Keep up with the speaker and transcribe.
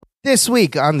This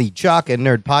week on the Jock and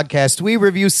Nerd podcast, we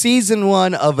review season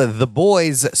 1 of The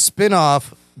Boys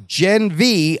spinoff Gen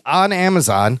V on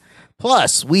Amazon.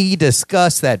 Plus, we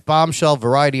discuss that bombshell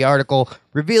Variety article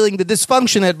revealing the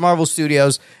dysfunction at Marvel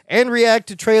Studios and react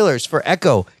to trailers for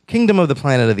Echo, Kingdom of the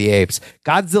Planet of the Apes,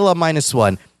 Godzilla Minus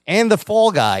One, and The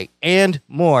Fall Guy, and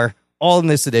more, all in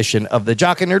this edition of the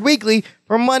Jock and Nerd Weekly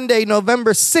for Monday,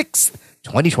 November 6th,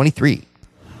 2023.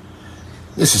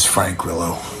 This is Frank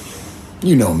Grillo.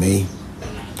 You know me.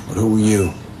 But who are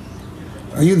you?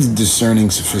 Are you the discerning,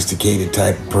 sophisticated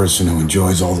type of person who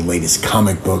enjoys all the latest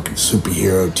comic book and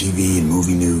superhero TV and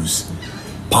movie news?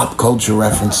 Pop culture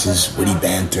references, witty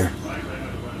banter?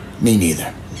 Me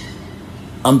neither.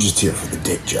 I'm just here for the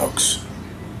dick jokes.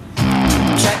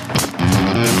 Check.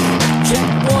 Check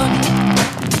one.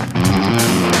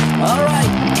 All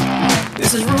right.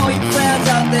 This is for all you fans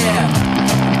out there.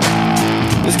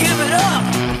 Let's give it up.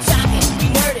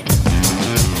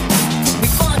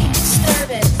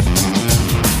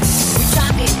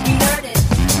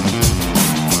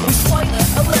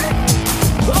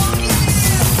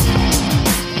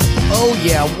 Oh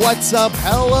yeah, what's up?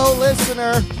 Hello,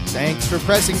 listener. Thanks for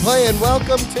pressing play and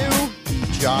welcome to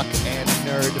the Jock and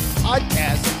Nerd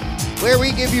podcast, where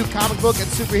we give you comic book and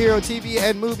superhero TV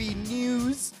and movie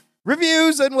news,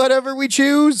 reviews, and whatever we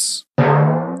choose.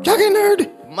 Jock and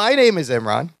Nerd. My name is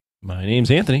Imran. My name's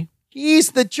Anthony.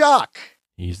 He's the Jock.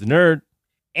 He's the nerd.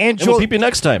 And we'll peep you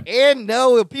next time. And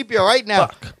no, we'll peep you right now.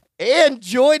 Fuck. And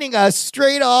joining us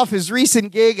straight off his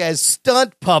recent gig as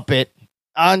stunt puppet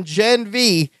on Gen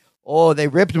V. Oh, they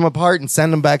ripped him apart and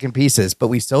sent him back in pieces, but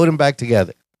we sewed him back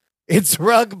together. It's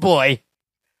Rug Boy.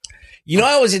 You know,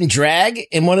 I was in drag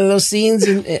in one of those scenes,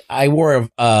 and I wore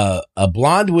a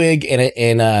blonde wig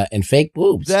and fake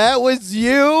boobs. That was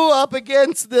you up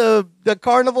against the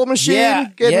carnival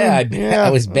machine. I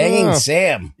was banging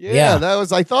Sam. Yeah, that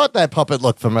was. I thought that puppet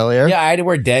looked familiar. Yeah, I had to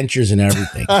wear dentures and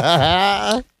everything.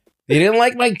 They didn't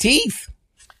like my teeth.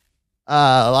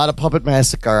 A lot of puppet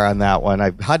massacre on that one.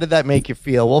 How did that make you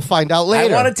feel? We'll find out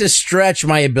later. I wanted to stretch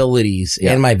my abilities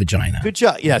and my vagina. Good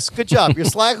job. Yes, good job. Your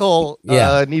slag hole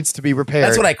needs to be repaired.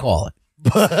 That's what I call it.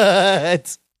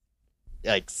 But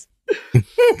yikes.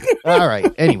 All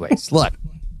right. Anyways, look,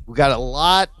 we got a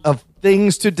lot of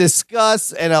things to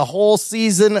discuss and a whole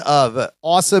season of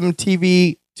awesome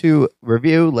TV to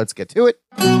review. Let's get to it.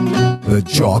 The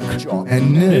Jock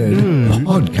and Nerd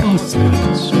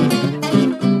podcast.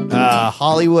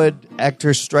 Hollywood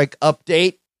actors strike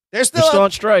update. They're still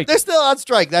on strike. They're still on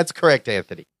strike. That's correct,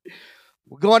 Anthony.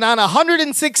 We're going on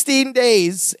 116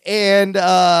 days, and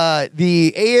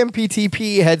the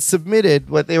AMPTP had submitted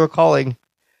what they were calling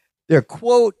their,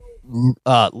 quote,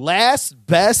 last,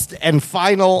 best, and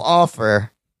final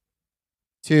offer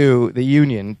to the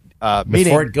union.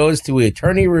 Before it goes to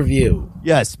attorney review.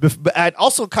 Yes, and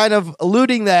also kind of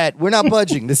alluding that we're not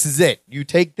budging. This is it. You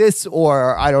take this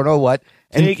or I don't know what.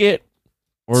 And take it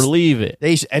or leave it.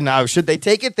 And now, should they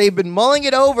take it? They've been mulling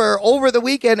it over the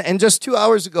weekend, and just 2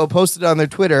 hours ago posted on their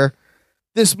Twitter.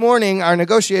 This morning, our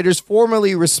negotiators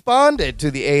formally responded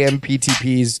to the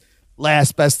AMPTP's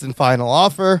last, best, and final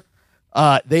offer.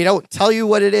 They don't tell you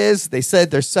what it is. They said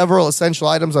there's several essential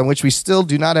items on which we still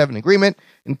do not have an agreement,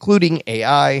 including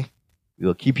AI. We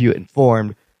will keep you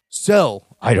informed. So,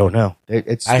 I don't know.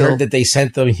 I heard that they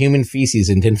sent them human feces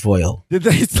in tinfoil. Did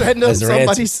they send them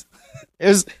somebody's...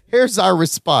 Here's our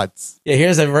response. Yeah,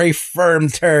 here's a very firm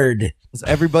turd. It's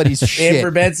everybody's shit.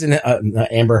 Amber Benson,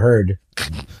 Amber Heard.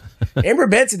 Amber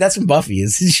Benson, that's from Buffy,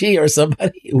 isn't she, or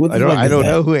somebody? I don't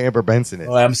know who Amber Benson is.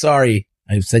 Oh, I'm sorry,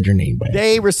 I said your name.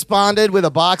 They responded with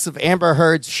a box of Amber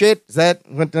Heard's shit. Is that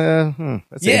what?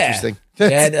 That's interesting.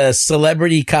 They had a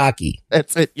celebrity cocky.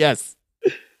 That's it. Yes.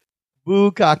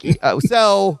 Boo cocky.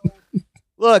 So.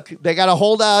 Look, they got to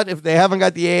hold out if they haven't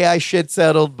got the AI shit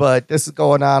settled, but this is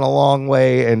going on a long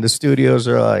way, and the studios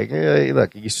are like, hey,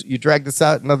 look, you drag this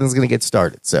out, nothing's going to get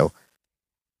started. So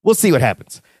we'll see what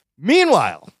happens.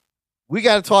 Meanwhile, we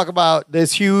got to talk about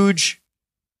this huge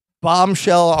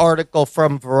bombshell article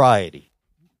from Variety.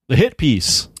 The hit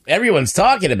piece. Everyone's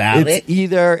talking about it. It's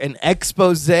either an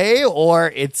expose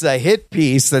or it's a hit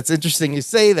piece. That's interesting you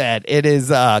say that. It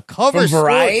is a cover from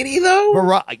Variety,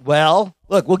 though? Well,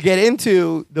 look, we'll get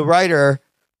into the writer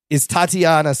is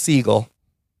Tatiana Siegel.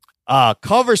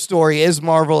 Cover story is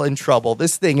Marvel in Trouble.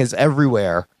 This thing is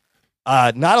everywhere.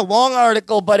 Not a long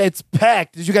article, but it's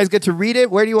packed. Did you guys get to read it?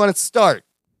 Where do you want to start?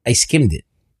 I skimmed it.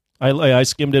 I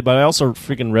skimmed it, but I also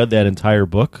freaking read that entire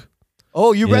book.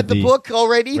 Oh, you read the book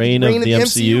already? Reign of the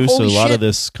MCU, so a lot of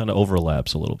this kind of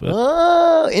overlaps a little bit.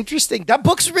 Oh, interesting. That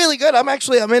book's really good. I'm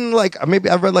in maybe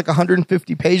I've read like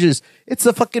 150 pages. It's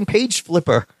a fucking page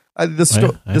flipper.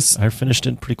 I finished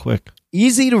it pretty quick.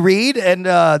 Easy to read, and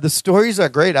the stories are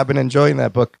great. I've been enjoying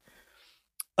that book.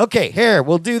 Okay, here,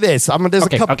 we'll do this. There's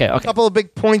a couple of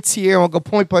big points here. We'll go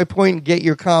point by point and get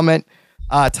your comment.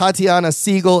 Tatiana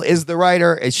Siegel is the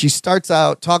writer, and she starts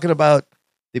out talking about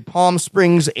the Palm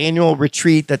Springs annual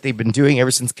retreat that they've been doing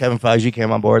ever since Kevin Feige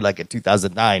came on board, like in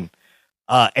 2009.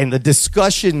 And the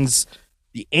discussions,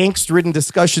 the angst-ridden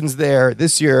discussions there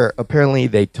this year, apparently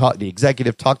the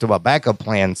executive talked about backup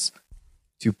plans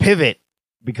to pivot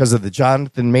because of the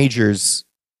Jonathan Majors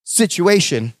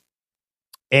situation.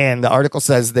 And the article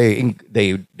says they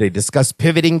discussed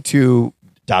pivoting to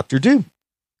Dr. Doom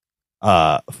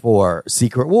for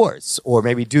Secret Wars, or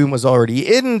maybe Doom was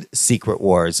already in Secret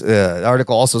Wars. The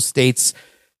article also states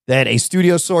that a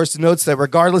studio source notes that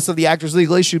regardless of the actor's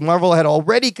legal issue, Marvel had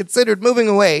already considered moving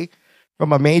away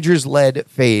from a Majors-led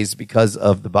phase because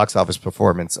of the box office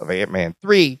performance of Ant-Man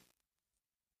 3.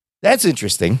 That's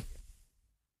interesting.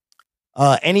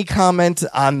 Any comment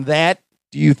on that?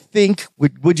 Do you think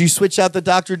would you switch out the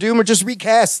Doctor Doom or just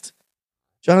recast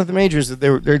Jonathan Majors?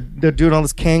 They're doing all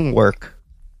this Kang work.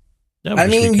 Yeah, I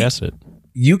mean, recast it.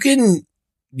 You can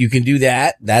do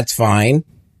that. That's fine,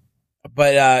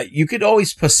 but you could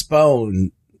always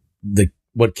postpone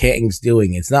what Kang's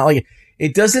doing. It's not like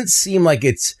it doesn't seem like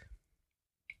it's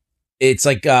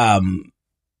like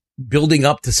building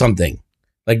up to something.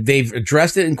 Like they've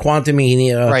addressed it in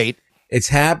Quantumania, right? It's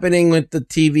happening with the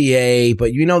TVA,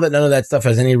 but you know that none of that stuff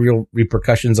has any real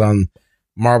repercussions on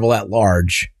Marvel at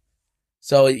large.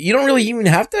 So you don't really even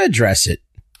have to address it.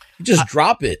 You just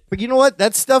drop it. But you know what?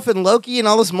 That stuff in Loki and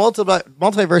all this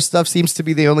multiverse stuff seems to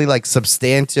be the only like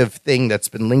substantive thing that's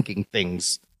been linking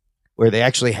things where they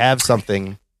actually have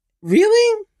something.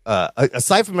 Really?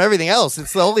 Aside from everything else,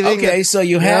 it's the only thing. Okay, so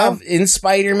you have in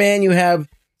Spider-Man, you have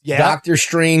Doctor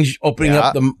Strange opening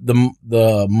up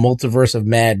the multiverse of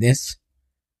madness.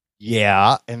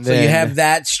 Yeah, and so you have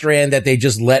that strand that they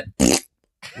just let,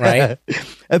 right?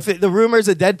 If the rumors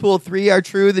of Deadpool 3 are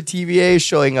true, the TVA is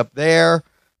showing up there.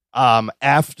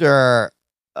 After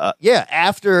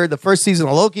the first season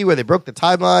of Loki, where they broke the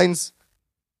timelines,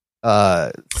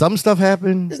 some stuff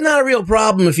happened. It's not a real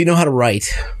problem if you know how to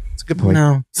write. It's a good point.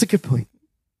 No, it's a good point.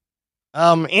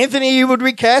 Anthony, you would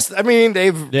recast? I mean,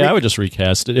 I would just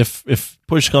recast it. If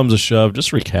push comes to shove,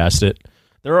 just recast it.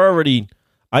 They're already.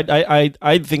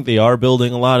 I think they are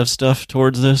building a lot of stuff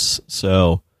towards this.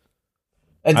 So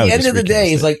at the end of the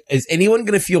day, it's like, is anyone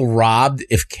going to feel robbed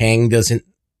if Kang doesn't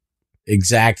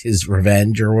exact his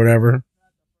revenge or whatever?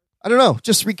 I don't know.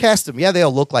 Just recast him. Yeah, they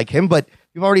all look like him, but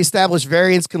you've already established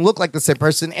variants can look like the same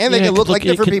person, and they can look like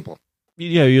different people.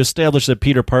 Yeah, you established that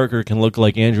Peter Parker can look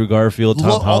like Andrew Garfield,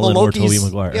 Tom Holland, or Tobey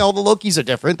Maguire. Yeah, all the Lokis are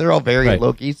different. They're all variant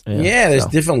Lokis. Yeah, there's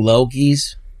different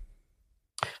Lokis.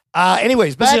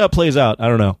 Anyways, we'll see how it plays out. I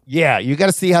don't know. Yeah, you got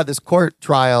to see how this court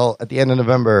trial at the end of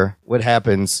November, what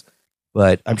happens.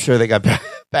 But I'm sure they got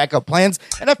backup plans,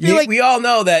 and I feel like we all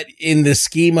know that in the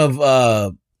scheme of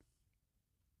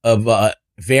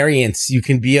variants, you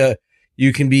can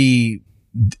be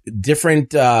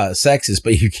different sexes,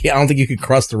 but you can't. I don't think you could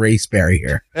cross the race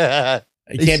barrier. You can't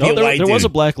be a white dude. There was a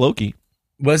black Loki.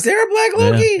 Was there a black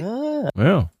Loki?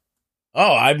 Yeah.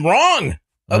 Oh, I'm wrong.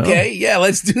 Okay, yeah,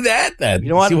 let's do that then. You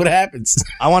know what? See what happens.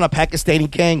 I want a Pakistani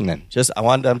Kang then. I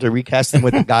want them to recast him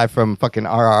with the guy from fucking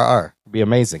RRR. It'd be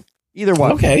amazing. Either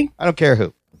one. Okay. I don't care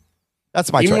who.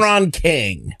 That's my choice. Imran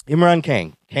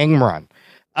Kang. Kang Imran.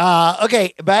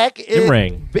 Okay, back in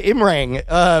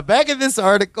Imran. Back in this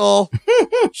article,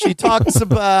 she talks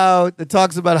about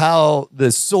how the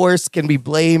source can be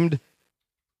blamed,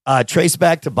 traced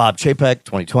back to Bob Chapek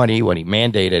 2020 when he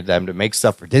mandated them to make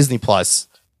stuff for Disney Plus.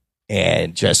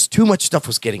 And just too much stuff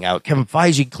was getting out. Kevin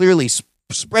Feige clearly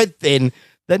spread thin.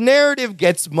 The narrative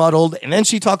gets muddled. And then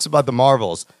she talks about the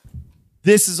Marvels.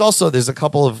 There's a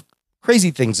couple of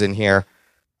crazy things in here.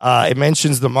 It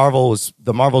mentions the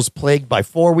Marvels plagued by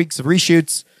 4 weeks of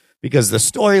reshoots because the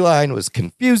storyline was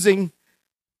confusing.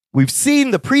 We've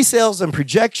seen the pre-sales and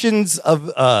projections of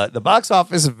the box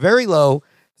office very low.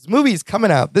 This movie is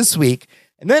coming out this week.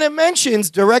 And then it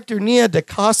mentions director Nia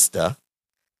DaCosta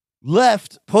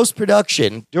left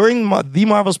post-production during the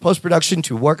Marvel's post-production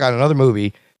to work on another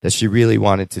movie that she really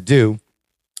wanted to do.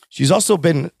 She's also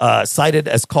been cited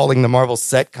as calling the Marvel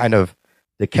set kind of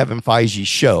the Kevin Feige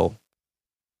show.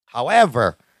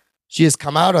 However, she has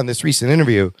come out on this recent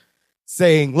interview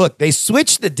saying, look, they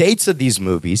switched the dates of these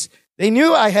movies. They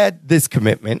knew I had this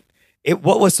commitment.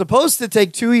 What was supposed to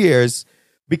take 2 years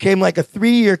became like a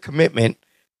 3-year commitment.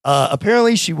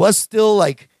 Apparently, she was still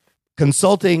like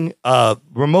consulting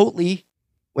remotely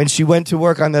when she went to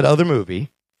work on that other movie.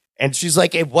 And she's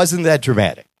like, it wasn't that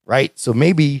dramatic. right? So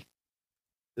maybe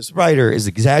this writer is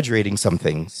exaggerating some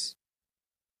things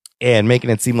and making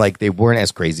it seem like they weren't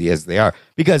as crazy as they are.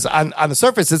 Because on the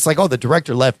surface, it's like, oh, the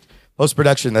director left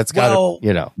post-production. That's got to,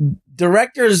 you know.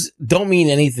 Directors don't mean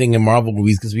anything in Marvel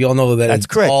movies because we all know that That's it's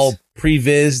correct. all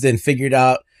prevised and figured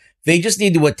out. They just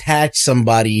need to attach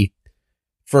somebody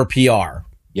for PR.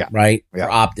 Yeah. Right? Yeah.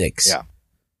 For optics. Yeah.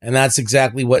 And that's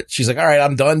exactly what she's like, all right,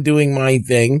 I'm done doing my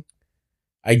thing.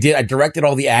 I directed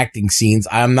all the acting scenes.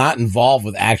 I'm not involved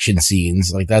with action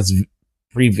scenes. Like, that's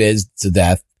previs to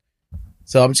death.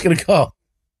 So I'm just going to go.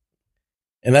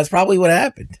 And that's probably what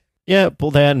happened. Yeah,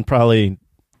 well, that and probably,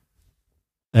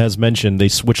 as mentioned, they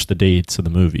switched the dates of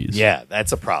the movies. Yeah,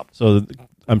 that's a problem. So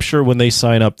I'm sure when they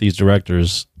sign up these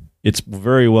directors, it's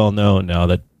very well known now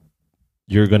that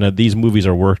these movies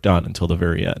are worked on until the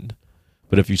very end.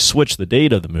 But if you switch the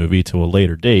date of the movie to a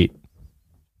later date,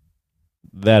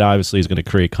 that obviously is going to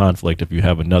create conflict if you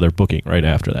have another booking right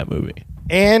after that movie.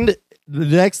 And the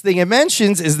next thing it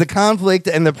mentions is the conflict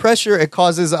and the pressure it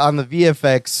causes on the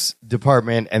VFX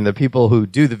department and the people who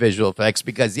do the visual effects.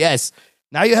 Because, yes,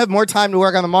 now you have more time to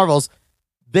work on the Marvels.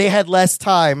 They had less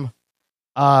time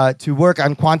to work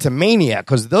on Quantumania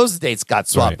because those dates got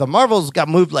swapped. Right. The Marvels got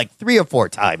moved like 3 or 4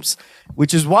 times,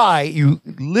 which is why you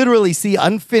literally see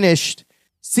unfinished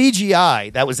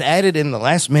CGI that was added in the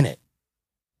last minute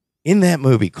in that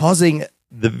movie, causing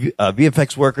the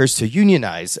VFX workers to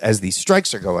unionize as these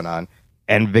strikes are going on,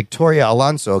 and Victoria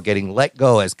Alonso getting let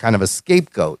go as kind of a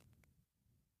scapegoat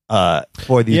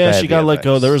for these. Yeah, bad she got let VFX.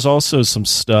 go. There was also some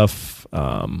stuff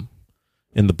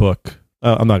in the book.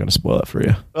 I'm not going to spoil that for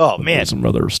you. Oh, But man. there's some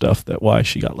other stuff that why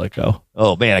she got let go.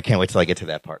 Oh man, I can't wait till I get to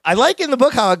that part. I like in the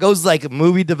book how it goes like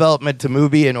movie development to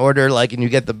movie in order, like, and you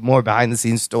get the more behind the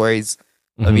scenes stories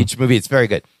of each movie. It's very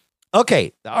good.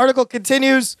 Okay, the article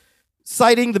continues,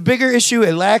 citing the bigger issue,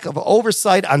 a lack of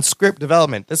oversight on script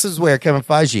development. This is where Kevin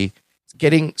Feige is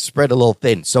getting spread a little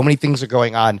thin. So many things are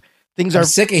going on. Things I'm are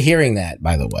sick of hearing that,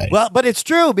 by the way. well, but it's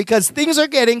true because things are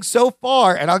getting so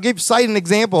far, and I'll cite an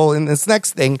example in this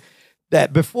next thing,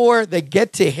 that before they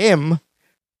get to him,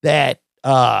 that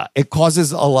it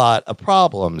causes a lot of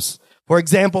problems. For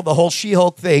example, the whole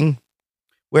She-Hulk thing,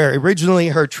 where originally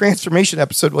her transformation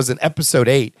episode was in episode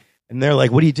 8, and they're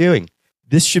like, what are you doing?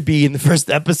 This should be in the first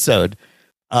episode,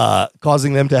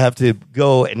 causing them to have to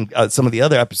go and some of the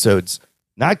other episodes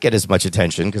not get as much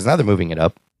attention because now they're moving it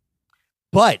up.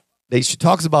 But she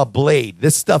talks about Blade.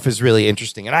 This stuff is really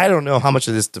interesting, and I don't know how much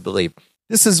of this to believe.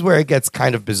 This is where it gets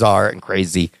kind of bizarre and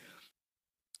crazy.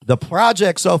 The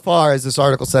project so far, as this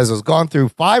article says, has gone through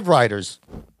 5 writers,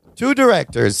 2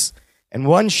 directors, and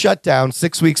 1 shutdown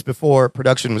 6 weeks before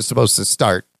production was supposed to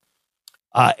start.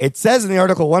 It says in the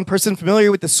article, one person familiar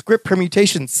with the script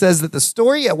permutation says that the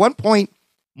story at one point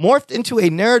morphed into a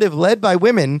narrative led by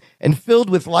women and filled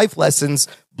with life lessons.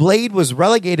 Blade was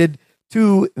relegated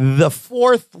to the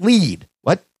 4th lead.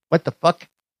 What the fuck?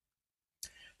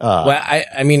 Well,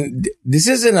 I mean, this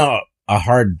isn't a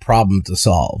hard problem to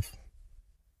solve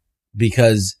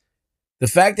because the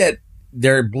fact that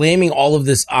they're blaming all of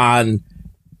this on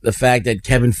the fact that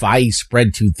Kevin Feige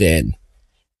spread too thin,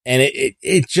 and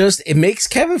it makes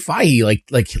Kevin Feige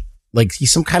like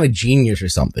he's some kind of genius or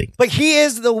something. But he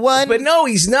is the one. But no,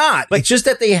 he's not. It's just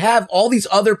that they have all these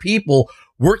other people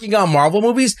working on Marvel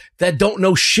movies that don't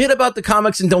know shit about the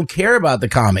comics and don't care about the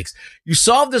comics. You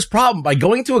solve this problem by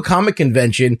going to a comic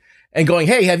convention and going,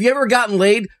 hey, have you ever gotten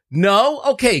laid? No?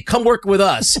 Okay, come work with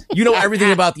us. You know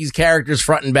everything about these characters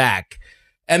front and back.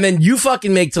 And then you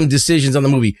fucking make some decisions on the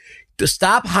movie. To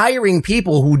stop hiring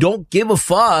people who don't give a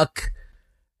fuck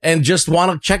and just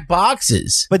want to check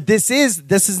boxes. But this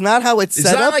is not how it's set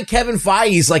It's not up. like Kevin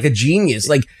Feige's like a genius.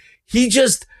 Like, he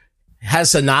just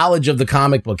has a knowledge of the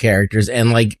comic book characters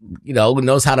and, like, you know,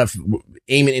 knows how to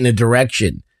aim it in a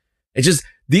direction. It's just,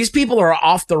 these people are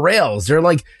off the rails. They're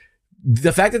like,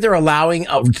 the fact that they're allowing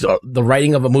the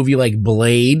writing of a movie like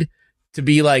Blade to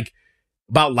be like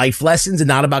about life lessons and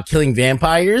not about killing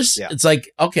vampires. Yeah. It's like,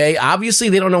 okay, obviously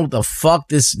they don't know what the fuck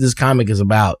this comic is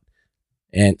about.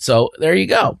 And so there you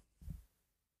go.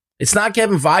 It's not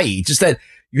Kevin Feige. It's just that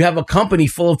you have a company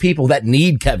full of people that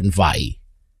need Kevin Feige.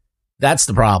 That's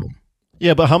the problem.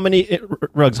 Yeah, but how many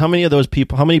Ruggs? How many of those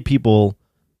people? How many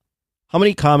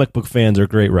comic book fans are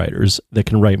great writers that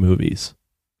can write movies?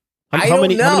 I How don't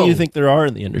many know. do you think there are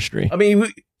in the industry? I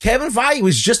mean, Kevin Feige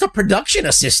was just a production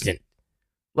assistant.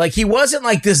 Like, he wasn't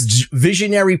like this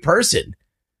visionary person.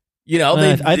 You know,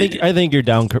 I think you're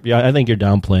down. Yeah, I think you're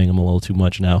downplaying him a little too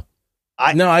much now.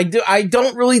 I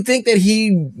don't really think that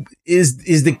he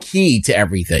is the key to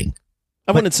everything.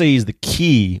 I wouldn't say he's the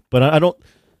key, but I don't.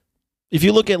 If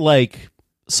you look at like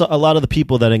a lot of the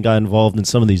people that got involved in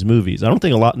some of these movies. I don't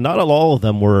think not all of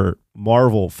them were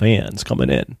Marvel fans coming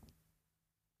in.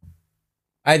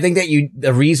 I think that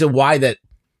the reason why that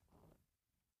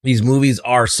these movies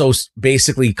are so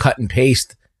basically cut and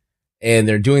paste, and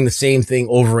they're doing the same thing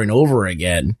over and over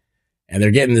again, and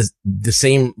they're getting the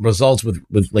same results with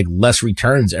like less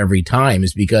returns every time,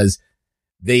 is because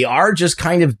they are just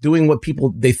kind of doing what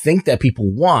they think that people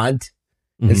want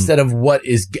instead of what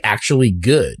is actually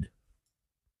good.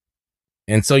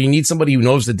 And so you need somebody who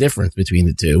knows the difference between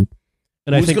the two.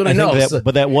 And I think that,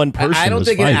 but that one person, I don't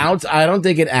think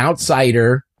an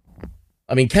outsider.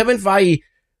 I mean, Kevin Feige,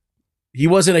 he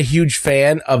wasn't a huge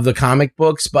fan of the comic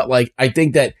books, but like I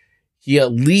think that he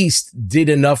at least did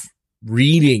enough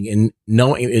reading and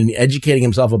knowing and educating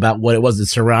himself about what it was, and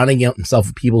surrounding himself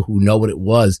with people who know what it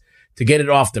was to get it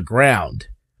off the ground.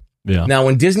 Yeah. Now,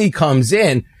 when Disney comes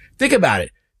in, think about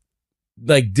it.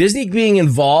 Like, Disney being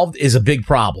involved is a big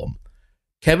problem.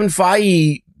 Kevin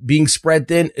Feige being spread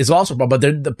thin is also a problem.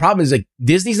 But the problem is, like,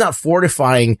 Disney's not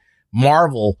fortifying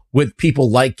Marvel with people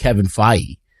like Kevin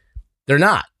Feige. They're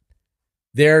not.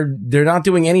 They're not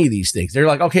doing any of these things. They're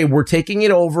like, okay, we're taking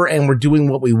it over and we're doing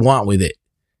what we want with it.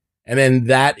 And then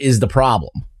that is the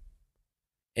problem.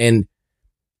 And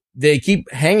they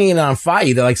keep hanging it on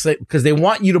Feige. They're like, because they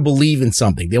want you to believe in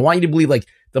something. They want you to believe like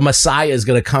the Messiah is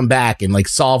going to come back and like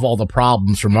solve all the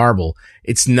problems for Marvel.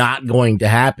 It's not going to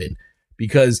happen,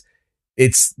 because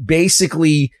it's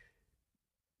basically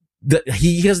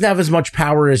he doesn't have as much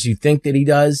power as you think that he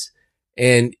does.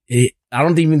 And I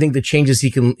don't even think the changes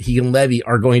he can levy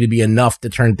are going to be enough to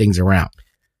turn things around.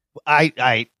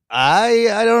 I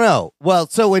don't know. Well,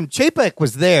 so when Chapek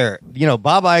was there,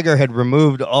 Bob Iger had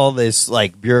removed all this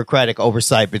like bureaucratic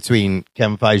oversight between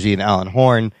Kevin Feige and Alan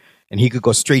Horn, and he could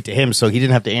go straight to him, so he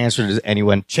didn't have to answer to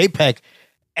anyone. Chapek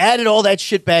added all that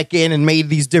shit back in and made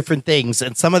these different things,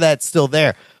 and some of that's still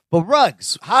there. But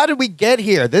Ruggs, how did we get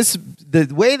here? The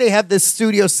way they have this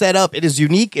studio set up, it is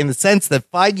unique in the sense that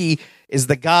Feige is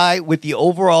the guy with the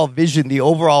overall vision, the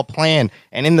overall plan.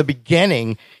 And in the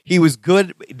beginning, he was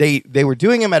good. They were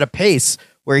doing him at a pace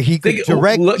where he could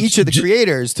direct each of the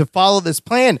creators to follow this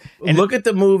plan. And look at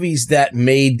the movies that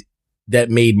made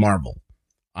Marvel.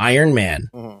 Iron Man.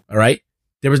 All right.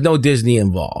 There was no Disney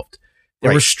involved.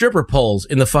 There were stripper poles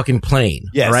in the fucking plane.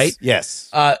 Yes. Right. Yes.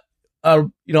 Iron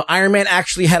Man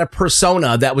actually had a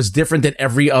persona that was different than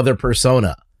every other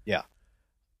persona. Yeah.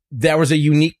 There was a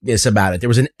uniqueness about it. There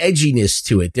was an edginess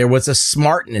to it. There was a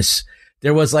smartness.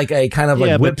 There was like a kind of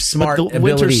like whip smart the ability.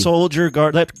 Winter Soldier,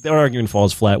 that argument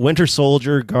falls flat. Winter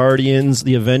Soldier, Guardians,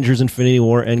 the Avengers, Infinity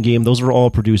War, Endgame, those were all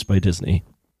produced by Disney.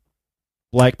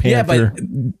 Black Panther.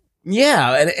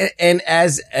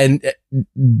 And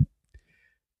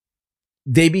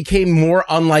they became more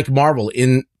unlike Marvel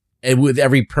with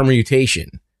every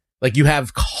permutation. Like, you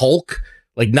have Hulk,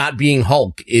 like not being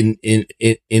Hulk and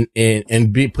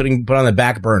be put on the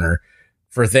back burner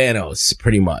for Thanos,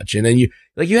 pretty much. And then you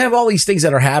have all these things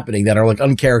that are happening that are like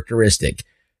uncharacteristic,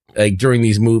 like during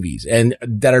these movies, and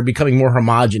that are becoming more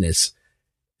homogenous.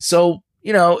 So,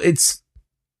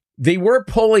 they were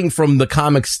pulling from the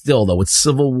comics still, though. With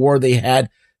Civil War, they had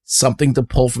something to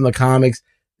pull from the comics.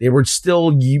 They were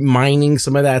still mining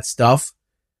some of that stuff.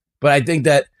 But I think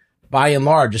that by and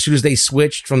large, as soon as they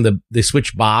switched they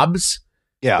switched Bobs,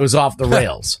 it was off the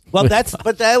rails. Well,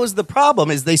 but that was the problem,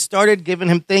 is they started giving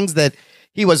him things that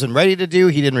he wasn't ready to do.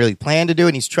 He didn't really plan to do,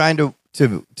 and he's trying to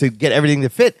get everything to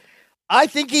fit. I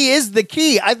think he is the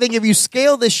key. I think if you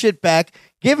scale this shit back,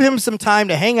 give him some time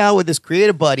to hang out with his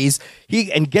creative buddies,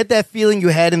 and get that feeling you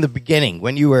had in the beginning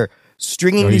when you were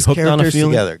stringing these characters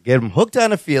together. Get him hooked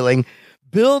on a feeling.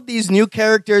 Build these new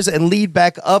characters and lead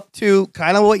back up to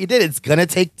kind of what you did. It's going to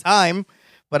take time,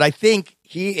 but I think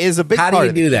he is a big part of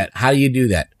it. How do you do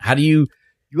that? How do you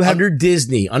under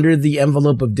Disney, under the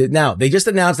envelope of Disney? Now, they just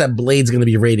announced that Blade's going to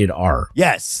be rated R.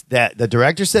 Yes, that the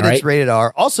director said it's rated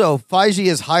R. Also, Feige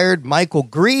has hired Michael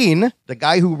Green, the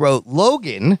guy who wrote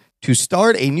Logan, to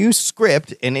start a new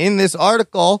script. And in this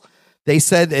article, they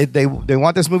said they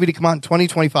want this movie to come out in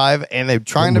 2025, and they're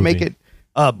trying to make it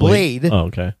Blade. Oh,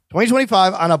 okay.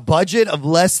 2025 on a budget of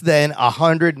less than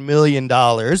 $100 million.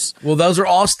 Well, those are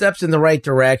all steps in the right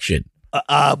direction.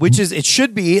 It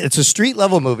should be. It's a street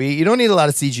level movie. You don't need a lot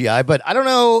of CGI, but I don't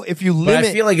know if you limit. But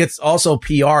I feel like it's also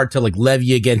PR to like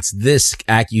levy against this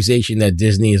accusation that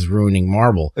Disney is ruining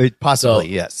Marvel. Possibly,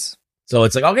 yes. So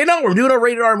it's like, okay, no, we're doing a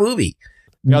rated R movie.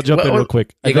 I'll jump in real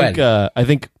quick. I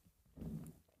think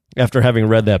after having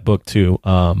read that book too,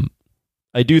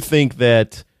 I do think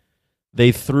that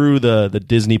they threw the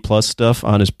Disney Plus stuff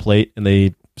on his plate, and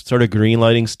they started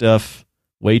greenlighting stuff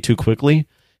way too quickly.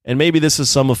 And maybe this is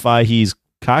some of Feige's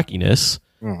cockiness,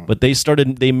 but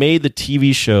they made the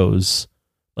TV shows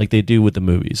like they do with the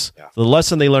movies. Yeah. So the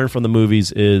lesson they learned from the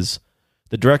movies is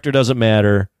the director doesn't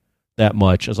matter that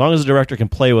much. As long as the director can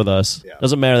play with us,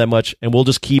 doesn't matter that much, and we'll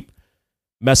just keep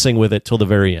messing with it till the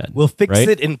very end. We'll fix right?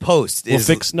 it in post. We'll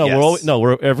fix it's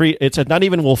not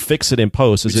even we'll fix it in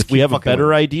post. Is if we have a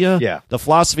better idea. Yeah. The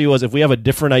philosophy was if we have a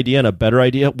different idea and a better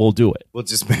idea, we'll do it. We'll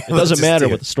just it doesn't matter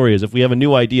what the story is. If we have a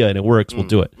new idea and it works, we'll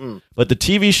do it. But the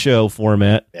TV show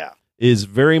format is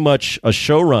very much a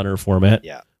showrunner format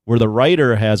where the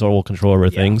writer has all control over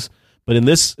things. But in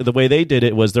this, the way they did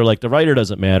it was they're like, the writer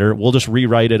doesn't matter. We'll just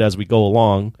rewrite it as we go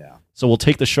along. Yeah. So we'll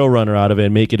take the showrunner out of it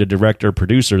and make it a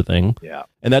director-producer thing. Yeah.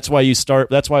 And that's why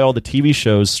that's why all the TV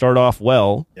shows start off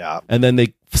well. Yeah. And then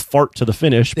they fart to the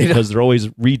finish because they're always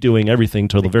redoing everything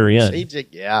till the very end.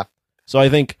 Yeah. So I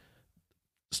think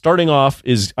starting off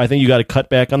I think you got to cut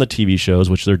back on the TV shows,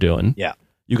 which they're doing. Yeah.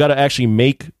 You got to actually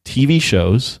make TV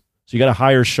shows. So you got to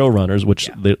hire showrunners, which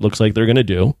it looks like they're going to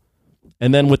do.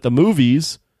 And then with the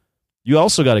movies, you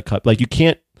also got to cut. Like you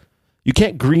can't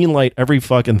greenlight every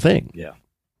fucking thing. Yeah.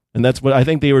 And that's what I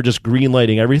think they were just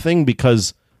greenlighting everything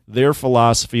because their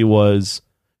philosophy was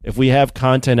if we have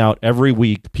content out every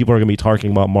week, people are going to be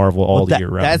talking about Marvel all the year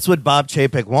round. That's what Bob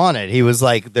Chapek wanted. He was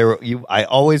like, I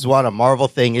always want a Marvel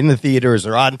thing in the theaters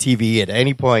or on TV at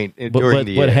any point during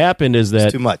the year. What happened is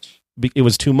that too much. It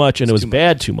was too much and it was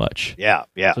bad too much. Yeah,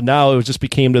 yeah. So now it just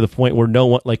became to the point where no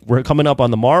one, like we're coming up on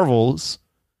the Marvels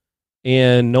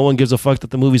and no one gives a fuck that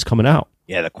the movie's coming out.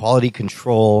 Yeah, the quality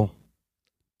control.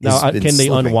 Now, can they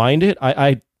unwind it?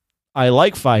 I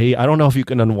like Fahey. I don't know if you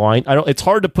can unwind. It's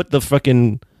hard to put the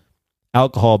fucking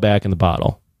alcohol back in the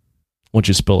bottle once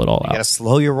you spill it all out. You gotta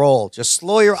slow your roll. Just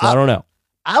slow your. So I don't know.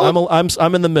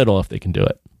 I'm in the middle if they can do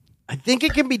it. I think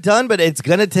it can be done, but it's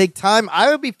gonna take time.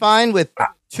 I would be fine with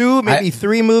 2, maybe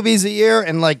 3 movies a year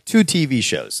and like 2 TV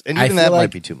shows, and even that might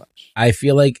be too much. I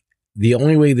feel like the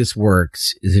only way this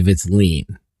works is if it's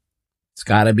lean. It's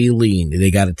got to be lean.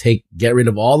 They got to get rid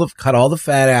of cut all the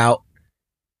fat out.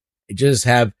 Just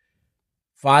have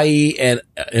Fahey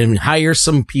and hire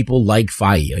some people like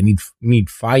Fahey. I need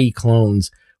Fahey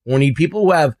clones. We need people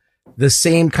who have the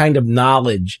same kind of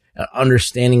knowledge,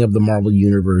 understanding of the Marvel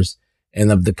universe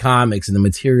and of the comics and the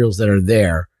materials that are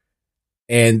there.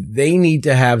 And they need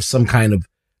to have some kind of,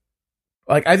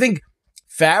 like, I think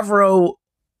Favreau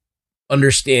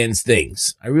understands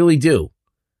things. I really do.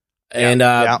 And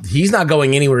he's not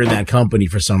going anywhere in that company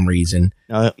for some reason.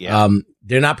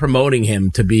 They're not promoting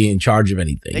him to be in charge of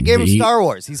anything. They gave him Star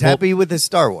Wars. He's happy with his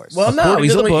Star Wars. Well, no,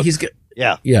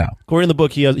 yeah. According to the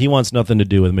book, he wants nothing to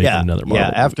do with making another Marvel.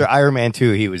 Yeah, after Iron Man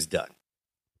 2, he was done.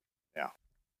 Yeah,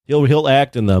 he'll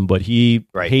act in them, but he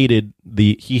hated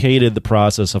the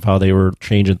process of how they were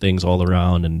changing things all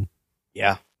around and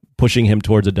pushing him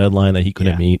towards a deadline that he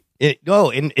couldn't meet. In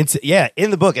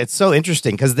the book, it's so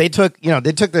interesting because they took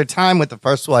their time with the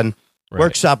first one,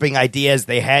 workshopping ideas.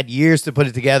 They had years to put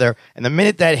it together, and the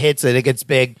minute that hits it gets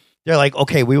big. They're like,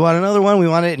 okay, we want another one. We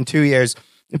want it in 2 years.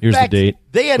 Here's the date.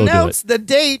 They announced the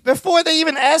date before they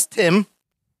even asked him,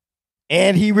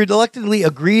 and he reluctantly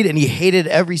agreed, and he hated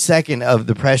every second of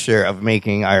the pressure of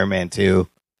making Iron Man 2.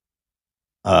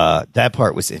 That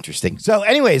part was interesting. So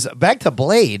anyways, back to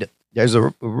Blade. There's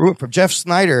a from Jeff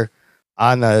Snyder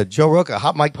on the Joe Roca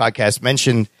Hot Mic podcast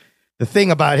mentioned the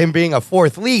thing about him being a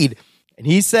 4th lead. And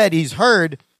he said he's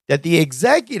heard that the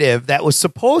executive that was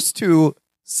supposed to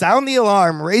sound the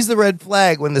alarm, raise the red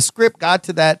flag when the script got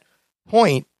to that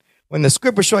point, when the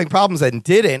script was showing problems and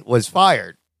didn't, was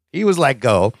fired. He was let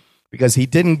go because he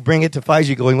didn't bring it to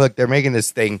Feige going, look, they're making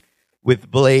this thing with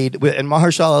Blade. And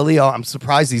Mahershala Ali, I'm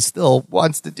surprised he still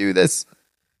wants to do this.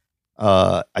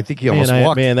 I think he almost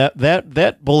walked.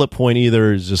 That bullet point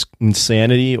either is just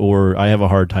insanity, or I have a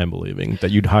hard time believing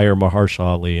that you'd hire Mahershala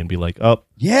Ali and be like, "Oh,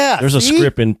 yeah, there's a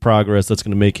script in progress that's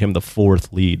going to make him the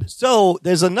 4th lead." So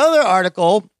there's another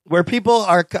article where people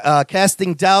are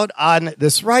casting doubt on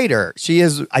this writer.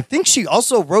 I think she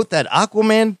also wrote that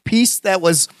Aquaman piece that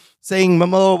was saying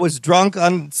Momoa was drunk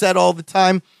on set all the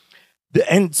time.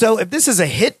 And so if this is a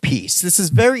hit piece, this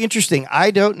is very interesting.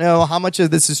 I don't know how much of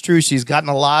this is true. She's gotten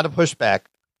a lot of pushback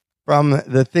from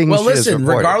the things. Well, listen,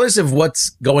 regardless of what's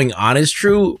going on is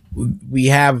true, we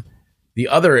have the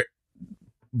other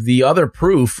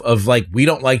proof of, like, we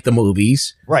don't like the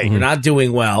movies. Right. We're not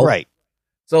doing well. Right.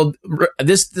 So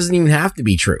this doesn't even have to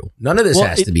be true. None of this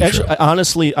has to be true.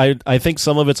 Honestly, I think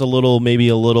some of it's maybe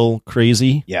a little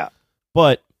crazy. Yeah.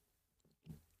 But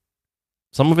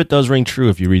some of it does ring true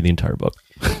if you read the entire book.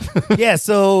 Yeah,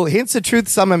 so hints of truth,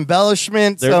 some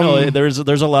embellishment. There's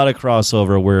a lot of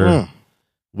crossover where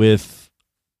with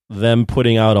them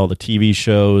putting out all the TV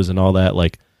shows and all that,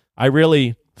 like, I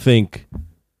really think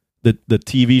that the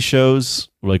TV shows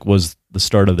like was the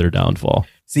start of their downfall.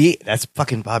 See, that's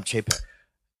fucking Bob Chapek.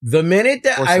 The minute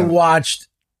that I watched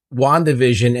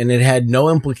WandaVision and it had no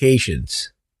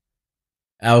implications,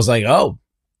 I was like, oh,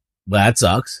 well, that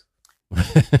sucks.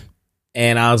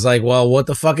 And I was like, well, what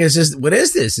the fuck is this? What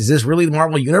is this? Is this really the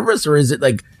Marvel Universe, or is it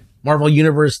like Marvel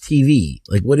Universe TV?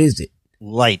 Like, what is it?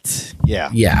 Light. Yeah.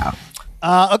 Yeah.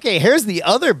 Okay, here's the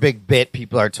other big bit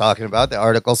people are talking about. The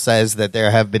article says that there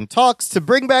have been talks to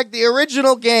bring back the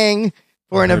original gang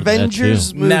for an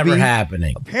Avengers movie. Never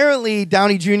happening. Apparently,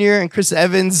 Downey Jr. and Chris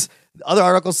Evans, other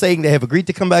articles saying they have agreed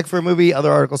to come back for a movie,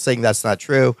 other articles saying that's not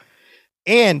true.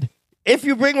 And if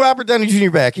you bring Robert Downey Jr.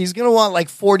 back, he's going to want like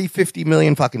 40, 50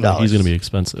 million fucking dollars. He's going to be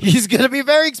expensive. He's going to be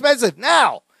very expensive.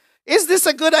 Now, is this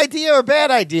a good idea or a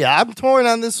bad idea? I'm torn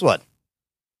on this one.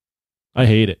 I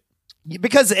hate it.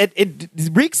 Because it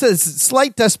reeks of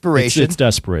slight desperation. It's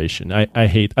desperation. I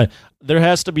hate. There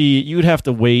has to be. You'd have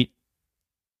to wait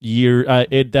year.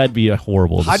 That'd be a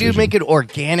horrible decision. How do you make it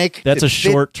organic? That's a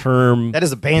short term. That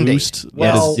is a Band-Aid.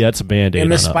 Well, that's a Band-Aid. In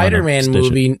the Spider-Man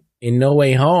movie, in No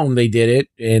Way Home, they did it,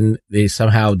 and they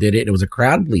somehow did it. It was a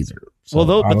crowd pleaser. So,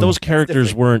 but those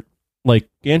characters weren't like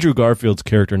Andrew Garfield's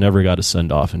character. Never got a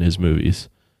send off in his movies.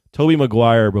 Tobey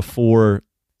Maguire before.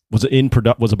 Was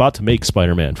about to make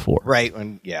Spider-Man 4. Right.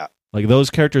 Like those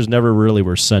characters never really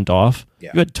were sent off.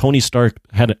 Yeah. You had Tony Stark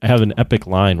have an epic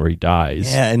line where he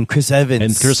dies. Yeah, and Chris Evans.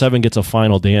 And Chris Evans gets a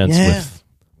final dance with,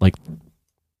 like,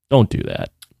 don't do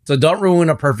that. So don't ruin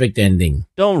a perfect ending.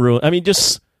 Don't ruin. I mean,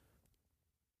 just,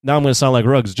 now I'm going to sound like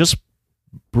Ruggs. Just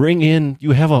bring in,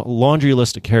 you have a laundry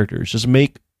list of characters. Just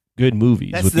make good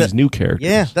movies with these new characters.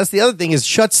 Yeah, that's the other thing is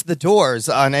shuts the doors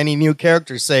on any new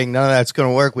characters saying none of that's going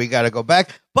to work. We got to go back.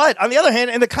 But on the other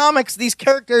hand, in the comics, these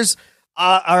characters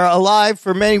are alive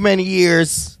for many, many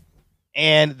years,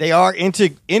 and they are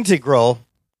integral.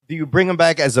 Do you bring them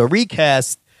back as a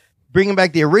recast? Bringing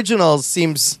back the originals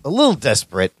seems a little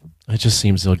desperate. It just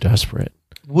seems so desperate.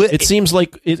 It seems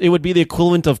like it would be the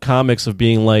equivalent of comics of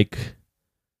being like,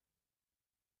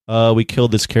 we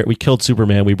killed this character, we killed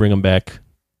Superman, we bring him back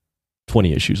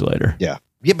 20 issues later. Yeah,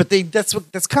 but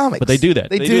that's comics. But they do that.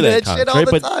 They do that comics, shit all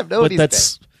the time.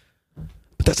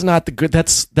 But that's not the good.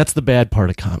 That's the bad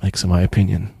part of comics, in my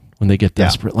opinion. When they get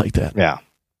desperate like that.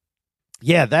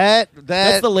 Yeah.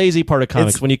 That's the lazy part of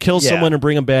comics. When you kill someone and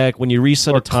bring them back, when you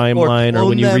reset a timeline, or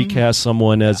when you recast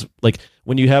someone as like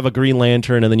when you have a Green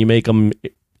Lantern and then you make them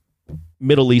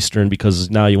Middle Eastern because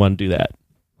now you want to do that.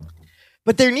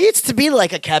 But there needs to be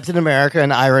like a Captain America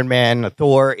and Iron Man,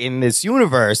 Thor in this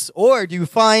universe. Or do you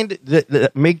find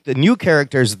that make the new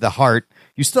characters the heart?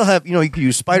 You still have, you could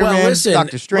use Spider-Man,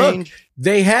 Doctor Strange. Look,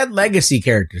 they had legacy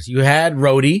characters. You had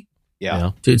Rhodey.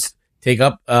 Yeah. To take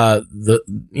up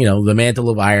the mantle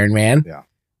of Iron Man. Yeah.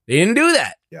 They didn't do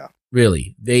that. Yeah.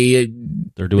 Really.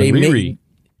 They're doing Riri.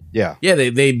 Yeah. Yeah,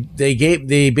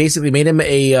 they basically made him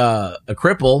a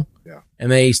cripple. Yeah.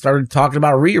 And they started talking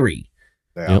about Riri.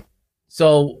 Yeah. Yep.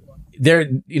 So there,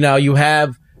 you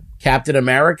have Captain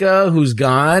America who's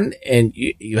gone, and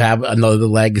you have another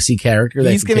legacy character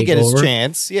that he's going to get his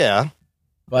chance. Yeah,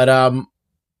 but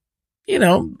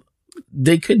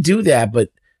they could do that, but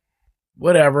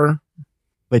whatever.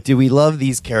 But do we love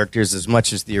these characters as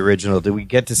much as the original? Do we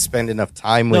get to spend enough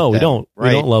time with them? No, we don't. Right?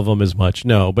 We don't love them as much.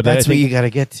 No, but that's what you got to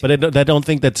get to. But I don't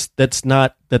think that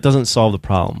doesn't solve the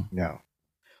problem. No.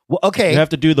 Well, okay. You have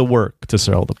to do the work to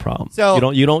solve the problem.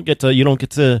 So you don't get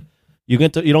to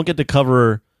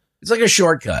cover. It's like a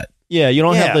shortcut. Yeah, you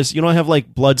don't have this. You don't have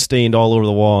like blood stained all over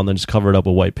the wall and then just cover it up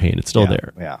with white paint. It's still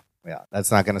there. Yeah.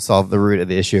 That's not going to solve the root of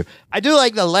the issue. I do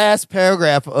like the last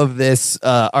paragraph of this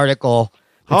article.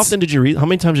 How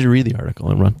many times did you read the article,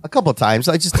 Imran? A couple of times.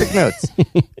 I just took notes.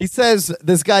 He says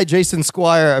this guy Jason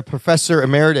Squire, a professor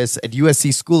emeritus at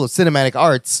USC School of Cinematic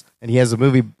Arts, and he has a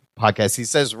movie podcast. He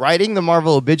says writing the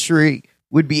Marvel obituary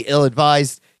would be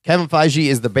ill-advised. Kevin Feige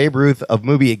is the Babe Ruth of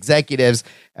movie executives,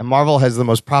 and Marvel has the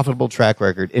most profitable track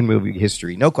record in movie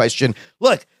history. No question.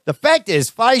 Look, the fact is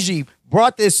Feige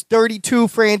brought this 32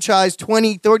 franchise,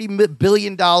 $30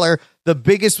 billion, the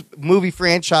biggest movie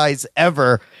franchise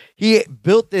ever. He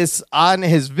built this on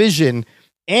his vision,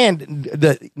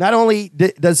 and not only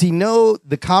does he know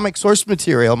the comic source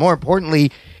material, more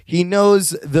importantly, he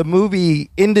knows the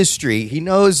movie industry. He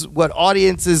knows what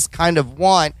audiences kind of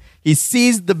want. He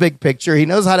sees the big picture. He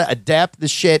knows how to adapt the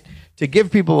shit to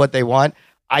give people what they want.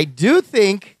 I do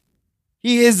think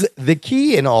he is the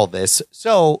key in all this.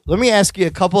 So let me ask you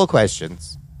a couple of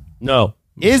questions. No.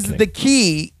 Is the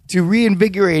key to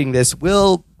reinvigorating this,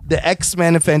 will the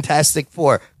X-Men and Fantastic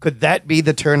Four. Could that be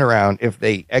the turnaround if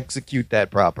they execute that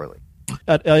properly?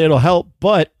 It'll help,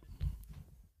 but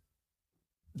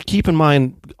keep in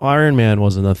mind, Iron Man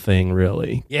wasn't a thing,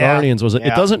 really. Yeah. Guardians wasn't.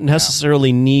 Yeah. It doesn't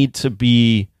necessarily need to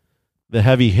be the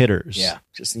heavy hitters. Yeah,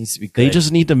 just needs to be good. They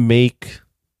just need to make.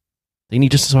 They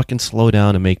need to fucking slow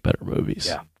down and make better movies.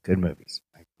 Yeah, good movies.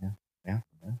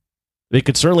 They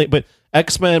could certainly, but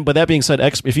X-Men. But that being said,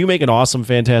 if you make an awesome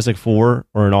Fantastic Four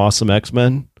or an awesome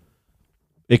X-Men,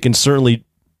 it can certainly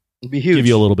It'd be huge. give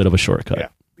you a little bit of a shortcut. Yeah,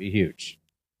 be huge.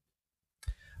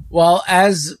 Well,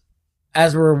 as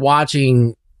we're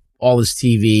watching all this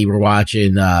TV, we're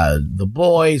watching The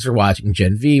Boys, we're watching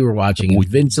Gen V, we're watching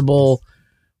Invincible,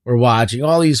 we're watching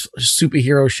all these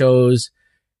superhero shows,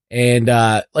 and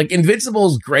like Invincible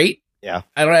is great. Yeah,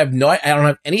 I don't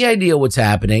have any idea what's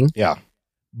happening. Yeah,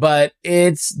 but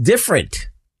it's different.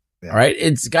 Yeah. All right,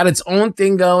 it's got its own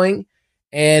thing going,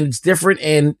 and it's different,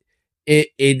 and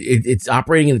it's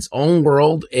operating in its own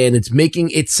world, and it's making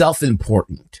itself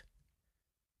important.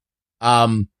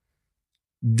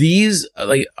 These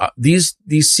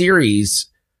series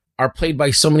are played by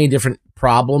so many different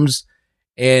problems,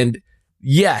 and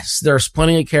yes, there's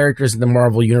plenty of characters in the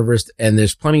Marvel universe, and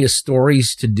there's plenty of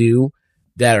stories to do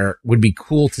that would be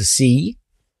cool to see,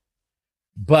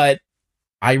 but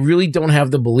I really don't have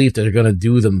the belief that they're going to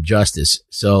do them justice.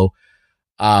 So,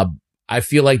 I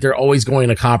feel like they're always going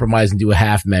to compromise and do a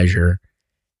half measure.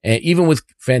 And even with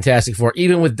Fantastic Four,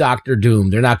 even with Doctor Doom,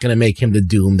 they're not going to make him the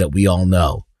Doom that we all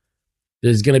know.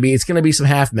 It's going to be some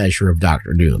half measure of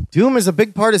Doctor Doom. Doom is a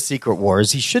big part of Secret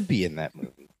Wars. He should be in that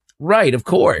movie. Right, of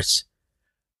course.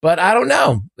 But I don't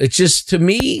know. It's just, to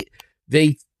me,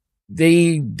 they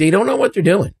don't know what they're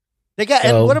doing.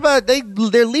 And what about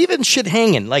they're leaving shit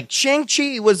hanging? Like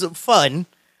Shang-Chi was fun.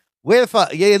 Where the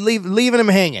fuck? Yeah, leaving him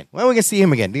hanging. When are we gonna see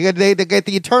him again? They get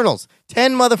the Eternals.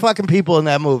 10 motherfucking people in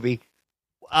that movie.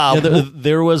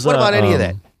 There was. What about any of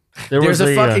that? There's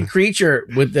a fucking creature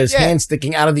with his hand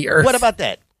sticking out of the earth. What about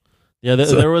that? Yeah,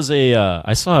 there was a.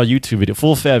 I saw a YouTube video.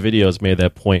 Full Fat Videos made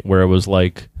that point where it was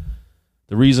like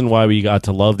the reason why we got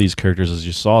to love these characters is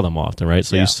you saw them often, right?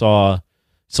 So you saw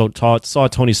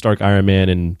Tony Stark, Iron Man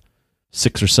in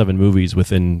 6 or 7 movies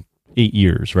within 8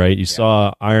 years, right? You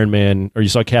saw Iron Man, or you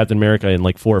saw Captain America in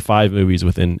like 4 or 5 movies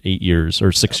within 8 years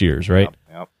or 6 years, right?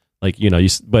 Yep. Like,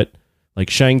 but like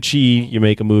Shang-Chi, you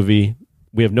make a movie,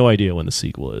 we have no idea when the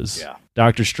sequel is. Yeah.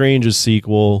 Doctor Strange's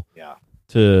sequel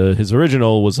to his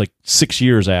original was like 6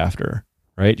 years after,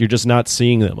 right? You're just not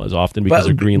seeing them as often because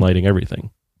they're greenlighting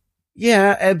everything.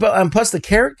 Yeah, but plus the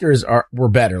characters were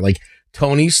better. Like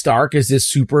Tony Stark is this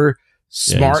super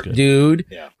smart dude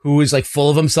who is like full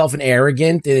of himself and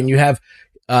arrogant, and then you have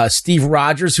Steve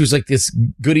Rogers, who's like this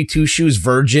goody two shoes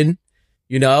virgin,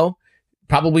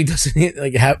 probably doesn't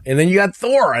like have, and then you got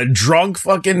Thor, a drunk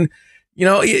fucking,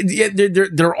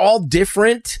 they're all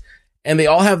different, and they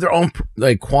all have their own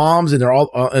like qualms, and they're all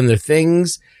and their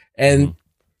things, and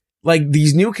like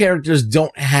these new characters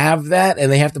don't have that,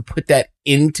 and they have to put that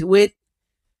into it,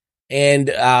 and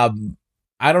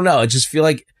I don't know, I feel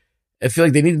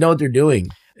like they need to know what they're doing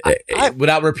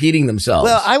without repeating themselves.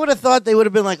 Well, I would have thought they would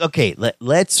have been like, okay,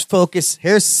 let's focus.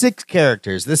 Here's 6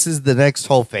 characters. This is the next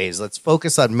whole phase. Let's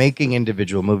focus on making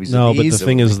individual movies. No, but the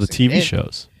thing is the TV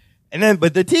shows.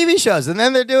 But the TV shows. And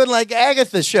then they're doing like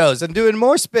Agatha shows and doing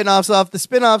more spin-offs off the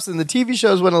spin-offs, and the TV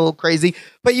shows went a little crazy.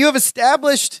 But you have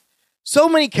established so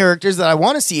many characters that I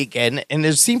want to see again, and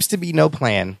there seems to be no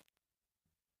plan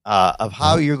of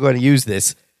how you're going to use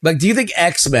this. Like, do you think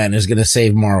X-Men is going to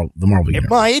save the Marvel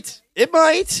universe? It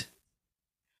might.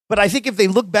 But I think if they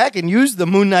look back and use the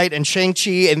Moon Knight and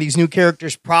Shang-Chi and these new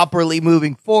characters properly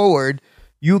moving forward,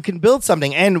 you can build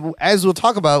something. And as we'll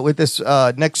talk about with this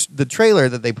the trailer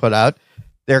that they put out,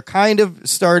 they're kind of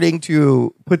starting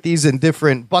to put these in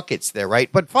different buckets there,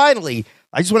 right? But finally,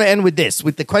 I just want to end with this,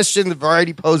 with the question that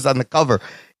Variety posed on the cover.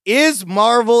 Is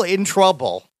Marvel in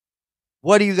trouble?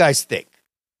 What do you guys think?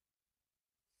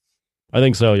 I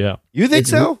think so, yeah. You think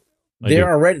so?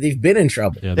 They've been in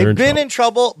trouble. Yeah, they've been in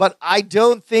trouble, but I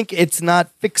don't think it's not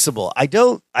fixable.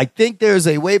 I think there's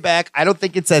a way back. I don't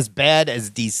think it's as bad as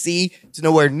DC. It's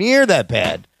nowhere near that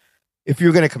bad. If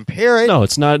you're going to compare it. No,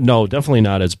 it's not. No, definitely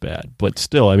not as bad. But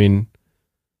still, I mean,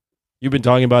 you've been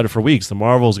talking about it for weeks. The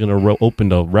Marvel's going to open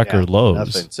to record lows.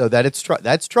 Nothing. So that's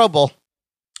trouble.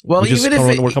 Well,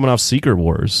 we're coming off Secret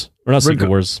Wars. Or not Secret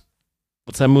Wars.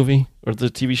 What's that movie? Or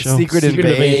the TV show? Secret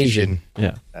Invasion.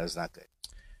 Yeah. That was not good.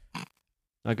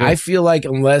 I feel like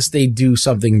unless they do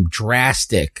something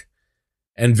drastic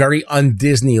and very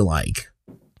un-Disney-like,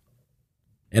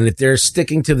 and if they're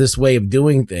sticking to this way of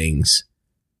doing things,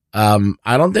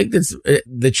 I don't think that's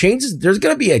the changes. There's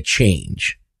going to be a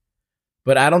change,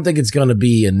 but I don't think it's going to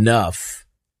be enough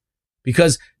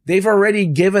because they've already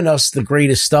given us the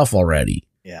greatest stuff already.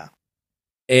 Yeah.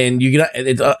 And you get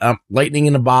it's lightning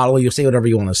in a bottle. You'll say whatever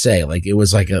you want to say. Like it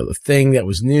was like a thing that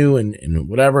was new and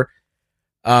whatever.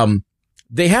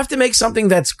 They have to make something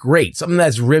that's great, something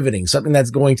that's riveting, something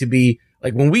that's going to be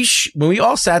like when we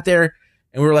all sat there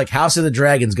and we were like, House of the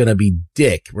Dragon's going to be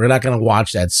dick. We're not going to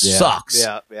watch that. Sucks.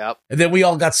 Yeah. And then we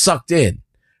all got sucked in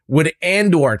when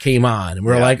Andor came on and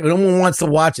we are like, no one wants to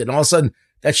watch it. And all of a sudden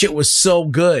that shit was so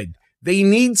good. They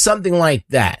need something like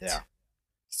that. Yeah.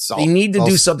 They need to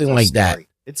do something like that.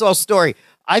 It's all story.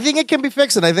 I think it can be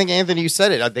fixed. And I think, Anthony, you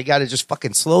said it. They got to just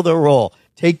fucking slow their roll.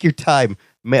 Take your time.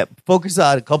 Focus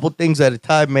on a couple things at a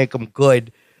time. Make them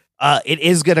good. It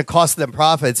is going to cost them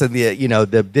profits. And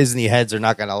the Disney heads are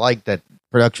not going to like that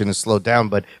production is slowed down.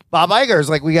 But Bob Iger is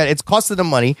like, it's costing them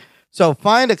money. So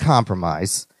find a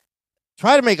compromise.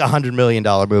 Try to make $100 million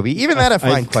movie. Even that I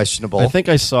find questionable. I think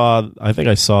I saw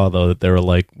though that they were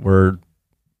like, we're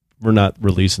not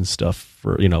releasing stuff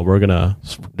for, we're gonna,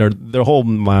 their whole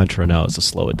mantra now is to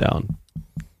slow it down.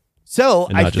 So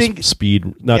and not just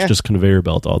speed, not just conveyor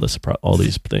belt, all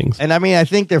these things. And I mean, I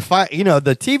think they're fine.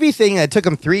 The TV thing that took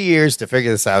them 3 years to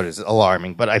figure this out is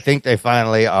alarming, but I think they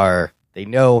finally are. They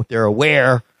know, they're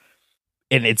aware,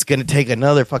 and it's going to take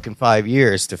another fucking 5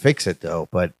 years to fix it, though.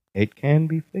 But it can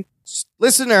be fixed.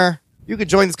 Listener, you could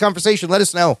join this conversation. Let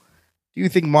us know. Do you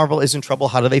think Marvel is in trouble?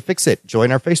 How do they fix it?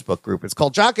 Join our Facebook group. It's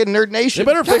called Jock and Nerd Nation.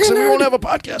 They better fix it. We won't have a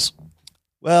podcast.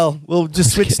 Well, we'll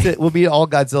just switch to. We'll be all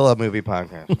Godzilla movie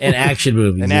podcast and action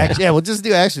movies. We'll just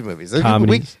do action movies.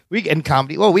 We and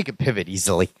comedy. Well, we can pivot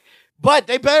easily, but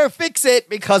they better fix it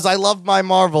because I love my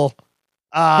Marvel.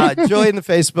 Join the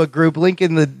Facebook group. Link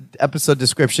in the episode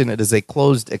description. It is a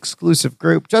closed, exclusive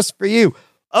group just for you.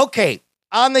 Okay.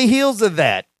 On the heels of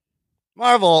that,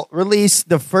 Marvel released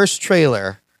the first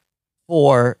trailer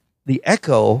for the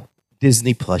Echo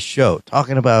Disney Plus show,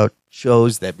 talking about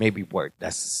shows that maybe weren't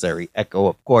necessary. Echo,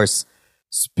 of course,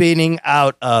 spinning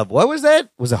out of, what was that?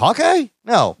 Was it Hawkeye?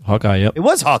 No. Hawkeye, yep. It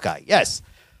was Hawkeye, yes.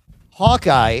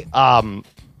 Hawkeye.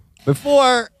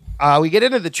 Before we get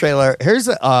into the trailer, here's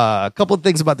a couple of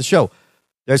things about the show.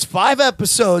 There's 5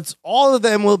 episodes. All of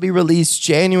them will be released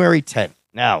January 10th.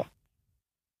 Now,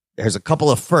 there's a couple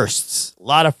of firsts, a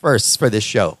lot of firsts for this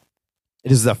show.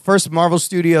 It is the first Marvel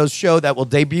Studios show that will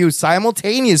debut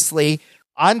simultaneously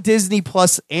on Disney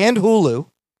Plus and Hulu.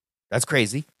 That's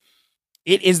crazy.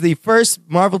 It is the first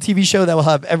Marvel TV show that will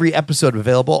have every episode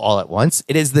available all at once.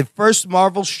 It is the first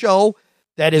Marvel show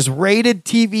that is rated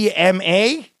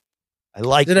TVMA. I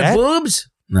like that. Did it boobs?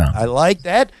 No. I like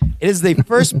that. It is the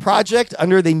first project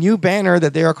under the new banner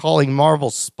that they are calling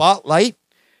Marvel Spotlight,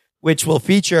 which will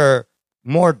feature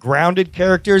more grounded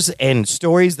characters and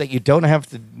stories that you don't have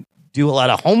to do a lot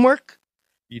of homework.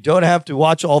 You don't have to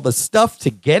watch all the stuff to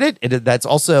get it. That's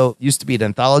also used to be an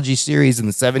anthology series in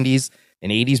the 70s and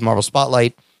 80s. Marvel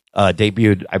Spotlight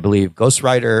debuted, I believe, Ghost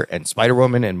Rider and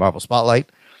Spider-Woman in Marvel Spotlight.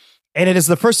 And it is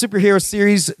the first superhero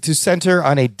series to center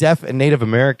on a deaf and Native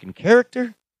American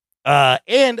character.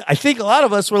 And I think a lot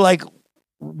of us were like,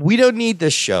 we don't need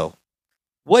this show.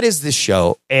 What is this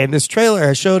show? And this trailer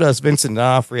has showed us Vincent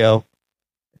D'Onofrio,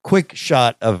 quick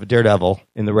shot of Daredevil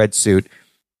in the red suit.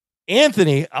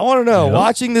 Anthony, I want to know,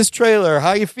 watching this trailer,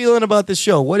 how you feeling about the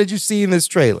show? What did you see in this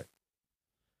trailer?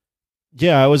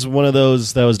 Yeah, I was one of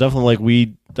those that was definitely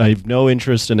like, I have no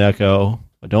interest in Echo.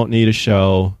 I don't need a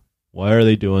show. Why are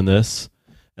they doing this?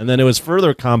 And then it was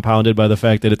further compounded by the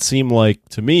fact that it seemed like,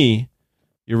 to me,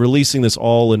 you're releasing this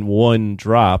all in one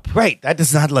drop. Right. That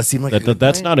does not seem like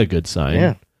that's not a good sign.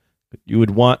 Yeah. You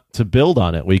would want to build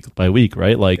on it week by week,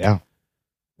 right? Like,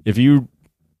 if you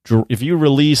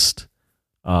released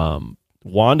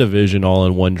WandaVision all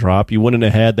in one drop, you wouldn't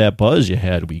have had that buzz you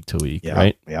had week to week,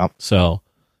 right? Yeah. So,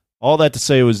 all that to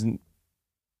say was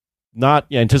not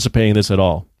anticipating this at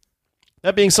all.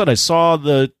 That being said, I saw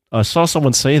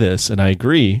someone say this, and I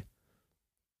agree.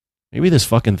 Maybe this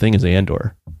fucking thing is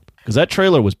Andor, because that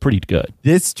trailer was pretty good.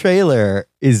 This trailer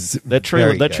is that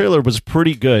trailer was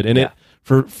pretty good, and it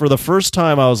for the first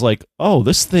time I was like, oh,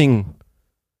 this thing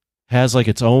has like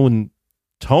its own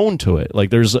tone to it. Like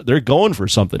they're going for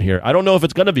something here. I don't know if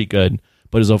it's gonna be good,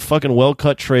 but it's a fucking well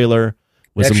cut trailer.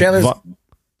 With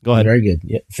go ahead. Very good.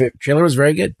 Yeah, trailer was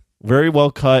very good. Very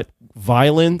well cut.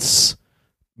 Violence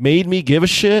made me give a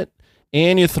shit,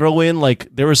 and you throw in like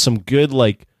there was some good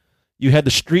like you had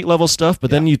the street level stuff, but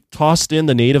then you tossed in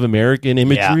the Native American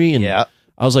imagery, and I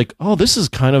was like, oh, this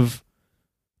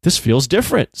feels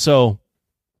different. So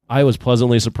I was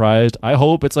pleasantly surprised. I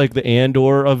hope it's like the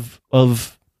Andor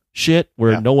of shit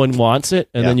where Yeah. no one wants it,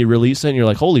 and Yeah. then you release it, and you're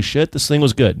like, holy shit, this thing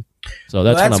was good. So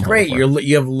that's Well, what that's I'm great. hoping for.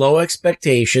 You have low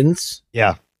expectations,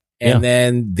 Yeah. and Yeah.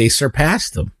 then they surpass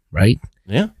them, right?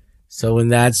 Yeah. So,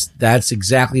 and that's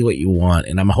exactly what you want.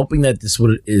 And I'm hoping that this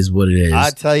is what it is. I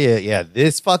tell you, yeah,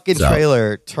 this fucking So-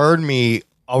 trailer turned me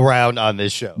around on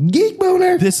this show. Geek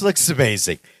boner. This looks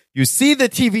amazing. You see the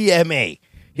TVMA.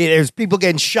 There's people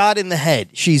getting shot in the head.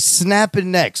 She's snapping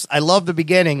necks. I love the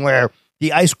beginning where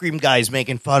the ice cream guy is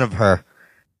making fun of her.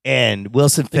 And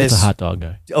Wilson I think it's a Fisk, hot dog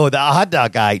guy. oh, the hot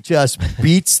dog guy just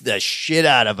beats the shit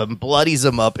out of him, bloodies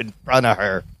him up in front of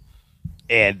her.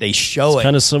 And they show it.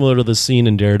 Kind of similar to the scene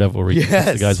in Daredevil where he cuts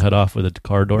Yes. the guy's head off with a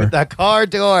car door. With the car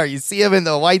door. You see him in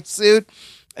the white suit.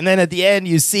 And then at the end,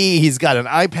 you see he's got an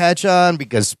eye patch on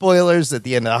because spoilers at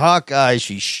the end of Hawkeye,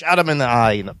 she shot him in the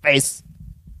eye, in the face.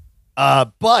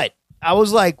 But I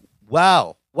was like,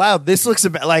 wow, this looks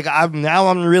like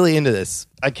I'm really into this.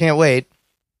 I can't wait.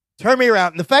 Turn me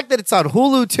around. And the fact that it's on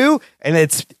Hulu too, and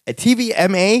it's a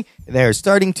TVMA, and they're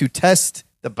starting to test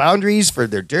the boundaries for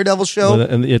their Daredevil show.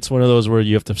 And it's one of those where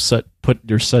you have to put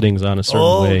your settings on a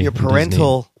certain way. Your in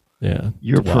parental. Disney. Yeah,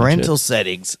 Your to watch parental it.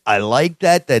 settings. I like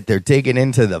that they're digging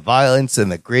into the violence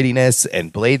and the grittiness,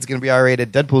 and Blade's going to be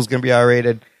R-rated. Deadpool's going to be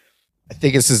R-rated. I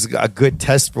think this is a good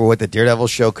test for what the Daredevil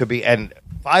show could be. And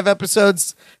 5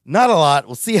 episodes, not a lot.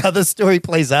 We'll see how the story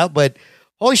plays out, but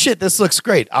holy shit, this looks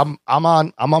great. I'm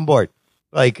on board.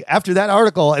 Like after that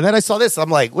article, and then I saw this, I'm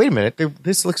like, wait a minute,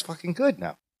 this looks fucking good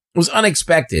now. It was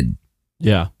unexpected.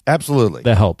 Yeah, Absolutely.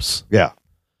 that helps. Yeah.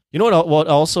 You know what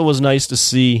also was nice to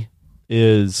see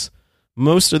is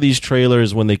most of these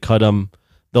trailers, when they cut them,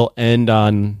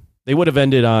 they would have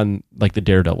ended on like the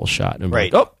Daredevil shot. And be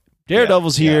Right. like, oh,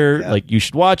 Daredevil's Yeah, here. yeah. Like, you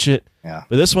should watch it. Yeah.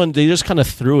 But this one, they just kind of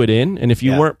threw it in. And if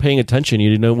you Yeah. weren't paying attention,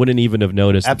 you wouldn't even have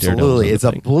noticed. that Daredevil was Absolutely. in It's the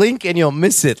a thing. blink and you'll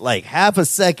miss it, like half a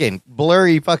second,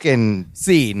 blurry fucking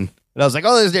scene. And I was like,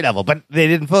 oh, there's Daredevil. But they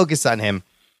didn't focus on him.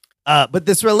 But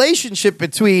this relationship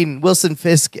between Wilson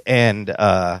Fisk and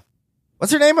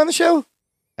what's her name on the show?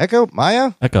 Echo?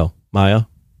 Maya? Echo. Maya.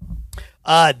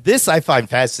 This I find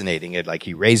fascinating. It like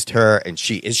he raised her, and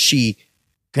is she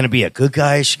gonna be a good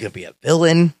guy? Is she gonna be a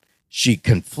villain? She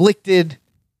conflicted.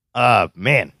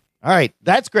 Man. All right,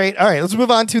 that's great. All right, let's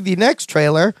move on to the next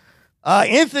trailer.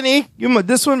 Anthony,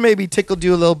 this one maybe tickled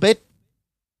you a little bit.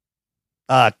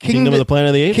 Kingdom of the Planet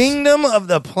of the Apes. Kingdom of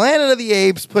the Planet of the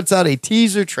Apes puts out a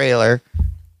teaser trailer.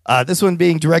 This one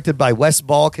being directed by Wes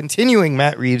Ball, continuing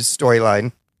Matt Reeves'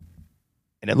 storyline.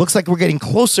 And it looks like we're getting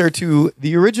closer to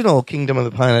the original Kingdom of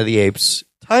the Planet of the Apes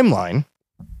timeline.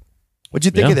 What'd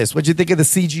you think of this? What'd you think of the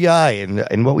CGI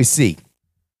and what we see?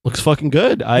 Looks fucking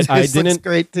good. I This looks didn't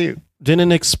great too.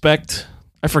 didn't expect.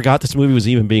 I forgot this movie was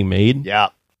even being made. Yeah.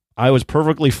 I was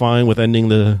perfectly fine with ending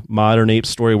the modern ape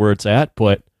story where it's at,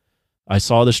 but I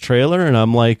saw this trailer and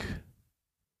I'm like,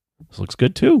 this looks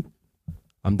good too.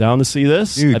 I'm down to see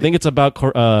this. Dude. I think it's about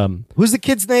Who's the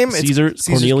kid's name? It's Caesar's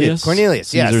kid. Cornelius.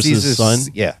 Cornelius. Yeah, Caesar's son.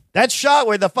 Yeah. That shot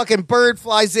where the fucking bird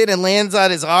flies in and lands on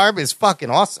his arm is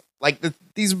fucking awesome. Like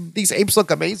these apes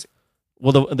look amazing.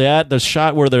 Well, the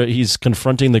shot where he's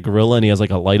confronting the gorilla and he has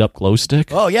like a light up glow stick.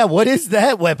 Oh yeah, what is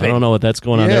that weapon? I don't know what that's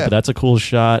going on Yeah. there, but that's a cool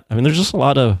shot. I mean, there's just a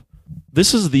lot of.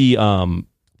 This is the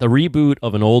reboot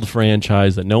of an old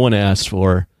franchise that no one asked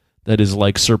for. That is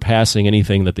like surpassing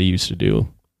anything that they used to do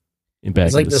back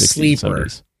It's like in the the 60s, sleeper.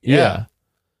 70s. Yeah.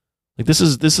 Like this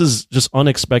is just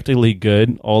unexpectedly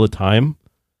good all the time.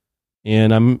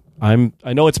 And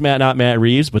I know it's not Matt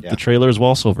Reeves, but the trailer is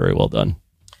also very well done.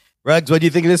 Ruggs, what do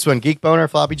you think of this one? Geek Boner,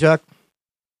 Floppy Chuck?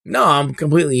 No, I'm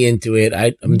completely into it.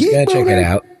 I'm Geek gonna check boner. it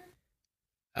out.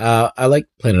 I like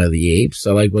Planet of the Apes.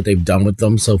 I like what they've done with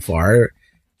them so far.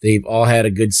 They've all had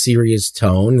a good serious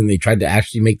tone, and they tried to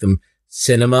actually make them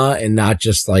cinema and not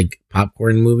just like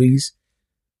popcorn movies.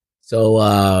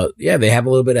 So they have a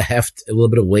little bit of heft, a little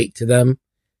bit of weight to them,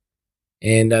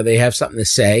 and they have something to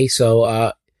say. So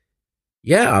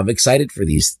I'm excited for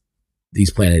these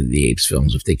Planet of the Apes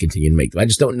films if they continue to make them. I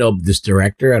just don't know this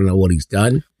director. I don't know what he's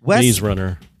done. Maze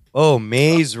Runner. Oh,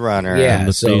 Maze Runner. Yeah. And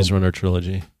the so- Maze Runner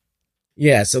trilogy.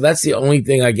 Yeah, so that's the only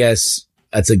thing I guess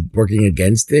that's like working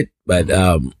against it. But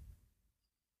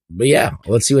yeah,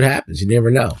 let's see what happens. You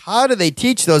never know. How do they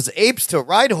teach those apes to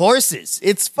ride horses?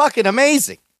 It's fucking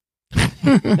amazing.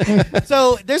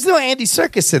 So there's no Andy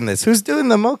Serkis in this. Who's doing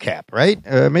the mocap, right?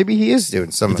 Maybe he is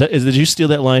doing some. Did you steal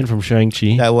that line from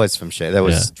Shang-Chi? That was from Shay. That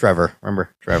was Yeah. Trevor.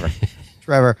 Remember Trevor?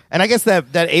 Trevor. And I guess that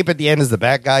ape at the end is the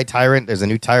bad guy, Tyrant. There's a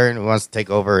new Tyrant who wants to take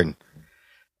over. And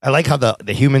I like how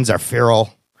the humans are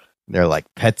feral. They're like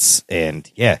pets. And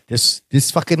yeah, this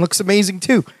fucking looks amazing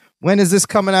too. When is this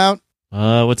coming out?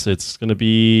 What's it? It's going to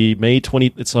be May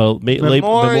 20. It's a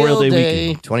Memorial Day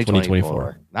weekend,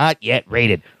 2024. Not yet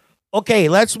rated. Okay,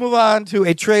 let's move on to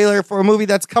a trailer for a movie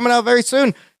that's coming out very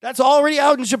soon. That's already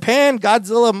out in Japan.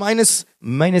 Godzilla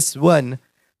minus one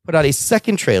put out a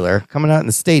second trailer coming out in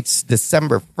the States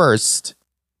December 1st.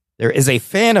 There is a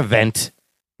fan event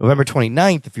November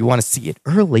 29th if you want to see it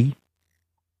early.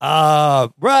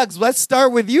 Ruggs, let's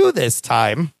start with you this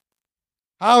time.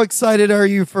 How excited are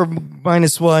you for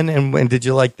minus one, and when did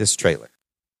you like this trailer?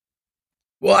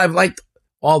 Well, I've liked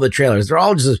all the trailers. They're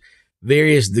all just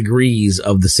various degrees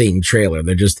of the same trailer.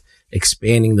 They're just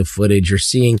expanding the footage. You're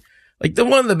seeing, like,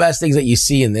 one of the best things that you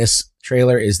see in this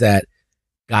trailer is that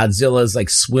Godzilla's like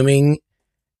swimming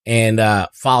and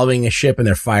following a ship, and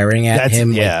they're firing at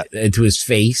him into his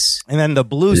face. And then the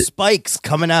blue spikes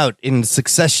coming out in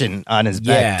succession on his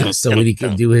back. Yeah, so when he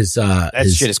can do his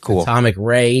his shit is cool. Atomic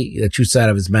ray that shoots out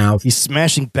of his mouth. He's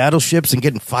smashing battleships and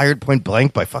getting fired point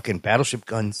blank by fucking battleship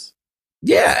guns.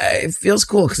 Yeah, it feels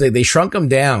cool because they shrunk him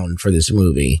down for this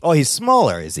movie. Oh, he's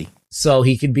smaller, is he? So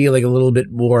he could be like a little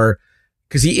bit more,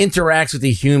 because he interacts with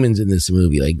the humans in this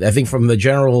movie. Like, I think from the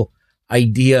general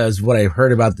idea is what I've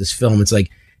heard about this film. It's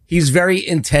like, he's very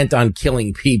intent on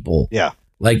killing people. Yeah.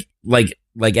 Like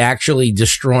actually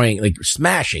destroying, like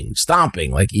smashing,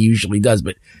 stomping, like he usually does.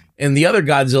 But in the other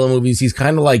Godzilla movies, he's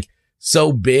kind of like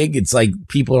so big. It's like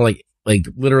people are like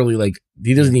literally like,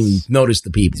 he doesn't even notice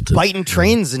the people. He's biting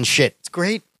trains and shit. It's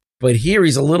great. But here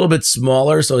he's a little bit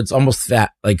smaller. So it's almost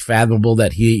fathomable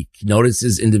that he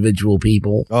notices individual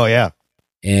people. Oh, yeah.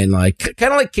 And like,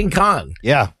 kind of like King Kong.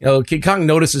 Yeah. You know, King Kong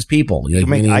notices people. You can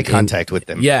make eye contact with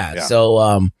them. Yeah.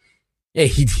 So, yeah,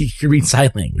 he can read sign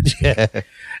language.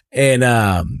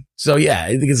 And, so yeah,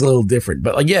 I think it's a little different,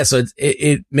 but like, yeah, so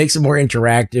it makes it more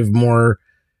interactive, more,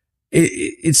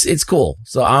 it's cool.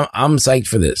 So I'm psyched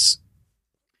for this.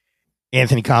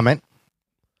 Anthony, comment.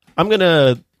 I'm going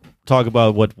to talk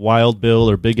about what Wild Bill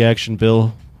or Big Action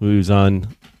Bill, who's on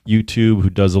YouTube, who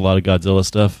does a lot of Godzilla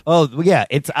stuff. Oh, yeah.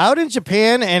 It's out in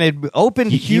Japan, and it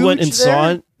opened huge. He went and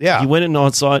saw it. Yeah. He went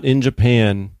and saw it in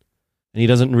Japan, and he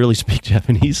doesn't really speak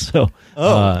Japanese. So,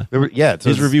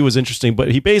 his review was interesting.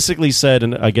 But he basically said,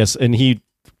 and I guess, and he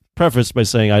prefaced by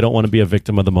saying, I don't want to be a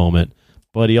victim of the moment.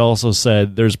 But he also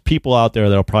said, there's people out there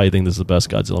that'll probably think this is the best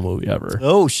Godzilla movie ever.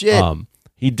 Oh, shit.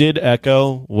 He did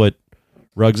echo what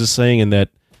Ruggs is saying, in that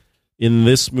in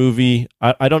this movie,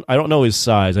 I don't know his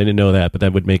size. I didn't know that, but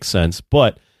that would make sense.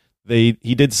 But he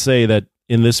did say that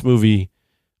in this movie,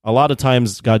 a lot of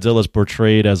times Godzilla is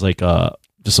portrayed as like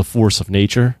just a force of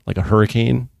nature, like a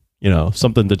hurricane,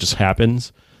 something that just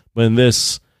happens. But in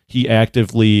this, he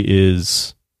actively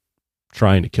is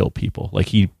trying to kill people. Like,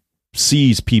 he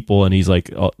sees people and he's like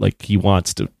he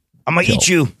wants to. I'm gonna eat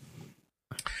you.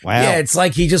 Wow. Yeah, it's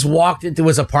like he just walked into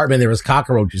his apartment. There was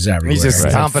cockroaches everywhere. He's just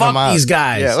stomping them out. Fuck these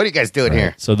guys. Yeah, what are you guys doing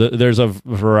here? So there's a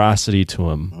veracity to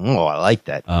him. Oh, I like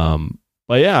that.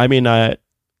 But yeah, I mean,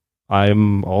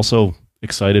 I'm also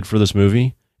excited for this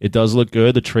movie. It does look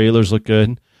good. The trailers look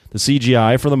good. The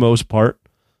CGI, for the most part,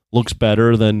 looks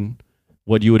better than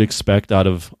what you would expect out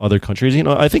of other countries.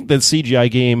 I think the CGI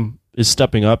game is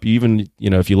stepping up. Even,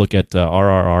 if you look at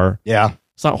RRR. Yeah.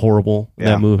 It's not horrible in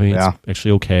that movie. Yeah. It's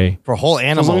actually okay. For whole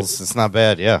animals, it's not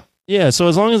bad, yeah. Yeah, so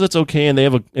as long as it's okay and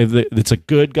it's a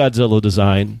good Godzilla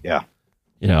design. Yeah.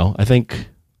 I think,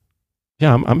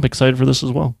 I'm excited for this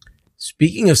as well.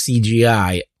 Speaking of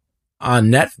CGI, on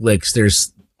Netflix,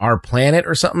 there's Our Planet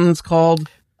or something it's called.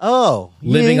 Oh.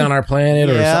 Living on Our Planet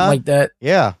or something like that.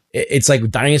 Yeah. It's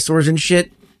like dinosaurs and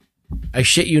shit. I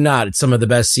shit you not. It's some of the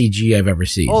best CG I've ever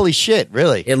seen. Holy shit,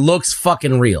 really? It looks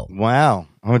fucking real. Wow.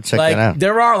 I'm going to check that out.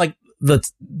 There are like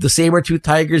the saber-toothed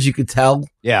tigers, you could tell.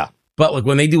 Yeah. But like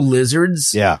when they do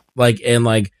lizards, there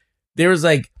was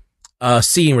like a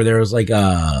scene where there was like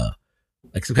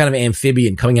some kind of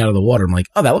amphibian coming out of the water. I'm like,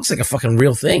 oh, that looks like a fucking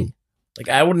real thing. Like,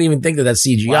 I wouldn't even think that that's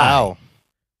CGI. Wow.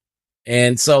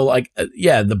 And so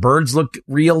the birds look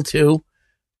real too.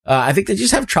 I think they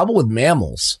just have trouble with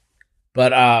mammals.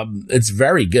 But it's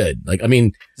very good. Like, I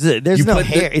mean, there's no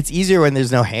hair. It's easier when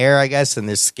there's no hair, I guess, and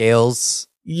there's scales.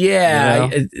 Yeah,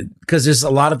 because there's a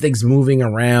lot of things moving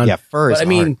around. Yeah, fur is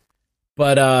hard.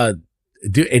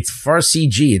 Dude, it's for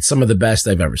CG. It's some of the best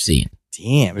I've ever seen.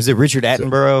 Damn, is it Richard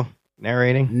Attenborough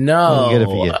narrating?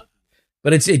 No,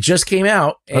 but it just came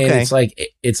out, and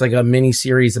it's like a mini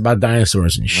series about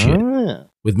dinosaurs and shit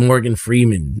with Morgan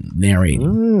Freeman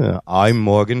narrating. I'm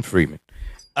Morgan Freeman.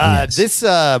 Yes. This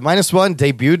minus one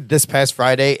debuted this past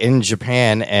Friday in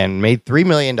Japan and made $3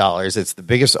 million. It's the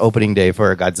biggest opening day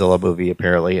for a Godzilla movie,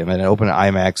 apparently. And then it opened at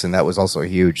IMAX, and that was also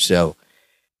huge. So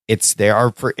there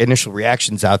are for initial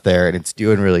reactions out there, and it's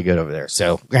doing really good over there.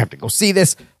 So we're gonna have to go see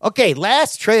this. Okay,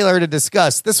 last trailer to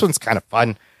discuss. This one's kind of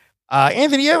fun.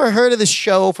 Anthony, you ever heard of this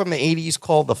show from the 80s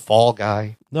called The Fall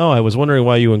Guy? No, I was wondering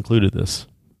why you included this.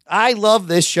 I love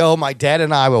this show. My dad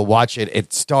and I will watch it.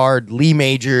 It starred Lee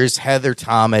Majors, Heather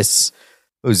Thomas,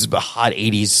 who's a hot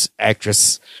 80s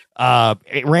actress.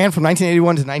 It ran from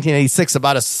 1981 to 1986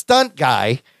 about a stunt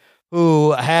guy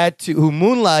who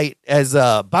moonlight as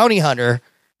a bounty hunter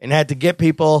and had to get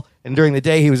people. And during the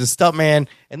day, he was a stuntman.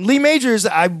 And Lee Majors,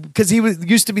 because he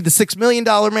used to be the $6 Million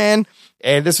Man,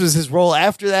 and this was his role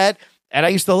after that. And I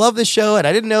used to love this show, and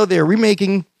I didn't know they were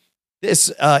remaking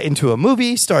this into a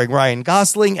movie starring Ryan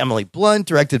Gosling, Emily Blunt,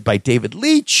 directed by David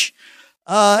Leitch.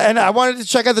 And I wanted to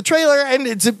check out the trailer, and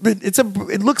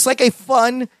it looks like a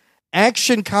fun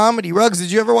action comedy. Ruggs,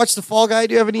 did you ever watch The Fall Guy?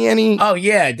 Do you have any? Oh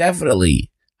yeah, definitely.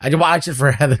 I watched it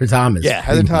for Heather Thomas. Yeah,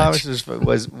 Heather Thomas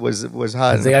was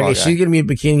hot. Like, okay, she's gonna be a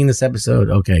bikini in this episode.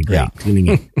 Okay, great. Yeah. Tuning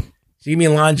in. She gave me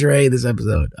lingerie this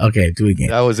episode. Okay, do it again.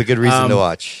 That was a good reason to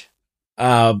watch.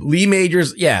 Lee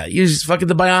Majors, yeah, he was just fucking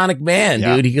the Bionic Man,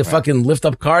 dude. He could fucking lift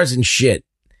up cars and shit.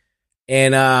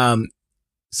 And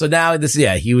so now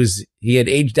he had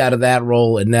aged out of that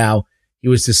role, and now he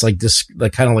was just like this,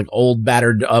 like kind of like old,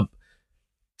 battered up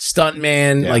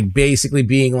stuntman, like basically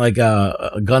being like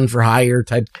a gun for hire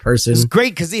type person. It's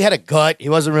great because he had a gut. He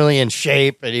wasn't really in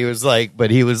shape, and he was like the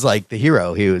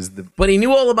hero. But he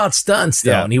knew all about stunts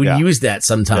though, and he would use that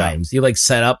sometimes. He like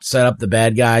set up the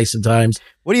bad guy sometimes.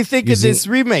 What do you think of this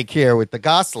remake here with the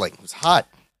Gosling? It was hot.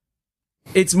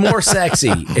 It's more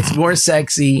sexy. It's more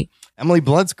sexy. Emily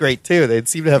Blunt's great too. They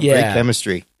seem to have great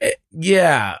chemistry.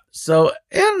 Yeah. So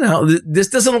I don't know. This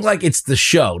doesn't look like it's the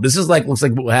show. This is looks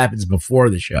like what happens before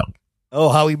the show. Oh,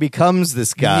 how he becomes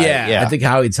this guy. Yeah. I think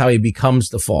how he becomes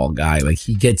the Fall Guy. Like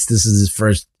this is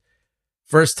his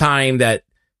first time that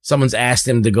someone's asked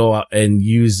him to go out and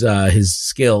use his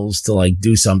skills to like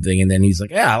do something, and then he's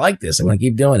like, "Yeah, I like this. I'm gonna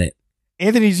keep doing it."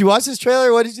 Anthony, did you watch this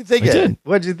trailer? What did you think?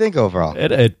 What did you think overall?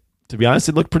 To be honest,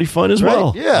 it looked pretty fun as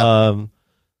well. Yeah.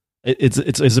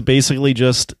 It's basically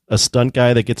just a stunt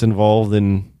guy that gets involved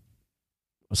in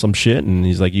some shit, and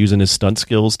he's like using his stunt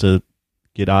skills to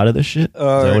get out of this shit.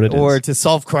 Or to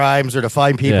solve crimes, or to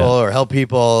find people, or help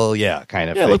people. Yeah, kind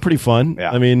of. Yeah, it looked pretty fun.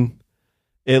 Yeah. I mean,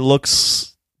 it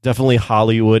looks definitely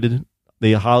Hollywood.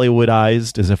 They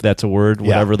Hollywoodized, as if that's a word,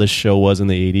 whatever this show was in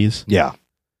the 80s. Yeah.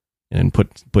 And put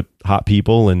hot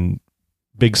people and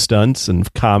big stunts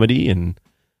and comedy, and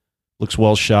looks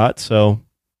well shot. So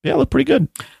yeah, it looked pretty good.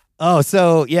 Oh,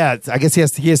 so yeah, I guess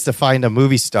he has to find a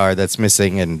movie star that's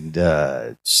missing, and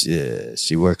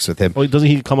she works with him. Well, doesn't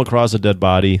he come across a dead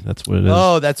body? That's what it is.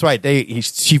 Oh, that's right. He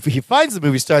finds the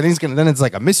movie star, and then it's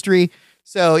like a mystery.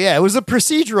 So yeah, it was a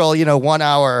procedural, 1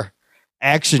 hour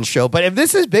action show. But if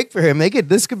this is big for him,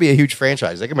 this could be a huge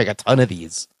franchise. They can make a ton of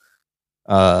these.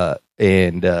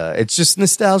 And it's just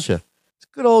nostalgia. It's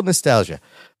good old nostalgia.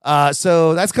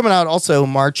 So that's coming out also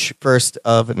March 1st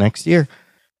of next year.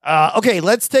 Okay,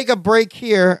 let's take a break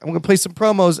here. I'm going to play some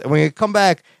promos, and we're going to come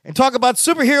back and talk about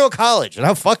Superhero College and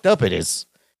how fucked up it is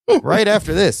right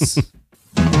after this.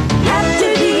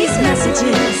 After these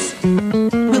messages,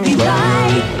 we'll be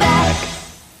right back.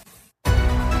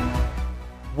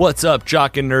 What's up,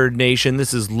 Jock and Nerd Nation?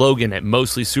 This is Logan at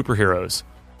Mostly Superheroes,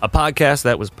 a podcast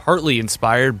that was partly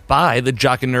inspired by the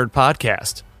Jock and Nerd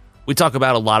podcast. We talk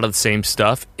about a lot of the same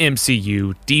stuff,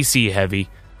 MCU, DC heavy,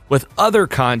 with other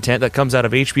content that comes out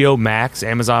of HBO Max,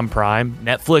 Amazon Prime,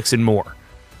 Netflix, and more.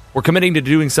 We're committing to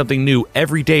doing something new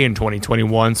every day in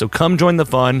 2021, so come join the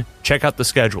fun, check out the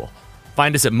schedule.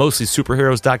 Find us at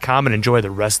mostlysuperheroes.com and enjoy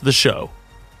the rest of the show.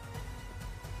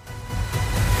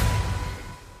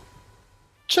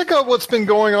 Check out what's been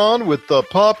going on with the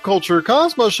Pop Culture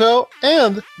Cosmos Show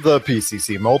and the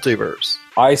PCC Multiverse.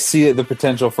 I see the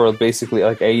potential for basically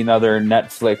like another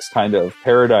Netflix kind of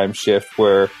paradigm shift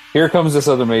where here comes this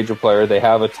other major player. They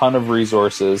have a ton of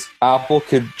resources. Apple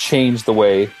could change the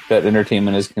way that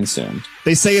entertainment is consumed.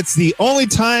 They say it's the only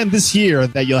time this year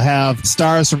that you'll have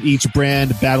stars from each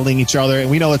brand battling each other, and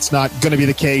we know it's not going to be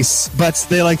the case, but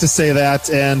they like to say that,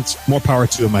 and more power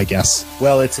to them, I guess.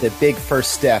 Well, it's a big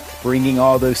first step, bringing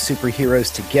all those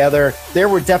superheroes together. There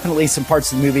were definitely some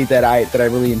parts of the movie that I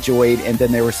really enjoyed, and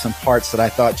then there were some parts that I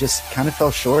thought just kind of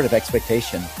fell short of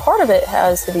expectation. Part of it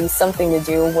has to be something to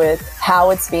do with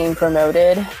how it's being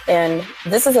promoted, and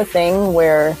this is a thing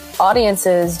where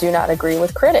audiences do not agree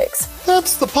with critics.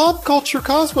 That's the Pop Culture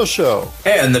Cosmos Show.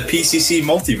 And the PCC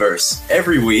Multiverse,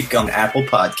 every week on Apple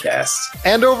Podcasts.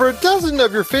 And over a dozen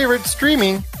of your favorite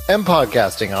streaming and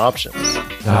podcasting options.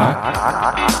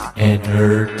 Jock and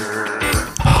Nerd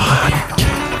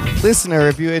Podcast. Listener,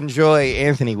 if you enjoy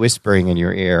Anthony whispering in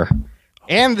your ear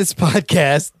and this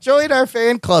podcast, join our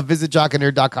fan club. Visit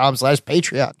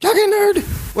jockandnerd.com/Patreon. Jock and Nerd,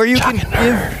 where you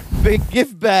can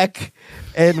give back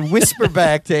and whisper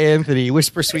back to Anthony.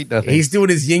 Whisper sweet nothing. He's doing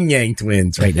his yin yang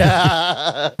twins right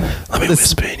now. Let me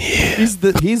whisper in here. He's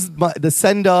the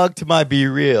send dog to my Be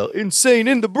Real. Insane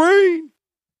in the brain.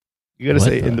 You got to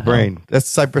say in the brain. That's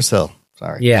Cypress Hill.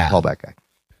 Sorry. Yeah. Callback guy.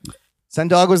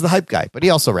 Send Dog was the hype guy, but he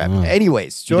also rapped.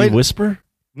 Anyways, join. Did he whisper?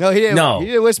 No, he didn't. No. He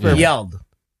didn't whisper. He yelled.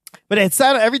 But it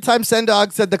sounded every time Send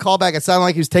Dog said the callback, it sounded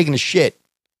like he was taking a shit.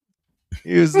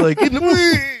 He was like in the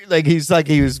brain.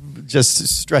 He was just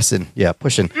stressing. Yeah,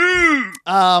 pushing.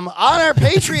 On our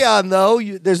Patreon, though,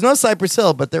 there's no Cypress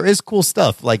Hill, but there is cool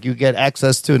stuff. Like you get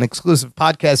access to an exclusive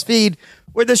podcast feed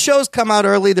where the shows come out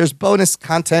early. There's bonus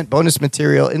content, bonus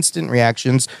material, instant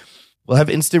reactions. We'll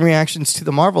have instant reactions to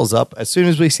the Marvels up as soon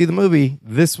as we see the movie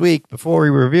this week before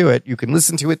we review it. You can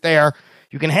listen to it there.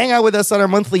 You can hang out with us on our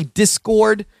monthly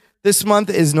Discord. This month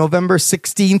is November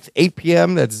 16th, 8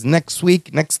 p.m. That's next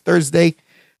week, next Thursday.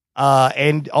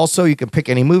 And also you can pick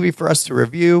any movie for us to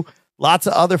review. Lots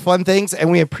of other fun things.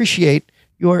 And we appreciate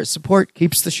your support.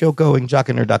 Keeps the show going.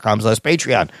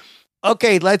 jockandnerd.com/Patreon.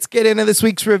 Okay, let's get into this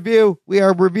week's review. We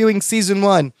are reviewing season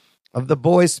 1 of The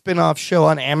Boys spin-off show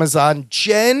on Amazon,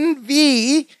 Gen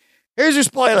V. Here's your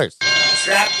spoilers.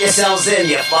 Strap yourselves in,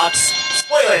 you fucks.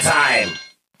 Spoiler time.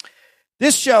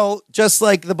 This show, just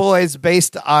like The Boys,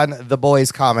 based on The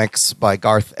Boys comics by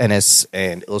Garth Ennis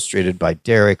and illustrated by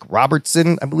Derek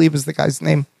Robertson, I believe is the guy's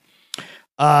name.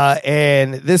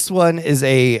 And this one is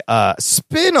a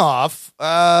spin-off.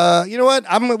 You know what?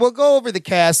 We'll go over the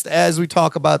cast as we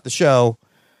talk about the show.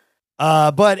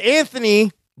 But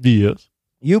Anthony, Yes.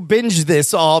 you binged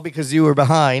this all because you were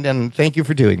behind, and thank you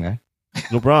for doing that.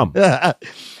 No problem.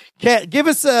 Give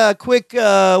us a quick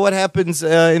what happens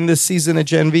in this season of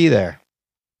Gen V there.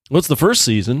 Well, it's the first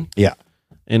season. Yeah.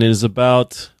 And it is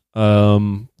about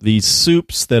these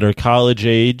soups that are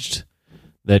college-aged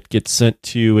that get sent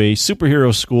to a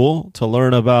superhero school to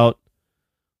learn about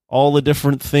all the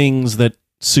different things that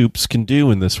soups can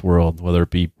do in this world, whether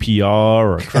it be PR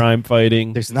or crime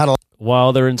fighting. There's not a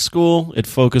While they're in school, it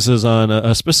focuses on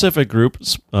a specific group,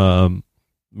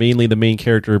 mainly the main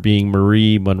character being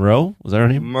Marie Monroe. Was that her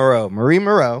name? Marie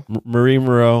Moreau. Marie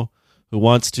Moreau, who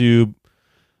wants to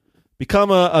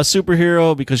become a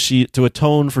superhero because to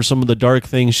atone for some of the dark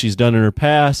things she's done in her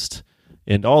past.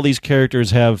 And all these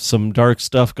characters have some dark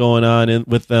stuff going on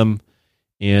with them.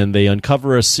 And they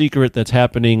uncover a secret that's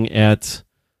happening at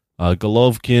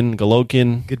Godolphin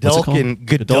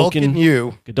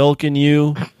U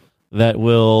that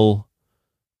will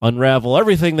unravel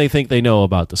everything they think they know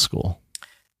about the school.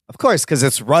 Of course, because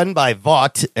it's run by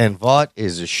Vought, and Vought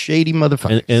is a shady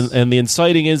motherfucker. And the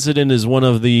inciting incident is one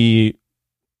of the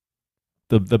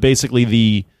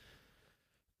basically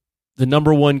the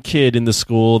number one kid in the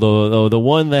school, the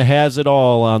one that has it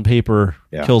all on paper,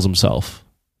 kills himself.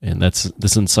 And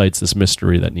this incites this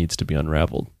mystery that needs to be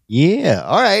unraveled. Yeah.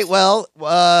 All right. Well,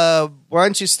 why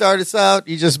don't you start us out?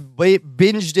 You just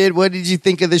binged it. What did you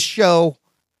think of the show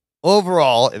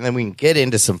overall? And then we can get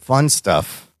into some fun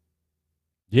stuff.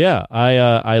 Yeah,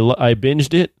 I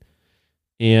binged it,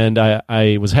 and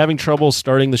I was having trouble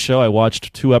starting the show. I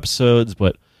watched 2 episodes,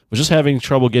 but was just having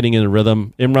trouble getting in the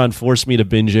rhythm. Imran forced me to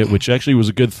binge it, which actually was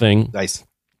a good thing. Nice.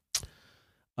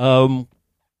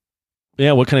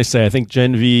 Yeah, what can I say? I think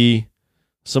Gen V,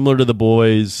 similar to The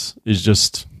Boys, is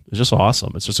just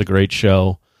awesome. It's just a great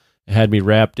show. It had me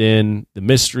wrapped in the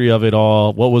mystery of it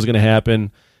all, what was going to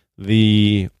happen,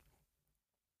 the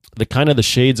kind of the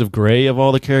shades of gray of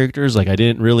all the characters. Like, I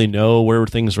didn't really know where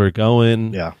things were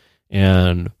going. Yeah.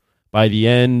 And by the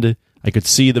end, I could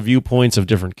see the viewpoints of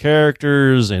different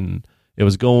characters, and it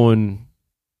was going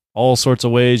all sorts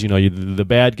of ways. You know, the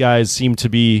bad guys seem to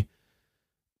be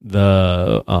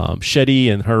the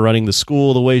Shetty and her running the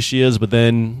school the way she is, but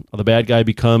then the bad guy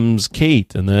becomes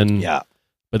Kate, and then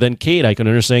but then Kate, I can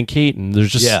understand Kate, and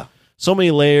there's just so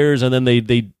many layers, and then they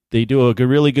do a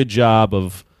really good job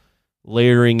of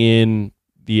layering in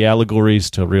the allegories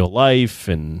to real life,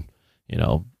 and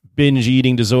binge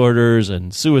eating disorders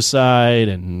and suicide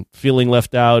and feeling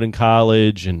left out in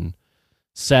college and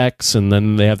sex, and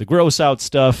then they have the gross out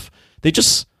stuff. They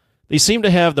seem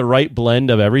to have the right blend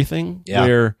of everything,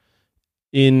 where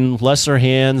in lesser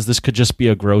hands this could just be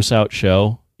a gross out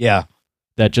show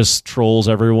that just trolls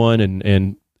everyone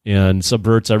and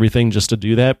subverts everything just to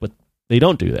do that, but they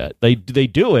don't do that. They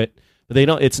do it, but they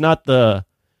don't. It's not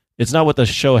what the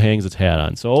show hangs its hat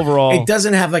on. So overall, it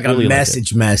doesn't have like really a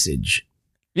message.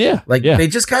 Yeah. They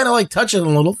just kind of like touch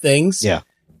on little things. Yeah.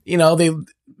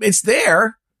 It's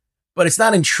there, but it's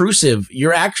not intrusive.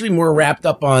 You're actually more wrapped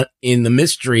up in the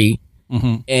mystery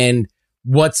and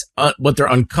what they're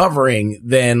uncovering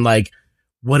than like,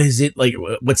 what is it like?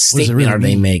 What statement really are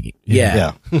they mean? making?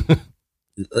 Yeah.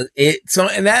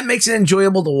 And that makes it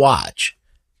enjoyable to watch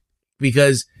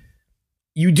because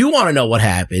you do want to know what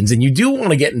happens and you do want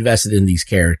to get invested in these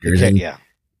characters.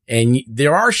 And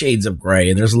there are shades of gray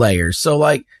and there's layers. So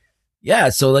like,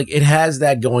 it has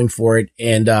that going for it.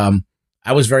 And,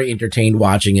 I was very entertained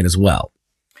watching it as well.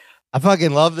 I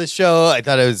fucking love this show. I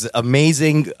thought it was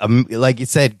amazing. Like you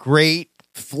said, great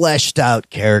fleshed out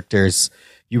characters.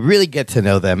 You really get to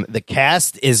know them. The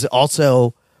cast is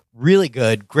also really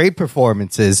good. Great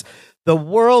performances. The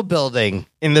world building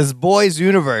in this boys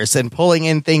universe and pulling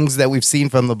in things that we've seen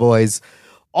from the boys.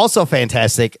 Also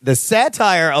fantastic. The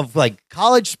satire of like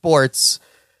college sports,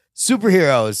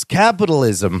 superheroes,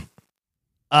 capitalism.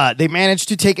 They managed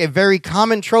to take a very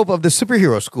common trope of the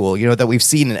superhero school, that we've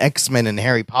seen in X-Men and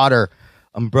Harry Potter,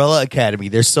 Umbrella Academy.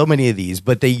 There's so many of these,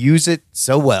 but they use it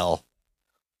so well.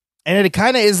 And it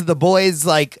kind of is The Boys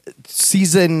like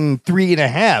season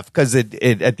 3.5, because it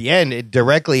at the end, it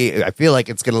directly, I feel like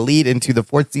it's going to lead into the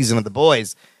 4th season of The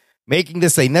Boys, making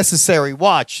this a necessary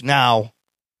watch. Now,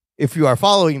 if you are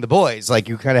following The Boys, like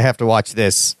you kind of have to watch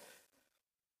this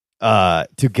to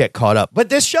get caught up. But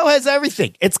this show has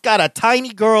everything. It's got a tiny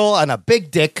girl on a big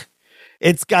dick.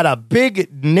 It's got a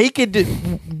big naked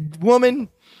woman.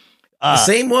 The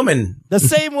same woman.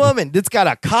 It's got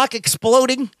a cock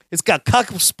exploding. It's got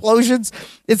cock explosions.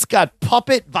 It's got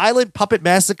violent puppet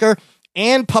massacre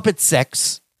and puppet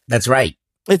sex. That's right.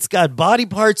 It's got body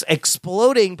parts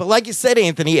exploding. But like you said,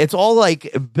 Anthony, it's all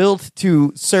like built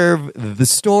to serve the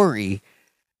story.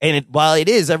 And while it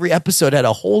is, every episode had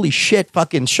a holy shit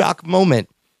fucking shock moment,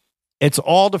 it's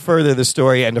all to further the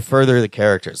story and to further the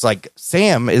characters. Like,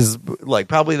 Sam is like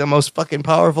probably the most fucking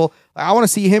powerful. I want to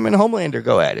see him and Homelander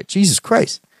go at it. Jesus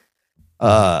Christ.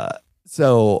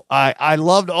 So I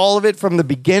loved all of it from the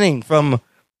beginning. I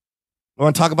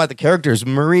want to talk about the characters.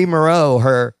 Marie Moreau,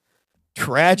 her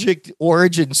tragic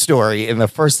origin story in the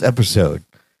first episode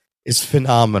is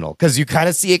phenomenal. Because you kind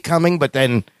of see it coming, but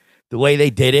then the way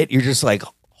they did it, you're just like,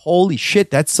 holy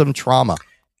shit, that's some trauma.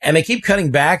 And they keep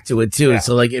cutting back to it, too. Yeah.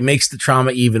 So, like, it makes the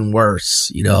trauma even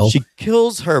worse, She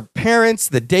kills her parents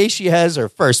the day she has her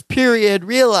first period,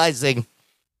 realizing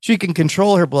she can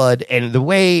control her blood. And the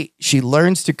way she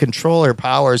learns to control her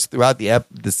powers throughout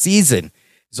the season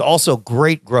is also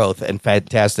great growth and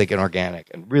fantastic and organic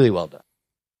and really well done.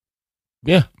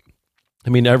 Yeah.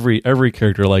 I mean, every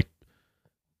character, like,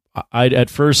 I at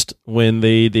first, when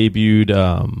they debuted,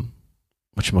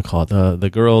 whatchamacallit, the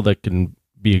girl that can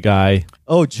be a guy.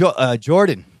 Oh,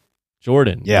 Jordan.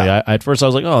 Yeah. Like, at first I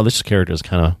was like, oh, this character is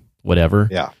kind of whatever.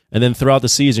 Yeah. And then throughout the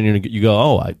season, you go,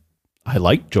 oh, I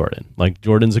like Jordan. Like,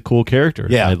 Jordan's a cool character.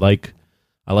 Yeah. I like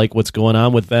what's going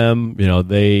on with them.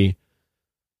 They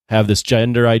have this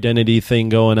gender identity thing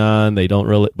going on. They don't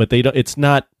really, but they don't, it's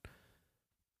not,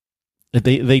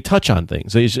 they touch on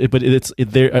things, but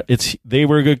they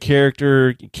were a good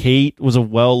character. Kate was a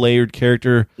well-layered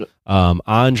character.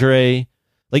 Andre,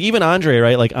 like even Andre,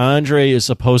 right? Like Andre is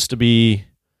supposed to be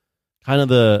kind of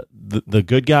the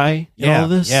good guy in all of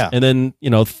this. Yeah. And then,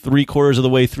 3/4 of the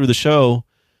way through the show,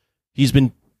 he's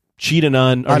been cheating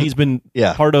on, or he's been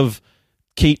part of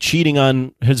Kate cheating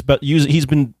on he's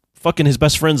been fucking his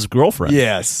best friend's girlfriend.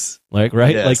 Yes. Like,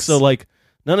 right? Yes. Like, so like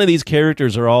none of these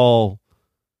characters are all,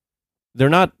 they're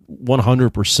not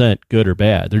 100% good or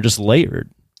bad. They're just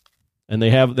layered. And they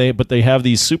have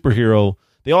these superhero,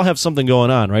 they all have something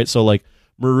going on, right? So like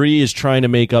Marie is trying to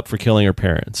make up for killing her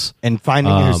parents. And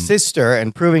finding her sister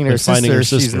and proving her sister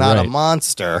she's not a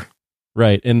monster.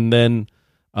 Right. And then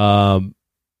Emma,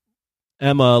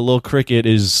 Little Cricket,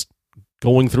 is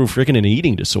going through freaking an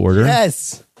eating disorder.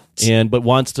 Yes. But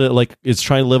wants to, is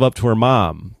trying to live up to her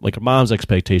mom, like her mom's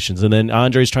expectations. And then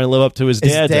Andre's trying to live up to his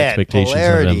dad's expectations.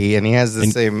 Polarity, and he has the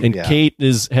same. And Kate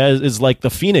is like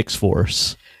the Phoenix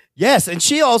Force. Yes, and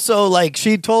she also,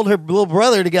 she told her little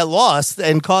brother to get lost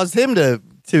and caused him to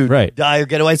die or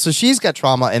get away. So she's got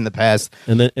trauma in the past.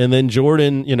 And then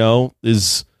Jordan,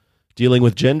 is dealing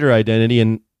with gender identity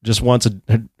and just wants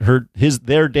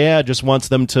their dad just wants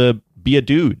them to be a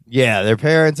dude. Yeah, their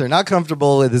parents are not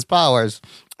comfortable with his powers.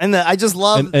 And I just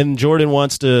love... And Jordan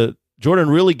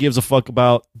really gives a fuck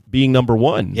about being number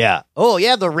one. Yeah. Oh,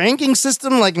 yeah, the ranking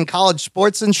system, like in college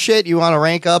sports and shit, you want to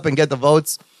rank up and get the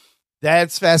votes.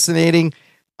 That's fascinating.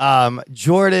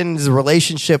 Jordan's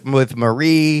relationship with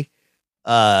Marie...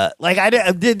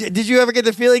 did you ever get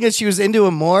the feeling that she was into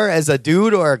him more as a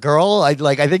dude or a girl? I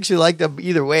think she liked him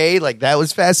either way. Like, that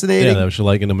was fascinating. Yeah, she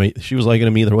was liking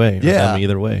him either way. Yeah,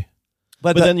 either way.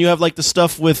 But then you have like the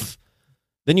stuff with.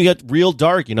 Then you get real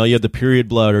dark. You have the period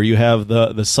blood, or you have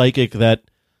the psychic that.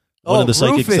 One of the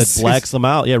psychics Rufus that blacks them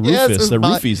out. Yeah, Rufus. That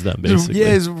roofies them, basically.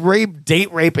 Yeah, he's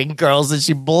date raping girls, and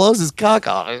she blows his cock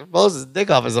off. Blows his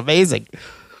dick off. It's amazing.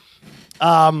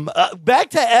 Back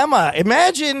to Emma.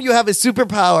 Imagine you have a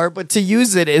superpower, but to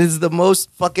use it is the most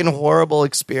fucking horrible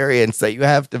experience that you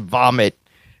have to vomit.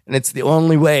 And it's the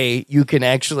only way you can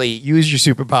actually use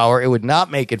your superpower. It would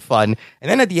not make it fun. And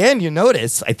then at the end, you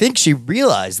notice, I think she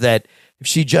realized that if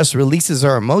she just releases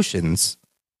her emotions,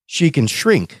 she can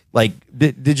shrink. Like,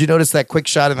 did you notice that quick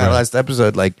shot in that last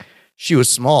episode? Like, she was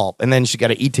small, and then she got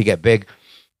to eat to get big.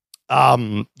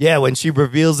 Yeah, when she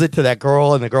reveals it to that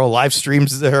girl, and the girl live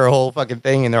streams her whole fucking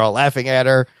thing, and they're all laughing at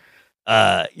her.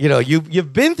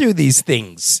 You've been through these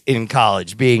things in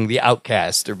college, being the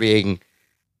outcast or being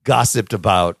gossiped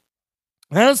about.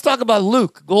 Now let's talk about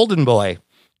Luke, Golden Boy.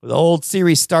 The whole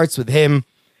series starts with him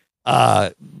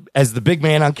as the big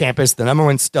man on campus, the number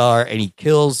one star, and he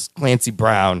kills Clancy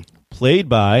Brown. Played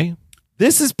by...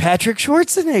 This is Patrick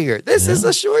Schwarzenegger. This is a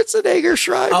Schwarzenegger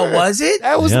Schreiber. Oh, was it?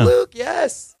 That was Luke,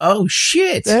 yes. Oh,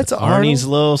 shit. That's Arnie's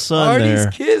little son Arnie's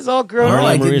there. kid's all grown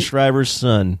Arnie up. Maria Schreiber's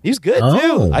son. He's good,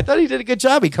 too. I thought he did a good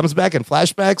job. He comes back in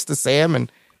flashbacks to Sam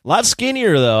and... A lot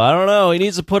skinnier, though. I don't know. He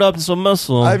needs to put up some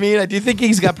muscle. I mean, do you think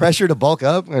he's got pressure to bulk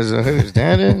up? Who's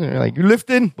standing? They're like, you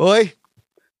lifting, boy?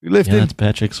 You lifting? Yeah, that's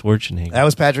Patrick Schwarzenegger. That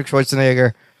was Patrick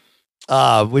Schwarzenegger,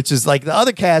 which is like the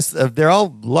other cast. They're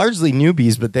all largely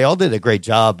newbies, but they all did a great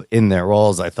job in their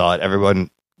roles, I thought. Everyone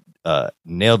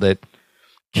nailed it.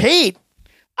 Kate,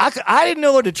 I didn't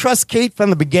know to trust Kate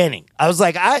from the beginning. I was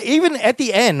like, even at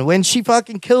the end, when she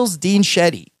fucking kills Dean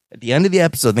Shetty, at the end of the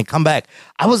episode, and they come back,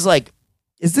 I was like,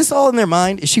 is this all in their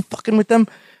mind? Is she fucking with them?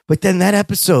 But then that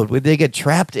episode where they get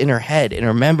trapped in her head, in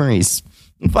her memories,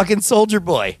 and fucking Soldier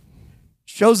Boy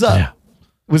shows up.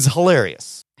 Was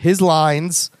hilarious. His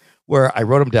lines where I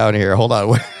wrote them down here. Hold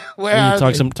on. Where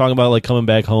talking about like coming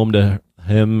back home to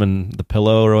him and the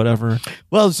pillow or whatever.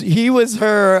 Well, he was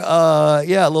her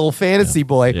little fantasy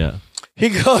boy. Yeah. He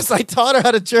goes, I taught her how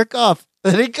to jerk off.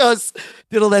 And he goes,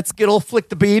 diddle that skittle, flick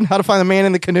the bean, how to find the man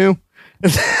in the canoe.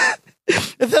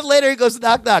 And then later he goes,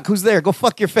 knock, knock, who's there? Go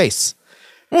fuck your face.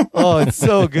 Oh, it's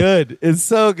so good. It's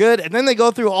so good. And then they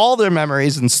go through all their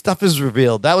memories and stuff is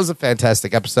revealed. That was a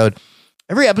fantastic episode.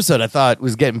 Every episode I thought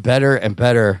was getting better and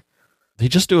better. They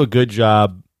just do a good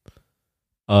job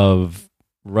of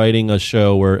writing a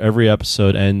show where every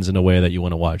episode ends in a way that you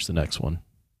want to watch the next one.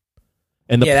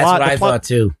 And the plot, that's what I thought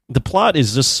too. The plot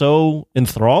is just so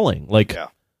enthralling. Like,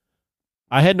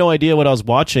 I had no idea what I was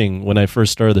watching when I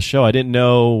first started the show. I didn't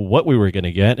know what we were going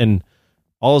to get. And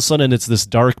all of a sudden it's this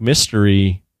dark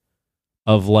mystery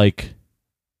of like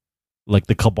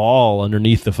the cabal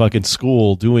underneath the fucking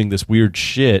school doing this weird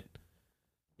shit.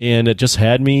 And it just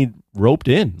had me roped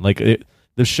in. Like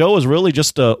the show is really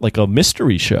just a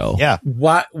mystery show. Yeah.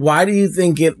 Why do you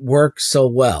think it works so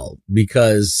well?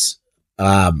 Because,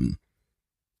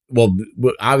 well,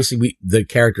 obviously the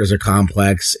characters are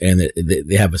complex and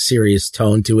they have a serious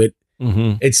tone to it.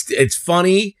 Mm-hmm. It's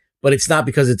funny, but it's not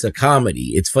because it's a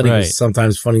comedy. It's funny because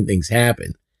sometimes funny things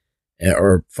happen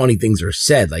or funny things are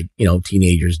said. Like,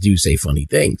 teenagers do say funny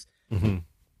things. Mm-hmm.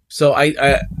 So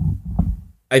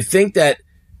I think that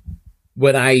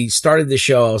when I started the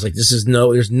show, I was like,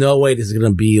 there's no way this is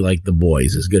going to be like The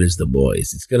Boys, as good as The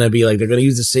Boys. It's going to be like, they're going to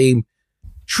use the same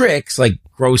tricks, like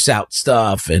gross out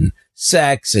stuff and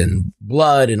sex and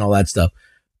blood and all that stuff.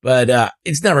 But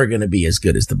it's never going to be as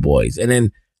good as The Boys. And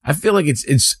then I feel like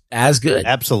it's as good.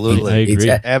 Absolutely. I agree.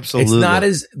 Absolutely. It's not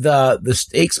as the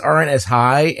stakes aren't as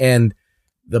high and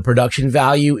the production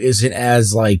value isn't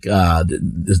as like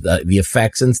the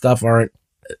effects and stuff aren't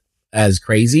as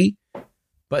crazy,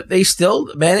 but they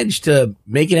still managed to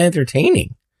make it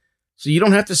entertaining. So you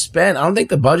don't have to spend, I don't think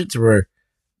the budgets were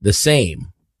the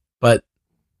same, but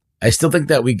I still think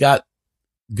that we got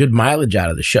good mileage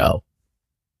out of the show.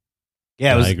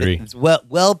 Yeah, I agree. It's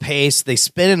well paced. They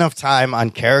spent enough time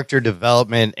on character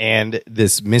development and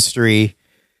this mystery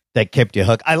that kept you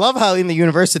hooked. I love how in the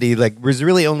university, like, there's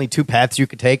really only two paths you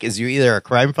could take: is you either a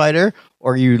crime fighter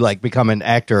or you like become an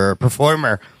actor or a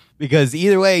performer. Because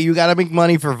either way, you got to make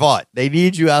money for Vought. They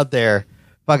need you out there,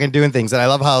 fucking doing things. And I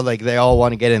love how like they all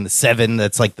want to get in the 7.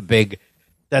 That's like the big.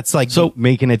 That's like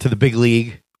making it to the big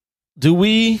league. Do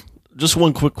we? Just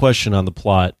one quick question on the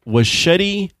plot. Was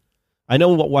Shetty? I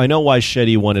know why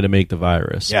Shetty wanted to make the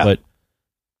virus, but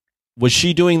was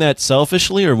she doing that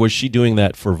selfishly or was she doing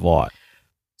that for Vought?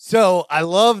 So I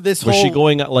love this was whole...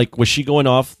 Was she going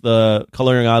off the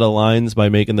coloring out of lines by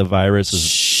making the virus as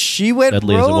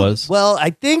deadly as it was? Well, I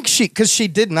think because she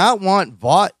did not want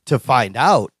Vought to find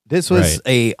out This was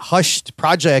a hushed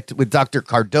project with Dr.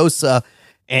 Cardosa,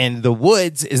 and the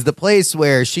woods is the place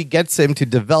where she gets him to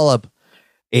develop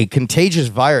a contagious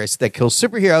virus that kills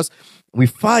superheroes. We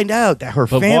find out that her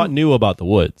But Vought knew about the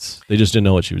woods. They just didn't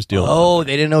know what she was doing. Oh,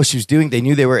 they didn't know what she was doing. They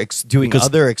knew they were doing Because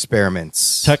other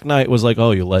experiments. Tech Knight was like,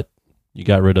 "Oh, you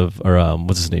got rid of, or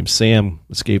what's his name? Sam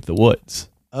escaped the woods."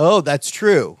 Oh, that's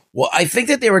true. Well, I think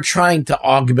that they were trying to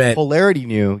augment. Polarity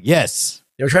knew, yes.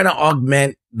 They were trying to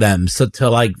augment them to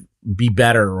like be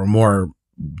better or more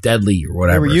deadly or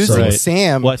whatever. They were using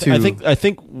Sam. Well, I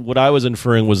think what I was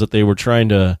inferring was that they were trying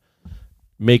to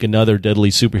make another deadly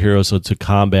superhero to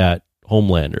combat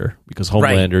Homelander, because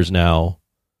Homelander's now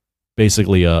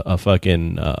basically a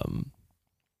fucking.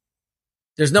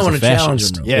 There's no one to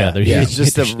challenge him. Yeah, he's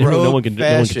just a rogue no one can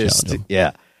challenge him.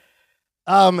 Yeah.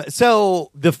 So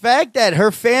the fact that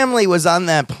her family was on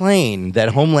that plane that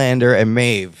Homelander and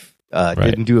Maeve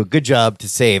didn't do a good job to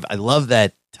save. I love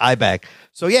that tie back.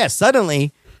 So yeah,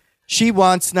 suddenly she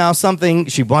wants now something.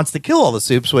 She wants to kill all the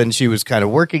soups when she was kind of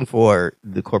working for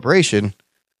the corporation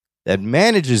that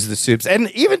manages the soups.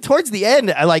 And even towards the end,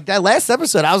 I like that last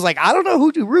episode, I was like, I don't know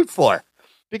who to root for,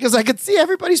 because I could see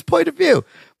everybody's point of view.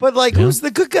 But like, who's the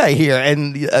good guy here?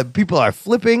 And people are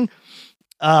flipping.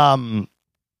 A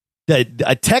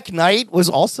Tech Knight was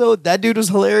also, that dude was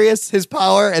hilarious. His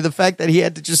power and the fact that he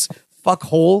had to just fuck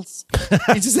holes.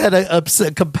 He just had a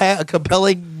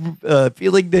compelling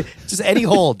feeling that just any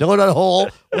hole, donut hole,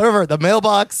 whatever, the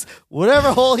mailbox,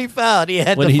 whatever hole he found, he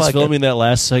had when to he's fuck filming that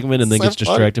last segment and then gets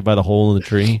distracted by the hole in the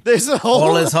tree. There's a hole.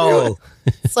 Hole is hole.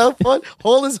 So fun.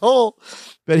 Hole is hole.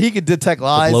 But he could detect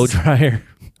lies. Blow dryer.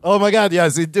 Oh my God,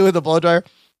 yes, he's doing the blow dryer.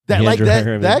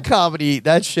 That comedy,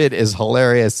 that shit is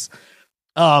hilarious.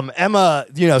 Emma,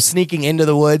 sneaking into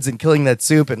the woods and killing that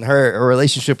soup, and her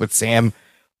relationship with Sam,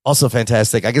 also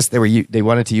fantastic. I guess they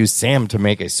wanted to use Sam to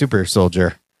make a super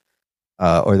soldier,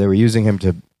 or they were using him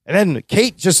to. And then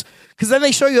Kate because then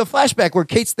they show you a flashback where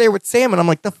Kate's there with Sam, and I'm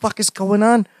like, the fuck is going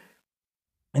on?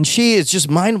 And she is just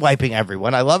mind wiping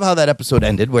everyone. I love how that episode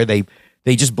ended, where they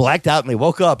just blacked out and they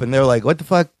woke up and they're like, what the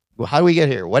fuck? How do we get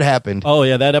here? What happened? Oh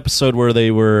yeah, that episode where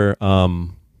they were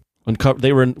what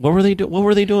were they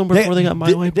doing before they got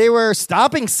mind wiped? They were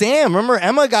stopping Sam. Remember,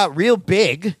 Emma got real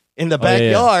big in the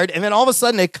backyard, and then all of a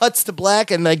sudden it cuts to black,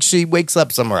 and like she wakes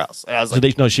up somewhere else. And I was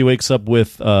like, she wakes up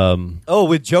with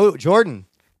with Jordan,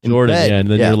 and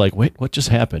then you're like, wait, what just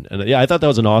happened? And I thought that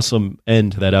was an awesome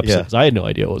end to that episode, because I had no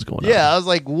idea what was going on. Yeah, I was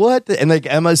like, what? And like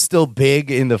Emma's still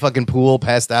big in the fucking pool,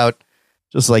 passed out,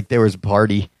 just like there was a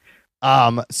party.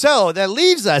 So that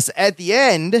leaves us at the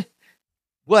end.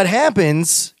 What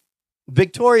happens?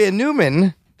 Victoria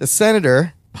Newman, the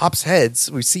senator, pops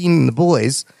heads. We've seen in The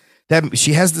Boys that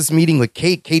she has this meeting with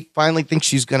Kate. Kate finally thinks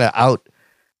she's going to out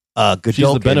Godolkin.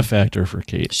 She's the benefactor for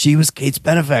Kate. She was Kate's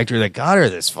benefactor that got her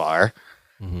this far.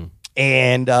 Mm-hmm.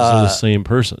 And the same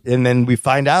person. And then we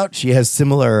find out she has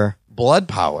similar blood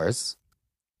powers.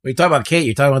 When you talk about Kate,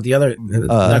 you're talking about the other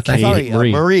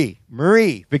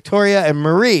Marie, Victoria and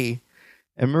Marie.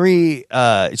 And Marie,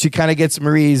 she kind of gets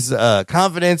Marie's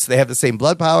confidence. They have the same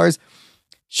blood powers.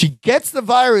 She gets the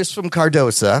virus from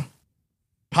Cardosa,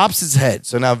 pops his head.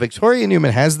 So now Victoria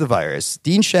Newman has the virus.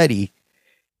 Dean Shetty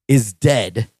is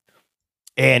dead.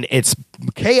 And it's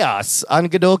chaos on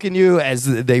Godolkin U as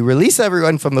they release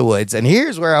everyone from the woods. And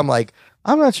here's where I'm like,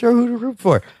 I'm not sure who to root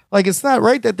for. Like, it's not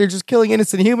right that they're just killing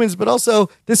innocent humans, but also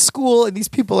this school and these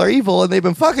people are evil and they've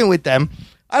been fucking with them.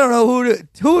 I don't know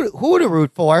who to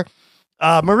root for.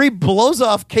 Marie blows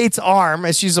off Kate's arm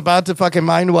as she's about to fucking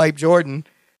mind wipe Jordan.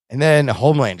 And then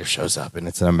Homelander shows up, and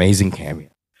it's an amazing cameo.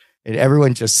 And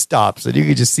everyone just stops, and you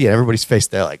can just see it. Everybody's face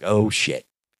there like, oh, shit.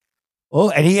 Oh,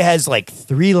 and he has like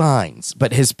 3 lines,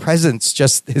 but his presence,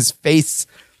 just his face,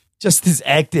 just his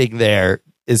acting there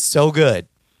is so good.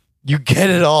 You get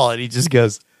it all. And he just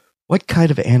goes, what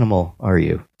kind of animal are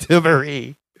you? To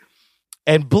Marie.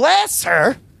 And blasts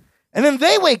her. And then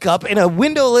they wake up in a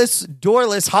windowless,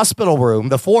 doorless hospital room,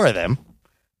 the 4 of them,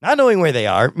 not knowing where they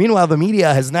are. Meanwhile, the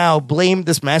media has now blamed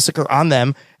this massacre on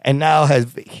them and now has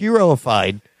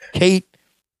heroified Kate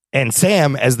and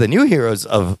Sam as the new heroes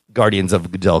of Guardians of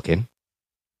Godolkin.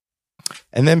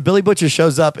 And then Billy Butcher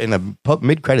shows up in a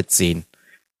mid-credit scene,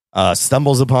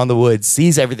 stumbles upon the woods,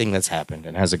 sees everything that's happened,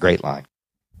 and has a great line.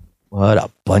 What a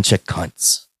bunch of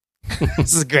cunts.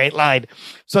 This is a great line.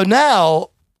 So now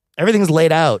everything's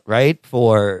laid out, right,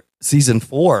 for season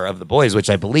 4 of The Boys, which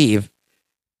I believe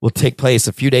will take place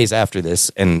a few days after this,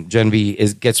 and Gen V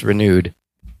gets renewed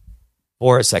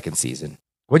for a second season.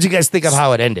 What'd you guys think of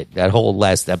how it ended, that whole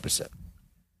last episode?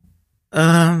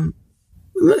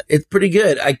 It's pretty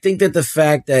good. I think that the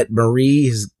fact that Marie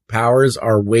has powers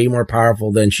are way more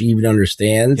powerful than she even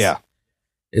understands. Yeah.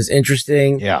 Is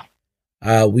interesting. Yeah.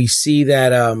 We see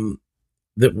that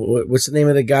what's the name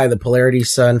of the guy, the Polarity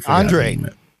son?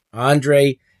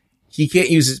 Andre, he can't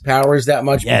use his powers that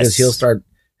much because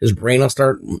his brain will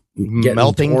start getting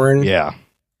melting. torn. Yeah.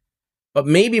 But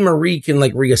maybe Marie can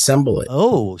like reassemble it.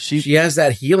 Oh, she has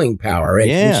that healing power, right?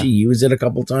 Yeah. Can she use it a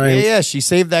couple times? Yeah, she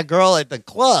saved that girl at the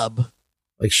club.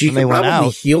 Like she could probably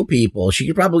heal people. She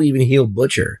could probably even heal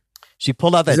Butcher. She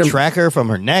pulled out that tracker from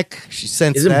her neck. She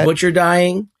sensed Isn't Butcher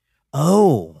dying?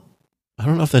 Oh. I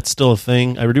don't know if that's still a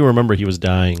thing. I do remember he was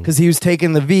dying. Because he was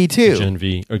taking the V too. Gen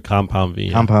V or Compound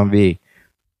V. Compound V.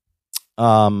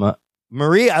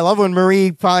 Marie, I love when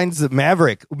Marie finds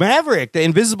Maverick, the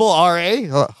invisible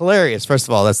RA. Hilarious. First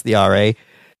of all, that's the RA.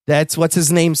 That's what's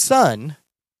his name's son.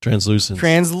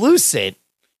 Translucent.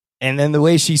 And then the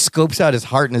way she scopes out his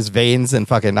heart and his veins and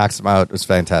fucking knocks him out was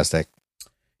fantastic.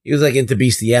 He was like into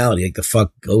bestiality, like the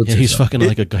fuck goats. Yeah, he's fucking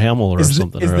like a camel or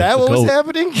something. Is that what was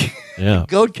happening? Yeah.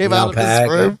 Goat came out of his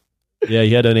room. Yeah,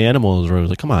 he had an animal in his room. He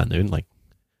was like, come on, dude. Like,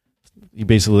 he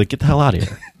basically like, get the hell out of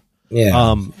here.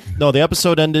 Yeah. No, the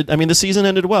episode ended. I mean, the season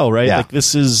ended well, right? Yeah. Like,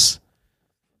 this is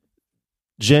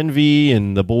Gen V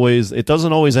and the boys. It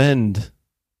doesn't always end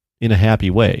in a happy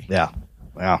way. Yeah.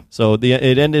 Wow. So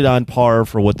it ended on par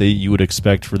for what you would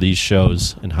expect for these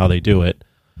shows and how they do it.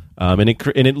 And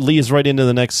it leads right into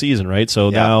the next season, right? So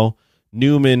now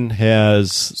Newman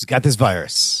she's got this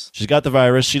virus. She's got the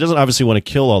virus. She doesn't obviously want to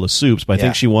kill all the Supes, but I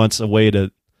think she wants a way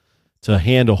to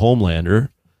handle Homelander.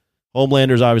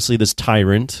 Homelander's obviously this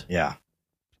tyrant. Yeah.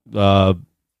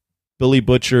 Billy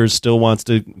Butcher still wants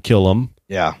to kill him.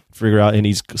 Yeah. Figure out, and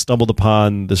he's stumbled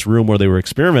upon this room where they were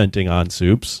experimenting on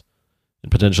Supes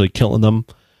and potentially killing them.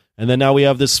 And then now we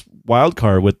have this wild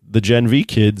card with the Gen V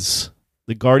kids,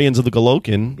 the Guardians of the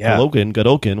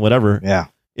Gadokan, whatever. Yeah.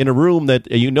 In a room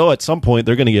that at some point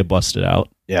they're going to get busted out.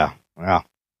 Yeah. Wow.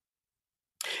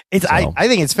 I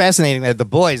think it's fascinating that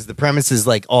the premise is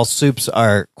like all Supes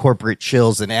are corporate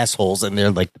shills and assholes and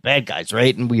they're like the bad guys,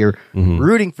 right? And we are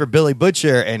rooting for Billy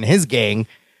Butcher and his gang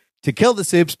to kill the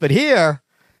Supes. But here,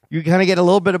 you kind of get a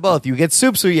little bit of both. You get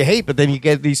Supes who you hate, but then you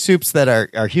get these Supes that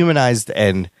are humanized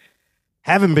and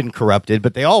haven't been corrupted,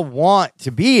 but they all want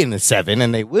to be in the 7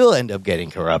 and they will end up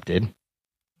getting corrupted.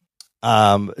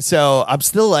 So I'm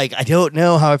still like, I don't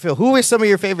know how I feel. Who are some of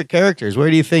your favorite characters?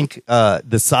 Where do you think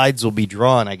the sides will be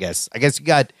drawn? I guess you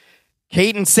got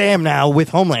Kate and Sam now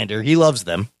with Homelander. He loves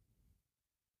them.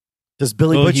 Does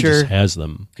Billy Butcher he just has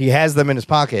them? He has them in his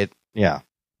pocket. Yeah.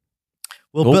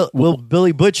 Will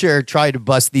Billy Butcher try to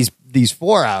bust these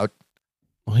 4 out?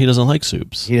 Well, he doesn't like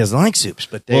Supes.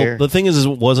 But the thing is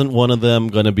wasn't one of them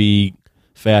going to be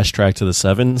fast tracked to the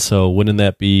 7? So wouldn't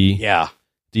that be? Yeah.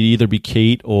 Did either be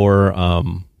Kate or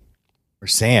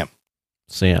Sam?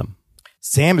 Sam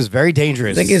is very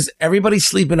dangerous. The thing is, everybody's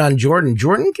sleeping on Jordan.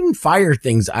 Jordan can fire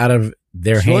things out of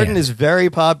their hand. Jordan is very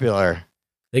popular.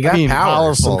 They got powers,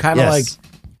 powerful. some kind of like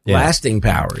blasting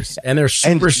powers, and they're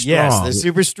super strong. Yes, they're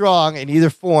super strong in either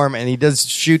form, and he does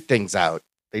shoot things out.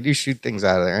 They do shoot things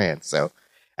out of their hands. So,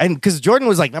 and because Jordan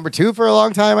was like number 2 for a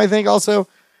long time, I think also.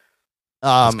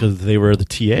 Because they were the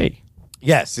TA.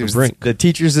 Yes, it was the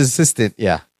teacher's assistant.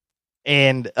 Yeah.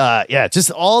 And just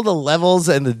all the levels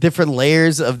and the different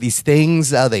layers of these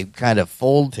things, how they kind of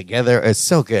fold together. It's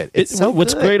so good.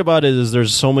 What's great about it is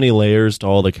there's so many layers to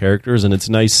all the characters, and it's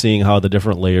nice seeing how the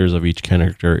different layers of each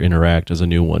character interact as a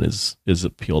new one is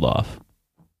peeled off.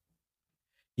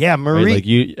 Yeah,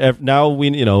 Marie. Right? Now we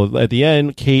at the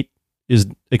end, Kate is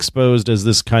exposed as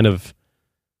this kind of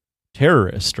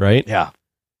terrorist, right? Yeah.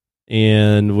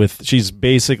 And she's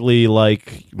basically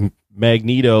like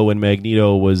Magneto when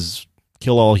Magneto was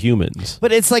kill all humans.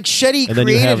 But it's like Shetty and then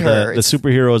created you have her. the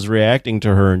superheroes reacting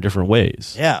to her in different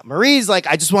ways. Yeah. Marie's like,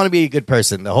 I just want to be a good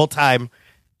person. The whole time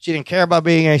she didn't care about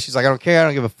being she's like, I don't care. I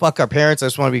don't give a fuck our parents. I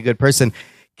just want to be a good person.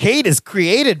 Kate is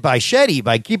created by Shetty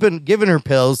by giving her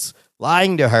pills,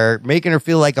 lying to her, making her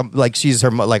feel like she's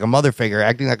her like a mother figure,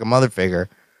 acting like a mother figure.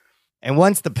 And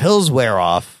once the pills wear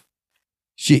off,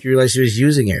 she realized she was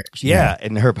using it. Yeah,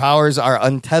 and her powers are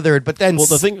untethered. But then,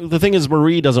 the thing is,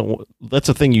 Marie doesn't. That's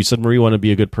the thing. You said Marie wanted to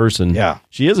be a good person. Yeah,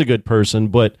 she is a good person,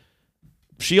 but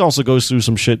she also goes through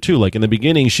some shit too. Like in the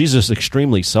beginning, she's just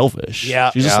extremely selfish.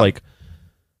 Yeah, she's just like,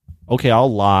 okay,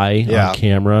 I'll lie on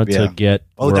camera to get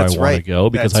where I want to go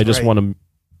because I just want to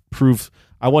prove.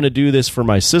 I want to do this for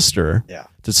my sister. Yeah,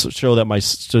 to show that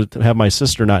to have my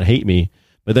sister not hate me.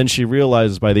 But then she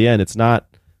realizes by the end, it's not.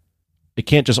 It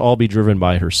can't just all be driven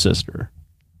by her sister.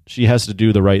 She has to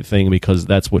do the right thing because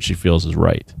that's what she feels is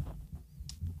right.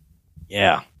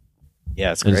 Yeah.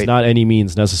 Yeah, it's and great. It's not any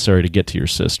means necessary to get to your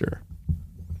sister.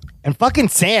 And fucking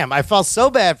Sam, I felt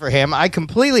so bad for him. I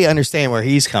completely understand where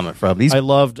he's coming from. I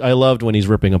loved when he's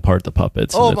ripping apart the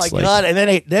puppets. Oh and my it's like god! And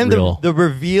then real. the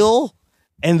reveal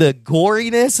and the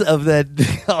goriness of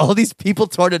that all these people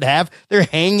torn in half. They're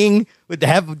hanging with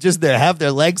have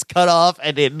their legs cut off,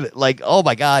 and it like, oh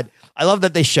my god! I love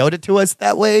that they showed it to us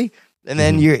that way. And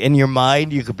then you're in your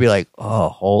mind, you could be like, oh,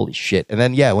 holy shit! And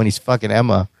then when he's fucking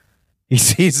Emma, he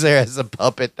sees her as a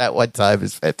puppet that one time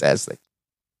is fantastic.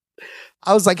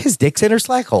 I was like, his dick's in her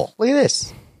slack hole. Look at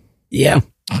this. Yeah.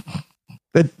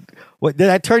 But what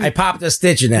did I turn? I popped a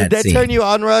stitch in that. Did that scene. turn you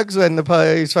on, Rugs, when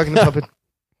he's fucking the puppet?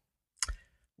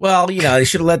 Well, they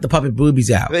should have let the puppet boobies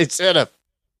out. They should have.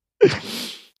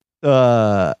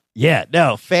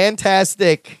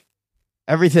 Fantastic.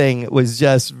 Everything was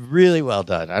just really well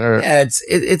done. I don't know. Yeah,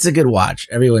 it's a good watch.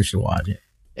 Everyone should watch it.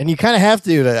 And you kind of have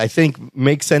to, I think,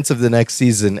 make sense of the next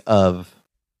season of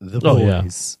The Boys. Oh, yeah.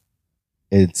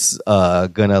 It's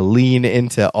gonna lean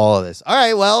into all of this. All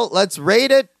right, well, let's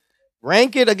rate it,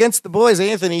 rank it against The Boys.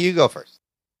 Anthony, you go first.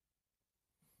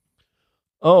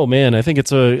 Oh man, I think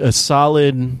it's a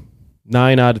solid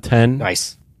 9 out of 10.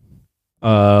 Nice.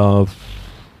 Rank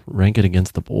it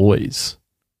against The Boys.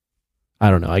 I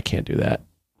don't know. I can't do that.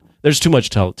 There's too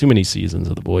many seasons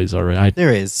of The Boys already.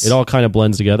 There is. It all kind of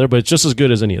blends together, but it's just as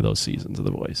good as any of those seasons of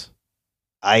The Boys.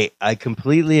 I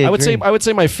completely agree. I would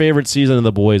say my favorite season of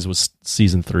The Boys was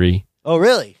season 3. Oh,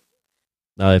 really?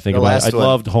 Now that I think about it, I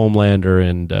loved Homelander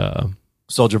and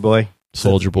Soldier Boy.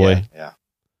 Yeah.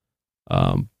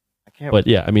 But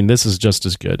yeah, I mean, this is just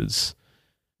as good as.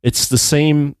 It's the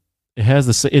same. It has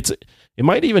the same. It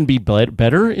might even be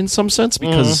better in some sense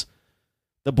because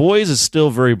The Boys is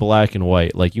still very black and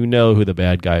white. Like, you know who the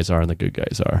bad guys are and the good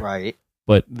guys are. Right.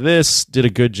 But this did a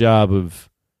good job of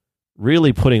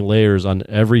really putting layers on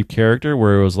every character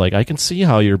where it was like, I can see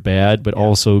how you're bad, but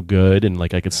also good, and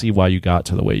like I could see why you got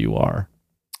to the way you are.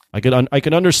 I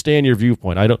can understand your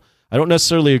viewpoint. I don't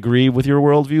necessarily agree with your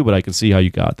worldview, but I can see how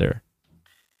you got there.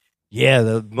 Yeah,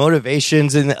 the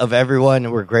motivations of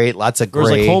everyone were great. Lots of Whereas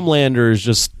great. like Homelander is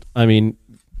just, I mean,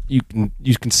 you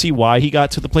can see why he got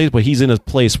to the place, but he's in a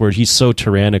place where he's so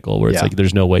tyrannical, where it's like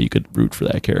there's no way you could root for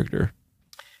that character.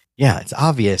 Yeah, it's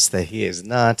obvious that he is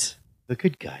not the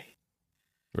good guy.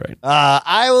 Right.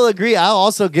 I will agree. I'll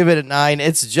also give it a 9.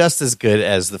 It's just as good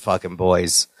as the fucking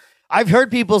Boys. I've heard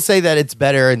people say that it's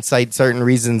better and cite certain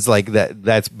reasons, like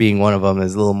that's being one of them.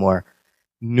 There's a little more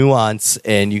nuance,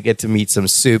 and you get to meet some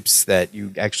soups that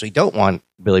you actually don't want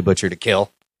Billy Butcher to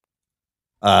kill.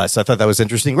 So I thought that was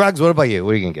interesting. Ruggs, what about you?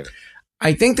 What are you going to give it?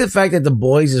 I think the fact that The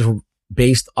Boys is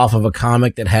based off of a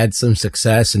comic that had some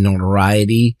success and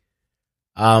notoriety,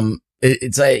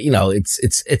 it's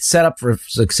set up for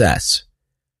success.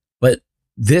 But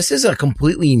this is a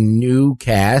completely new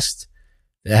cast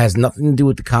that has nothing to do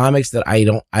with the comics. That I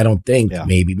don't think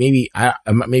maybe I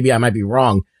might be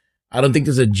wrong. I don't think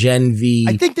there's a Gen V.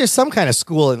 I think there's some kind of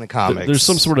school in the comics. There's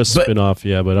some sort of spin-off,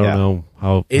 but I don't know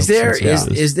how. Is there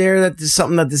that there's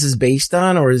something that this is based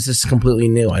on, or is this completely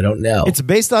new? I don't know. It's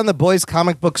based on the Boys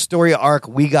comic book story arc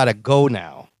We Gotta Go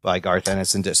Now by Garth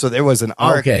Ennis. So there was an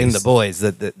arc in the Boys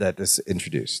that this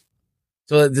introduced.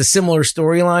 So the similar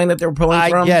storyline that they're pulling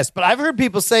from? Yes, but I've heard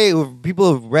people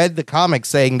who've read the comics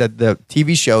saying that the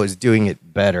TV show is doing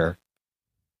it better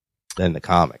than the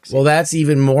comics. Well, that's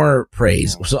even more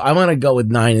praise. So I'm going to go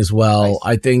with 9 as well. Nice.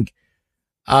 I think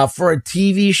for a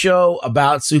TV show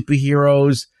about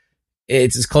superheroes,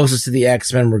 it's as closest to the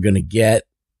X-Men we're going to get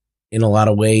in a lot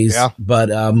of ways. Yeah.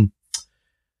 But and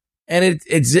it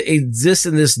exists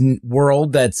in this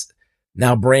world that's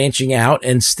now branching out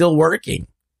and still working.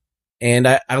 And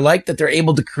I like that they're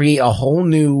able to create a whole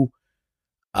new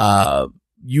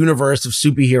universe of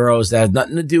superheroes that has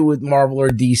nothing to do with Marvel or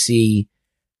DC,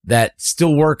 that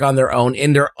still work on their own,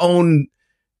 in their own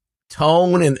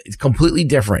tone, and it's completely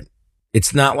different.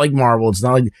 It's not like Marvel.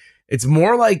 It's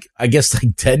more like, I guess,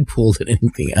 like Deadpool than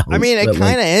anything else. I mean, it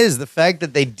kind of is. The fact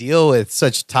that they deal with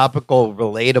such topical,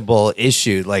 relatable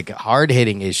issues, like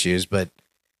hard-hitting issues, but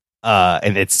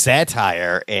and it's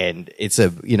satire, and it's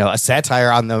a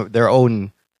satire on their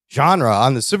own genre,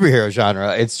 on the superhero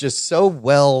genre. It's just so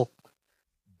well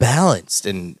balanced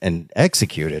and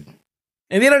executed.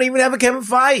 And they don't even have a Kevin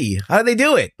Feige. How do they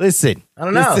do it? Listen, I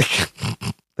don't know.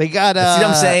 They got. See what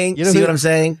I'm saying? You see what I'm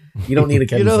saying? You don't need a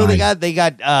Kevin Feige. Who they got? They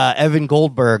got Evan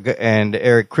Goldberg and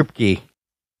Eric Kripke.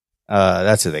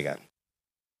 That's who they got.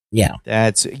 Yeah,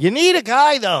 you need a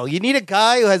guy though. You need a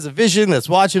guy who has a vision that's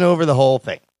watching over the whole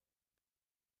thing.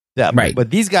 Yeah, right. But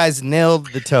these guys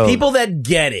nailed the tone. People that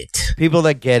get it. People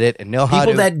that get it and know how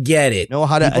to get it. Know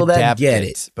how to adapt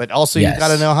it. But also you got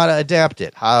to know how to adapt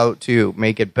it. How to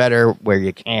make it better where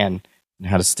you can and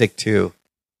how to stick to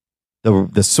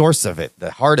the source of it,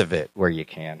 the heart of it, where you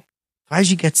can.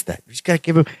 Faji gets that. You just got to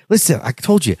give him. Listen, I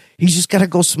told you, he's just got to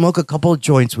go smoke a couple of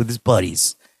joints with his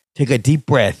buddies, take a deep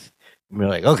breath, and be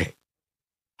like, okay,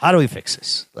 how do we fix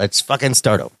this? Let's fucking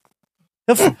start over.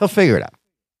 He'll figure it out.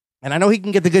 And I know he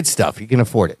can get the good stuff. He can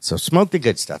afford it. So smoke the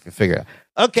good stuff and figure it out.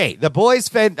 Okay, The Boys,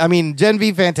 Gen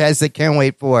V, fantastic. Can't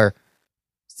wait for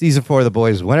season 4 of The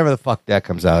Boys, whenever the fuck that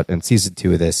comes out, and season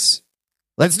 2 of this.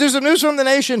 Let's do some news from the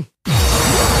nation.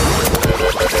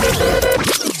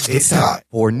 It's time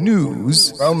for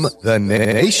news from the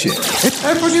nation. It's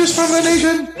time for news from the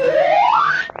nation.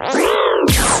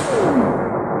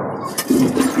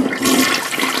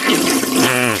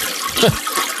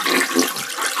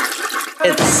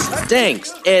 It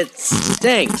stinks. It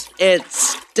stinks. It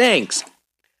stinks.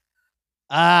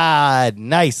 Ah,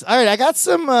 nice. All right, I got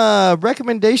some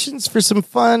recommendations for some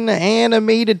fun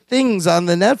animated things on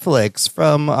the Netflix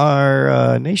from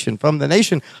our nation. From the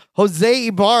nation, Jose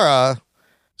Ibarra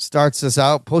starts us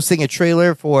out posting a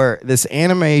trailer for this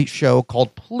anime show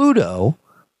called Pluto.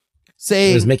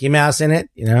 Saying, there's Mickey Mouse in it,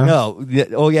 you know? No.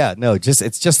 Oh, yeah. No,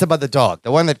 it's just about the dog,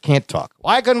 the one that can't talk.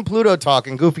 Why couldn't Pluto talk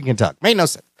and Goofy can talk? Made no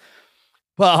sense.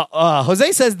 Well,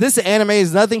 Jose says this anime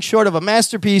is nothing short of a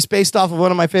masterpiece based off of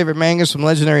one of my favorite mangas from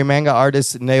legendary manga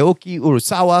artist Naoki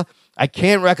Urasawa. I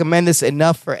can't recommend this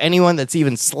enough for anyone that's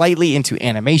even slightly into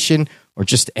animation or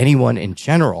just anyone in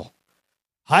general.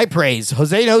 High praise.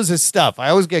 Jose knows his stuff. I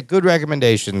always get good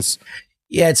recommendations.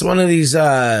 Yeah, it's one of these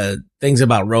things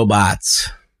about robots.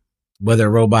 Whether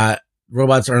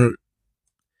robots aren't,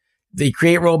 they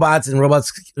create robots and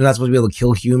robots are not supposed to be able to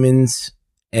kill humans,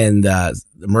 and the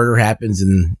murder happens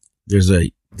and there's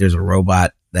a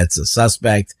robot that's a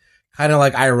suspect, kind of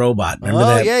like iRobot. Remember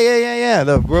that? Yeah.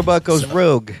 The robot goes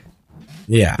rogue.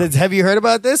 Yeah. Have you heard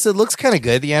about this? It looks kind of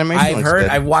good. The animation. I've heard. Good.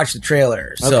 I've watched the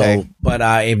trailer. So, okay. But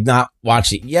I have not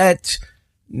watched it yet.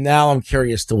 Now I'm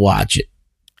curious to watch it.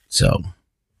 So.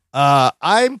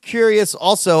 I'm curious.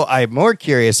 Also, I'm more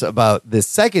curious about the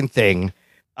second thing.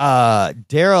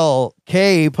 Daryl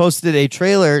K posted a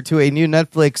trailer to a new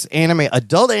Netflix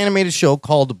adult animated show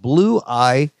called Blue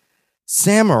Eye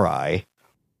Samurai.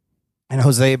 And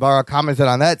Jose Ibarra commented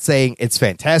on that saying, it's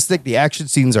fantastic. The action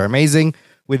scenes are amazing.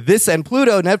 With this and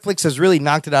Pluto, Netflix has really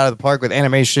knocked it out of the park with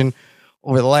animation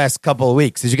over the last couple of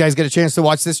weeks. Did you guys get a chance to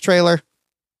watch this trailer?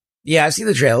 Yeah, I've seen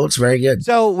the trailer. It looks very good.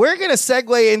 So we're going to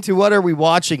segue into what are we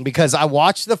watching, because I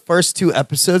watched the first 2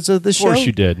 episodes of the show. Of course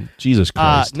you did. Jesus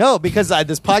Christ. No, because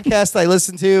this podcast I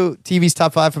listened to, TV's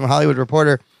Top 5 from Hollywood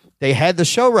Reporter, they had the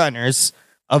showrunners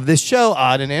of this show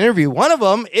on an interview. One of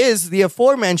them is the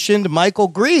aforementioned Michael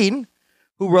Green,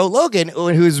 who wrote Logan,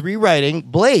 who's rewriting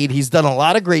Blade. He's done a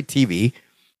lot of great TV.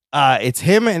 It's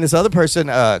him and this other person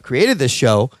created this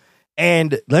show.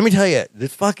 And let me tell you,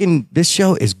 this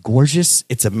show is gorgeous.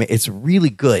 It's really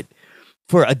good.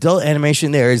 For adult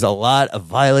animation, there is a lot of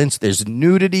violence. There's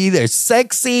nudity. There's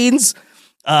sex scenes.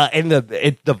 And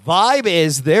the vibe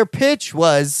is, their pitch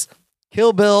was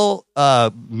Kill Bill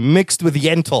mixed with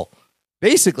Yentl.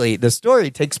 Basically, the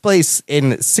story takes place in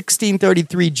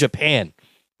 1633 Japan,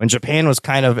 when Japan was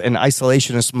kind of in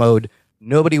isolationist mode.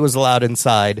 Nobody was allowed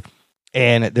inside.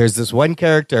 And there's this one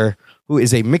character who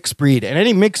is a mixed breed, and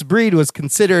any mixed breed was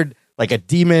considered like a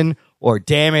demon or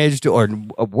damaged or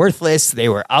worthless. They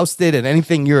were ousted, and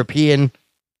anything European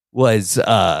was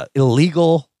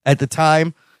illegal at the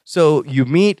time. So you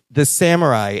meet the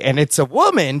samurai, and it's a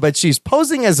woman, but she's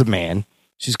posing as a man.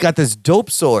 She's got this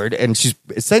dope sword, and she's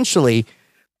essentially,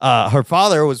 her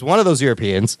father was one of those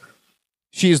Europeans.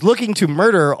 She is looking to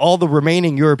murder all the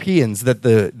remaining Europeans that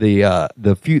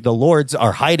the lords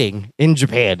are hiding in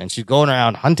Japan, and she's going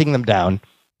around hunting them down.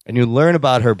 And you learn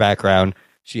about her background.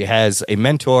 She has a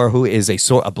mentor who is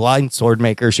a blind sword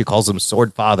maker. She calls him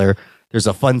Sword Father. There's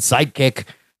a fun sidekick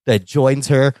that joins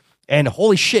her, and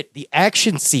holy shit, the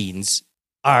action scenes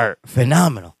are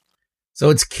phenomenal. So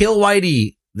it's Kill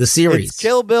Whitey, the series. It's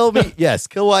Kill Bill. Yes,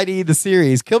 Kill Whitey, the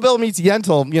series. Kill Bill meets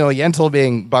Yentl. Yentl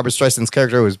being Barbra Streisand's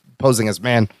character who was posing as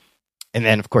man. And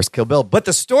then, of course, Kill Bill. But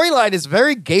the storyline is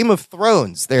very Game of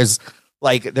Thrones. There's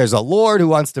a lord who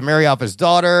wants to marry off his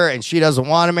daughter, and she doesn't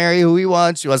want to marry who he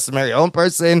wants. She wants to marry her own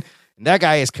person. And that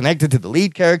guy is connected to the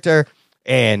lead character.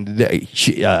 And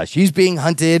she's being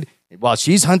hunted while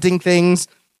she's hunting things.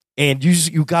 And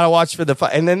you got to watch for the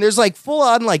fun. And then there's full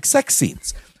on sex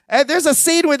scenes. And there's a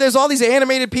scene where there's all these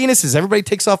animated penises. Everybody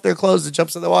takes off their clothes and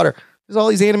jumps in the water. There's all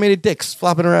these animated dicks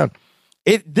flopping around.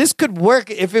 This could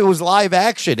work if it was live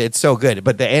action. It's so good.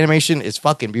 But the animation is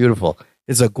fucking beautiful.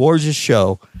 It's a gorgeous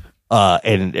show.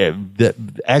 And the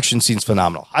action scene's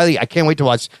phenomenal. I can't wait to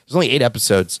watch. There's only 8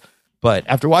 episodes. But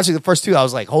after watching the first two, I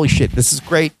was like, holy shit, this is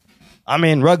great. I'm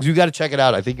in. Ruggs, you got to check it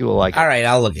out. I think you will like it. All right,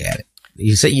 I'll look at it.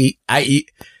 You said you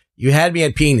had me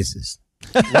at penises.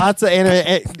 Lots of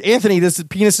anime. Anthony, does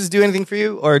penises do anything for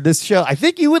you? Or this show? I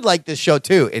think you would like this show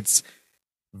too. It's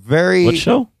very. What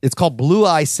show? It's called Blue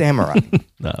Eye Samurai.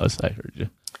 No, I heard you.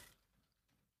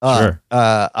 Sure.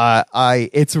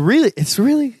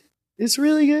 It's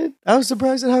really good. I was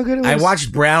surprised at how good it was. I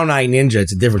watched Brown Eye Ninja.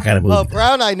 It's a different kind of movie. Oh,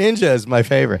 Brown Eye Ninja is my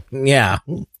favorite. Yeah.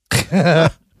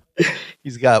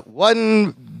 He's got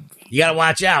one. You got to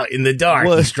watch out in the dark.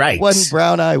 He strikes. One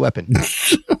brown eye weapon.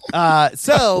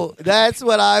 So that's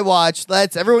what I watched.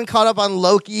 Everyone caught up on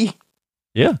Loki.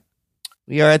 Yeah.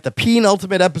 We are at the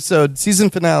penultimate episode, season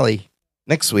finale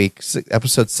next week,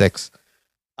 episode 6.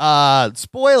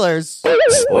 Spoilers.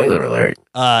 Spoiler alert.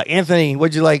 Anthony,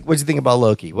 what'd you like? What'd you think about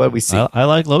Loki? What did we see? I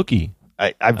like Loki.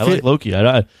 I like Loki.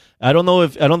 I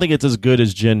don't think it's as good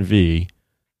as Gen V.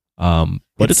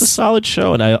 But it's a solid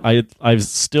show, and I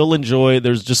still enjoy.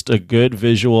 There's just a good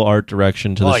visual art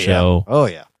direction to the show. Oh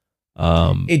yeah.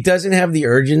 It doesn't have the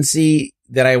urgency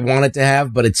that I want it to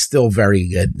have, but it's still very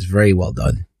good. It's very well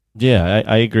done. Yeah,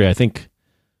 I agree. I think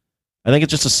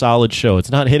it's just a solid show.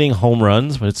 It's not hitting home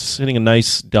runs, but it's hitting a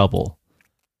nice double,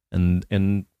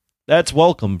 and that's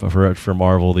welcome for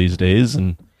Marvel these days.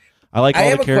 And I like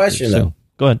all the characters. I have a question though.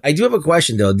 Go ahead. I do have a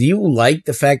question though. Do you like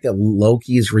the fact that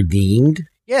Loki is redeemed?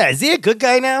 Yeah, is he a good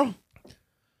guy now?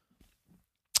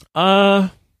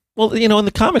 Well, in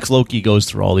the comics, Loki goes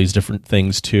through all these different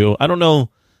things too. I don't know.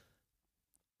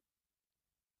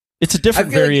 It's a different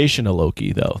variation of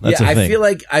Loki, though. That's the thing.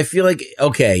 I feel like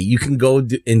okay, you can go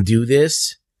and do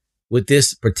this with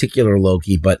this particular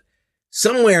Loki, but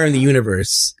somewhere in the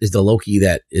universe is the Loki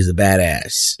that is a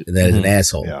badass, that is an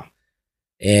asshole. Yeah.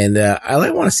 And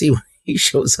I want to see when he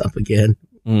shows up again.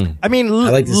 I mean, I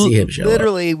like to see him show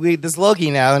literally, this Loki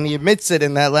now, and he admits it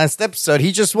in that last episode.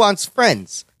 He just wants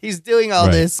friends. He's doing all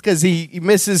this because he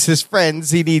misses his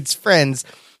friends. He needs friends.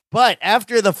 But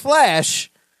after the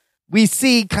Flash, we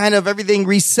see kind of everything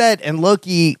reset and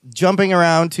Loki jumping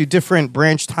around to different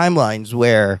branch timelines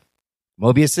where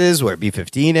Mobius is, where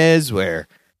B-15 is, where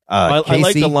I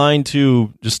like the line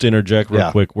too, just to interject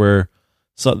real quick, where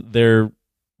they're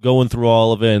going through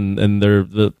all of it and they're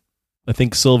I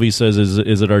think Sylvie says,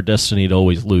 is it our destiny to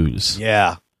always lose?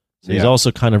 Yeah. So he's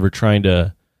also kind of trying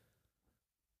to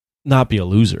not be a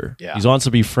loser. Yeah. He wants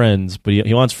to be friends, but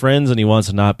he wants friends and he wants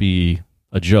to not be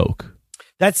a joke.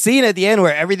 That scene at the end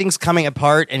where everything's coming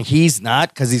apart and he's not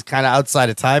because he's kind of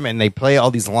outside of time and they play all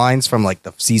these lines from like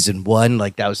the season 1.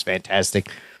 Like that was fantastic.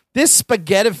 This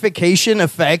spaghettification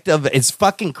effect of it's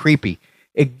fucking creepy.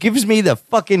 It gives me the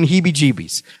fucking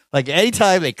heebie-jeebies. Like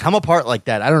anytime they come apart like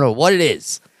that, I don't know what it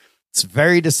is. It's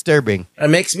very disturbing. It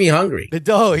makes me hungry. The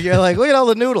dough, you're like, look at all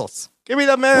the noodles. Give me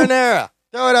the marinara.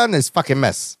 Throw it on this fucking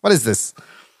mess. What is this?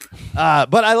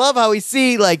 But I love how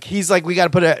he's like, we got to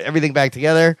put everything back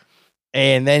together.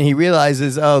 And then he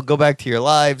realizes, oh, go back to your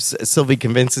lives. Sylvie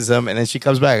convinces him. And then she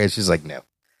comes back and she's like, no,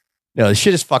 the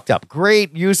shit is fucked up.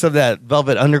 Great use of that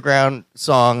Velvet Underground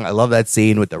song. I love that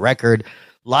scene with the record.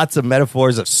 Lots of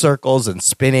metaphors of circles and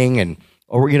spinning. And,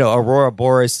 Aurora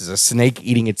Boreas is a snake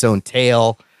eating its own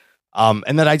tail.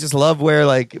 And then I just love where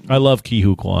I love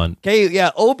Ki-Hu Kwan.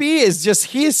 Obi is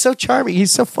he is so charming.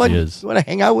 He's so fun. You want to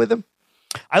hang out with him?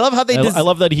 I love how I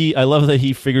love that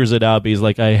he figures it out. But he's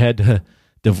like,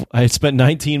 I spent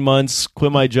 19 months,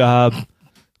 quit my job,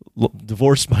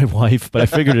 divorced my wife, but I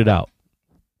figured it out.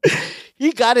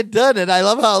 He got it done, and I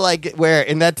love how where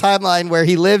in that timeline where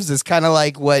he lives is kind of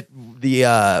like what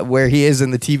the where he is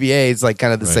in the TVA is like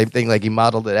kind of the same thing. Like he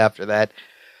modeled it after that.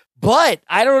 But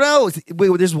I don't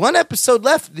know. There's one episode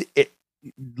left.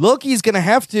 Loki's going to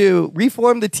have to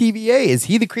reform the TVA. Is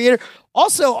he the creator?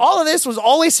 Also, all of this was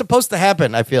always supposed to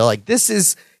happen. I feel like this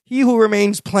is He Who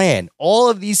Remains plan. All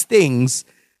of these things,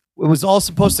 it was all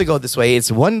supposed to go this way.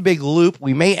 It's one big loop.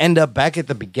 We may end up back at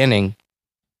the beginning,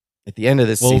 at the end of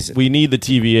this season. We need the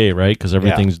TVA, right? Because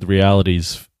everything's the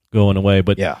reality's going away.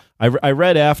 But I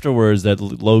read afterwards that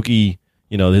Loki,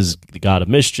 is the god of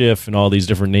mischief and all these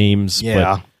different names.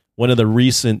 Yeah. But one of the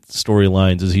recent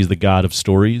storylines is he's the god of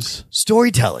stories.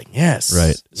 Storytelling, yes.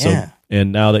 Right. Yeah. So,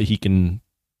 and now that he can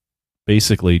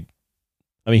basically,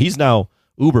 he's now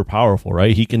uber powerful,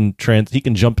 right? He can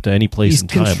jump to any place in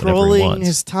time whenever he controlling wants.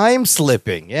 his time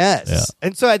slipping, yes. Yeah.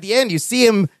 And so at the end, you see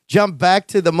him jump back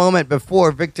to the moment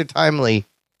before Victor Timely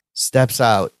steps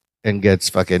out and gets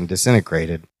fucking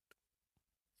disintegrated.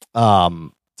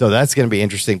 So that's going to be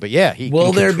interesting. But yeah,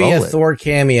 will there be a Thor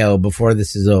cameo before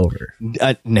this is over?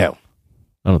 No,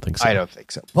 I don't think so. I don't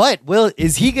think so. But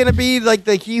is he going to be like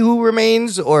the He Who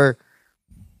Remains, or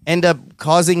end up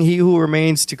causing He Who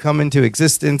Remains to come into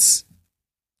existence?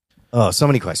 Oh, so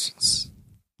many questions.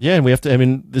 Yeah, and we have to. I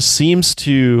mean, this seems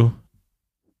to.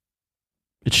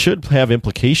 It should have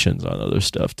implications on other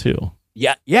stuff too.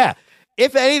 Yeah.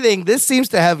 If anything, this seems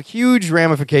to have huge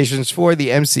ramifications for the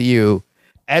MCU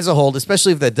as a whole,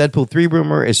 especially if the Deadpool 3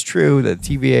 rumor is true, that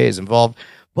TVA is involved.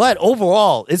 But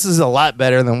overall, this is a lot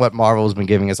better than what Marvel has been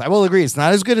giving us. I will agree, it's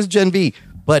not as good as Gen V,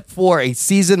 but for a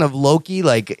season of Loki,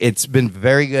 like, it's been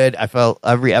very good. I felt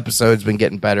every episode's been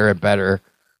getting better and better.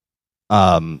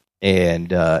 And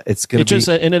it's going to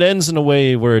be... And it ends in a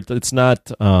way where it's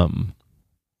not...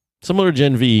 similar to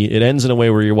Gen V, it ends in a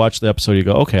way where you watch the episode, you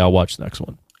go, okay, I'll watch the next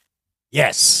one.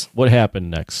 Yes. What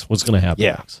happened next? What's going to happen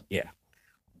next? Yeah.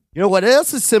 You know what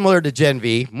else is similar to Gen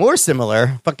V? More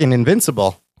similar. Fucking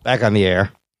Invincible. Back on the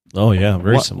air. Oh, yeah.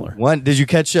 Very similar. Did you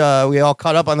catch, we all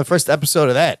caught up on the first episode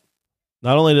of that.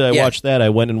 Not only did I watch that, I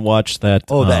went and watched that.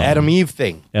 Oh, the Adam Eve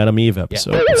thing. Adam Eve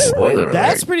episode. Yeah.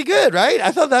 That's pretty good, right?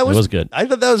 I thought that was good. I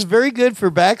thought that was very good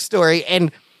for backstory.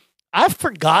 And I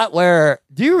forgot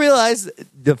do you realize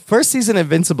the first season of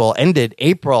Invincible ended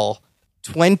April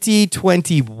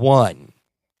 2021?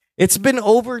 It's been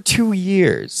over 2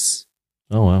 years.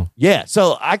 Oh, wow. Yeah,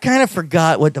 so I kind of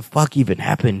forgot what the fuck even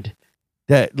happened.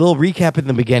 That little recap in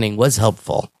the beginning was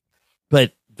helpful.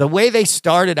 But the way they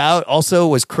started out also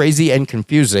was crazy and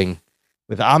confusing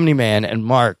with Omni-Man and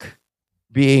Mark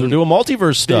being... They're doing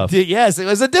multiverse stuff. Yes, it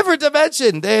was a different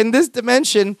dimension. In this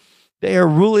dimension, they are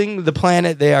ruling the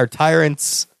planet. They are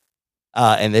tyrants.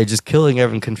 And they're just killing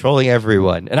everyone, controlling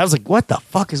everyone. And I was like, what the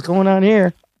fuck is going on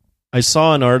here? I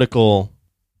saw an article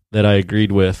that I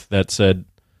agreed with that said,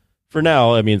 for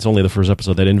now, I mean, it's only the first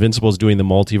episode, that Invincible is doing the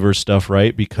multiverse stuff,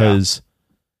 right? Because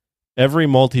every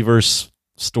multiverse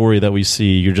story that we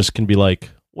see, you just can be like,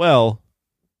 well,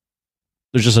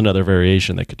 there's just another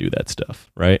variation that could do that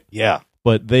stuff, right? Yeah.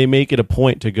 But they make it a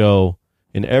point to go,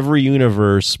 in every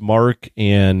universe, Mark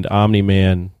and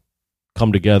Omni-Man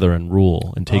come together and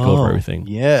rule and take over everything.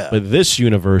 Yeah. But this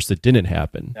universe, it didn't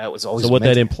happen. That was always so what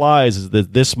that implies is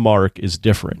that this Mark is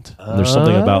different. And there's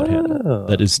something about him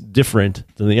that is different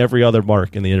than every other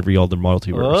Mark in every other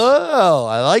multiverse. Oh,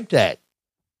 I like that.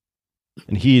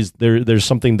 And he's there's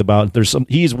something about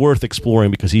he's worth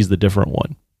exploring because he's the different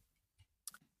one.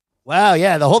 Wow,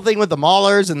 yeah, the whole thing with the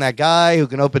Maulers and that guy who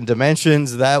can open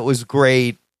dimensions, that was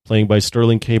great. Playing by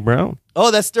Sterling K. Brown.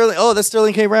 Oh, that's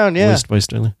Sterling K. Brown, yeah. Voiced by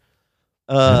Sterling.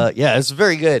 Yeah, it's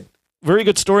very good. Very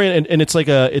good story, and it's like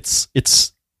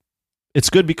it's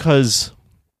good because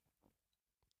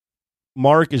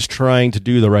Mark is trying to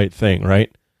do the right thing,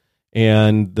 right?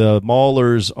 And the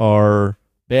Maulers are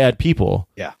bad people.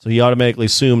 Yeah. So he automatically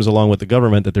assumes, along with the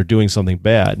government, that they're doing something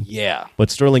bad. Yeah.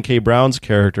 But Sterling K. Brown's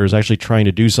character is actually trying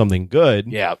to do something good.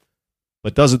 Yeah.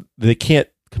 But they can't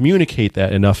communicate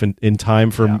that enough in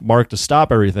time for Mark to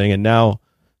stop everything. And now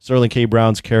Sterling K.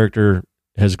 Brown's character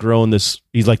has grown this.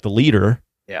 He's like the leader.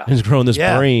 Yeah. He's grown this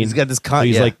brain. He's got this.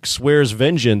 He's like swears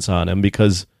vengeance on him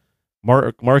because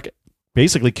Mark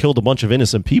basically killed a bunch of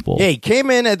innocent people. Yeah, he came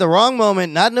in at the wrong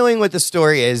moment, not knowing what the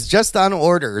story is, just on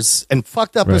orders, and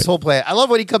fucked up his whole plan. I love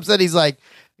when he comes in. He's like,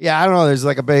 "Yeah, I don't know. There's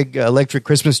like a big electric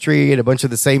Christmas tree and a bunch of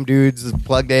the same dudes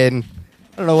plugged in.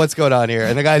 I don't know what's going on here."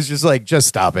 And the guy's just like, "Just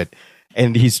stop it."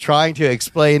 And he's trying to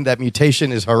explain that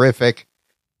mutation is horrific.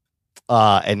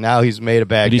 And now he's made a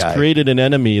bad guy. He's created an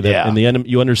enemy and the enemy.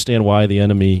 You understand why the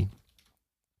enemy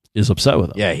is upset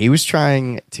with him. Yeah, he was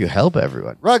trying to help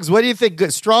everyone. Ruggs, what do you think?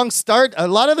 Good, strong start. A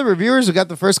lot of the reviewers who got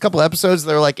the first couple episodes,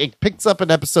 they're like, it picks up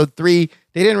in episode 3.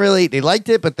 They liked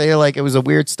it, but they're like, it was a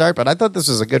weird start. But I thought this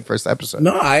was a good first episode.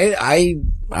 No,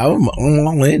 I'm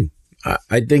all in.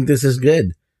 I think this is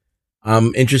good.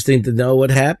 Interesting to know what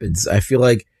happens. I feel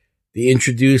like they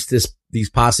introduced these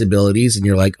possibilities, and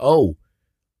you're like, oh,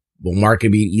 well, Mark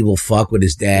could be an evil fuck with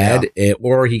his dad,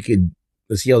 or he could.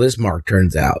 Let's see how this Mark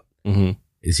turns out. Mm-hmm.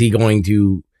 Is he going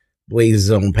to blaze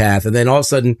his own path? And then all of a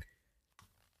sudden,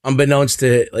 unbeknownst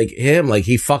to him,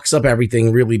 he fucks up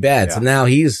everything really bad. Yeah. So now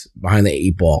he's behind the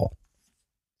 8 ball.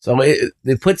 So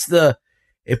it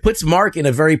puts Mark in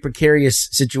a very precarious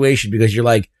situation because you're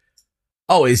like,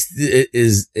 oh, is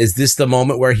this the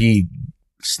moment where he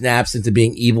snaps into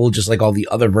being evil just like all the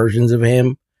other versions of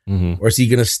him? Mm-hmm. Or is he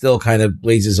going to still kind of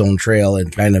blaze his own trail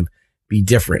and kind of be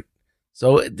different?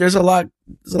 So there's a lot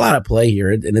of play here,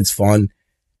 and it's fun.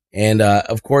 And,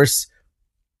 of course,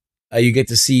 you get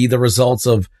to see the results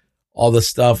of all the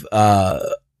stuff,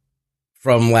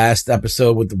 from last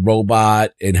episode with the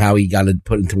robot and how he got it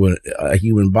put into a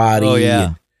human body. Oh,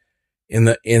 yeah. In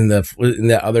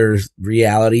the other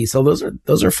reality. So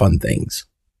those are fun things.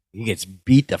 He gets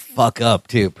beat the fuck up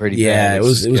too. Pretty bad. Yeah, it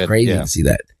was crazy to see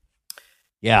that.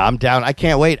 Yeah, I'm down. I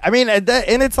can't wait. I mean, and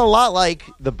it's a lot like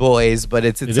The Boys, but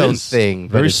it's its own thing.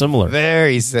 Very It's similar.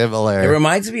 Very similar. It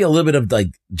reminds me a little bit of like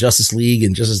Justice League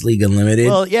and Justice League Unlimited.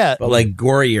 Well, yeah. But like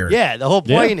gorier. Yeah, the whole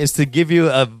point is to give you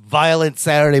a violent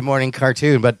Saturday morning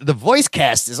cartoon, but the voice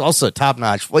cast is also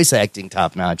top-notch, voice acting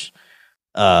top-notch.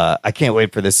 I can't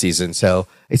wait for this season, so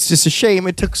it's just a shame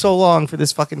it took so long for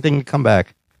this fucking thing to come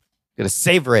back. Gonna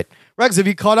savor it. Rugs, have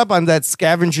you caught up on that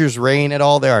Scavenger's Reign at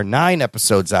all? There are 9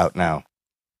 episodes out now.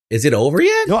 Is it over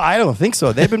yet? No, I don't think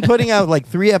so. They've been putting out like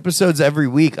 3 episodes every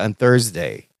week on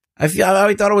Thursday. I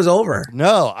thought it was over.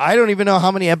 No, I don't even know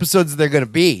how many episodes they're going to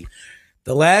be.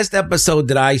 The last episode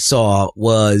that I saw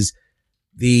was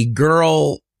the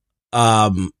girl,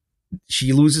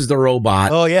 she loses the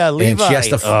robot. Oh, yeah, Levi. And she has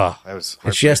to, that was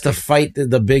and she has to fight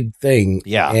the big thing.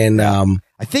 Yeah. And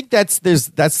I think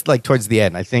that's like towards the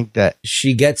end. I think that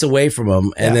she gets away from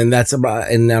him, and then that's about,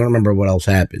 and I don't remember what else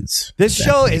happens. This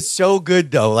show is so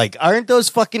good, though. Like, aren't those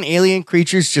fucking alien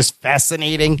creatures just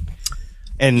fascinating?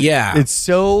 And yeah, it's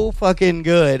so fucking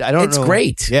good. I don't know. It's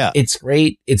great. Yeah. It's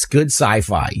great. It's good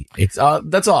sci-fi. It's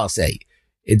that's all I'll say.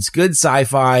 It's good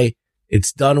sci-fi.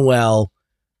 It's done well.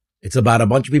 It's about a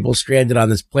bunch of people stranded on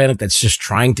this planet that's just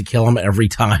trying to kill them every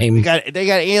time. They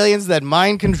got aliens that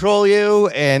mind control you,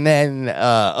 and then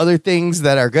other things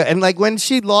that are good. And like when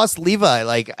she lost Levi,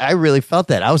 like I really felt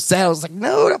that. I was sad. I was like,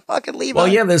 no, the fucking Levi. Well,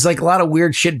 yeah, there's like a lot of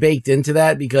weird shit baked into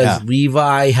that because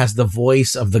Levi has the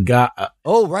voice of the guy.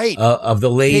 Oh, right. Of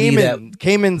the lady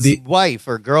Cayman's wife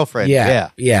or girlfriend.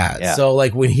 Yeah. So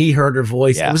like when he heard her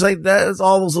voice, it was like that's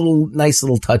all those little nice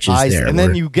little touches there. And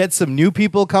then you get some new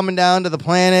people coming down to the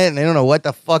planet, and they don't know what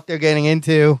the fuck they're getting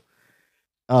into.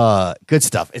 Good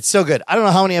stuff. It's so good. I don't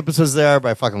know how many episodes there are, but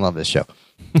I fucking love this show.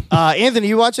 Anthony,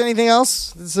 you watch anything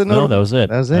else? No, that was it.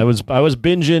 That was it. I was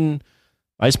binging.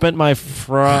 I spent my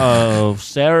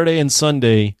Saturday and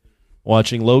Sunday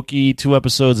watching Loki, 2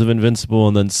 episodes of Invincible,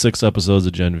 and then 6 episodes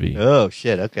of Gen V. Oh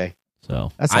shit! Okay,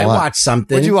 so that's I watched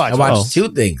something. What'd you watch? I watched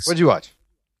 2 things. What'd you watch?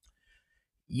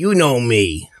 You know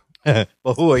me.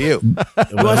 Well, who are you?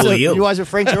 You watch a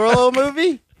Frank Grillo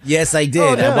movie? Yes, I did.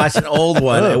 Oh, no. I watched an old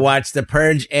one. I watched The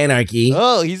Purge Anarchy.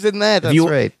 Oh, he's in that. That's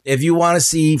right. If you want to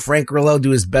see Frank Grillo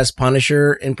do his best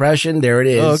Punisher impression, there it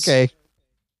is. Oh, okay.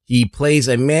 He plays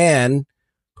a man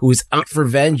who's out for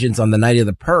vengeance on the night of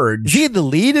the Purge. Is he the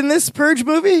lead in this Purge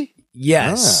movie?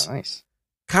 Yes. Oh, nice.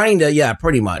 Kinda, yeah,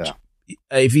 pretty much. Yeah.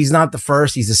 If he's not the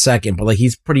first, he's the second, but like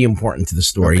he's pretty important to the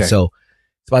story. Okay. So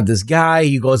it's about this guy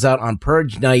who goes out on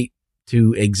Purge night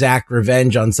to exact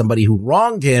revenge on somebody who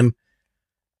wronged him.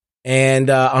 And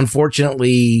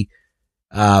unfortunately,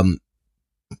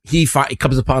 he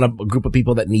comes upon a group of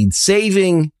people that need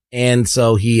saving. And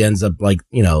so he ends up like,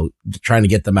 trying to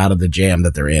get them out of the jam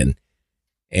that they're in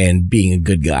and being a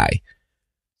good guy.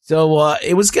 So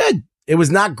it was good. It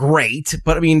was not great,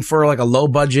 but I mean, for like a low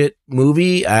budget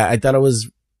movie, I thought it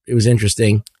was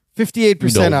interesting.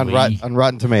 58% on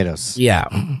Rotten Tomatoes. Yeah.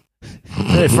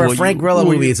 For a Frank Grillo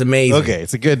movie, it's amazing. Okay,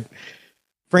 it's a good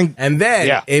Frank. And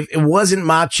then if it wasn't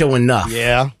macho enough,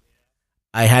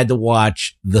 I had to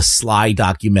watch the Sly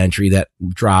documentary that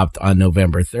dropped on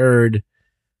November 3rd.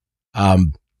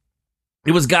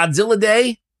 It was Godzilla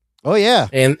Day. Oh yeah,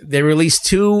 and they released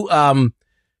 2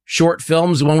 short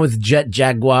films. One with Jet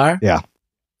Jaguar,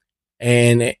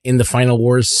 and in the Final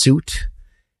Wars suit,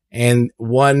 and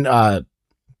one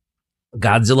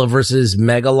Godzilla versus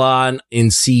Megalon in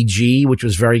CG, which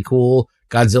was very cool.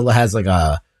 Godzilla has like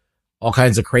all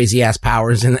kinds of crazy ass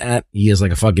powers in that. He has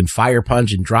like a fucking fire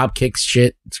punch and drop kicks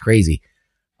shit. It's crazy.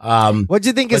 What'd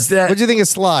you think of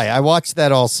Sly? I watched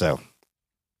that also.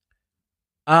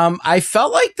 I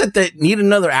felt like that they need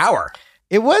another hour.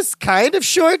 It was kind of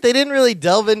short. They didn't really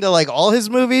delve into like all his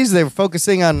movies. They were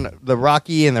focusing on the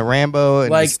Rocky and the Rambo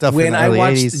and like stuff. When in the I early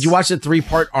watched, 80s. did you watch the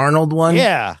 3-part Arnold one?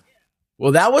 Yeah.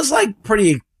 Well, that was like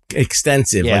pretty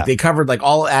extensive. Yeah. Like they covered like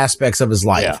all aspects of his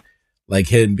life. Yeah. Like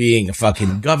him being a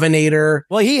fucking governor.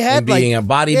 Well, he had him being a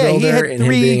bodybuilder and him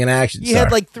being an action He star.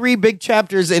 had like 3 big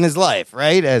chapters in his life,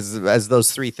 right? As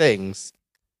those 3 things.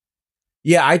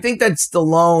 Yeah, I think that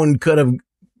Stallone could have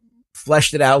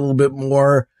fleshed it out a little bit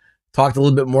more, talked a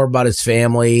little bit more about his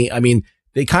family. I mean,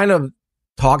 they kind of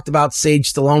talked about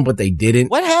Sage Stallone, but they didn't.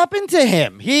 What happened to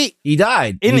him? He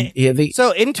died.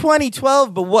 So in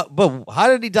 2012, but how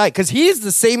did he die? Because he's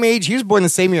the same age. He was born the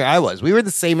same year I was. We were the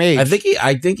same age. I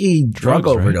think he drug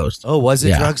overdosed. Oh, was it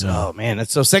Yeah. drugs? Oh man,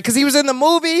 that's so sad. Because he was in the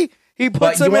movie. He But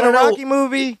puts you him in a wanna know- Rocky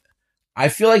movie. I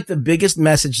feel like the biggest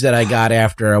message that I got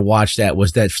after I watched that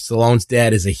was that Stallone's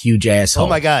dad is a huge asshole. Oh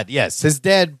my God, yes. His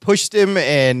dad pushed him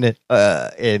and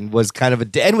was kind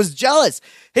of and was jealous.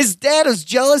 His dad was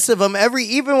jealous of him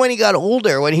even when he got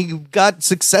older, when he got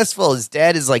successful, his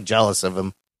dad is like jealous of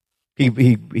him. He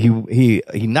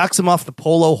knocks him off the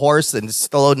polo horse, and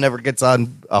Stallone never gets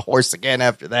on a horse again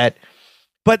after that.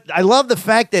 But I love the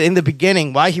fact that in the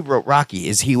beginning, why he wrote Rocky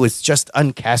is he was just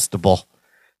uncastable.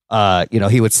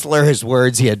 He would slur his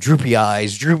words. He had droopy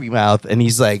eyes, droopy mouth, and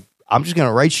he's like, I'm just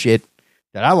gonna write shit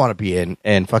that I want to be in,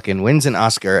 and fucking wins an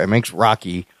Oscar and makes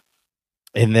Rocky,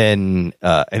 and then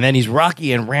he's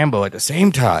Rocky and Rambo at the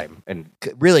same time, and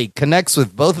really connects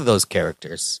with both of those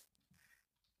characters.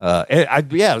 It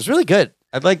was really good.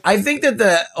 I think that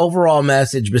the overall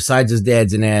message, besides his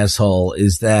dad's an asshole,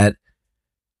 is that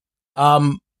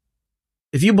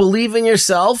if you believe in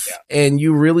yourself and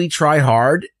you really try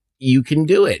hard, you can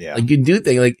do it. Yeah. Like, you can do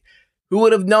things. Like, who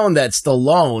would have known that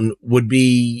Stallone would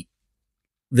be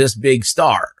this big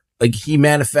star? Like, he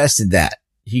manifested that.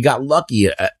 He got lucky,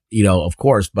 of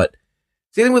course, but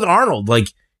same thing with Arnold.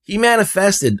 Like, he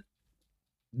manifested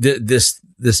this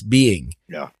being.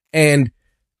 Yeah. And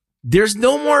there's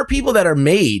no more people that are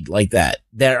made like that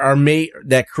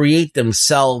create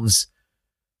themselves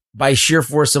by sheer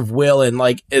force of will and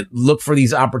look for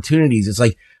these opportunities. It's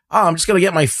like, oh, I'm just going to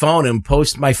get my phone and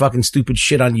post my fucking stupid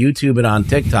shit on YouTube and on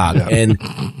TikTok. Yeah. And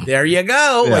there you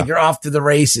go. Yeah. Like, you're off to the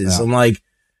races. Yeah. And like,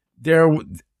 there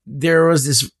was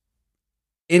this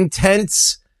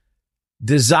intense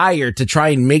desire to try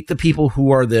and make the people who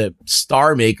are the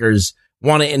star makers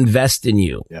want to invest in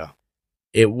you. Yeah.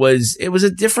 It was a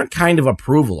different kind of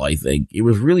approval. I think it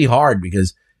was really hard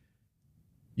because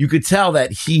you could tell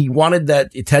that he wanted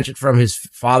that attention from his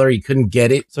father. He couldn't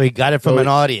get it. So he got it from an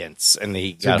audience, and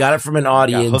he got it from an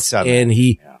audience, and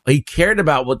he cared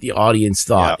about what the audience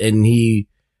thought. And he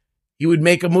would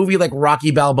make a movie like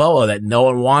Rocky Balboa that no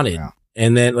one wanted. Yeah.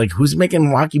 And then, like, who's making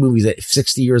Rocky movies at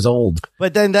 60 years old?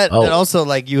 But then that also,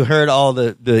 like, you heard all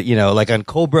the like on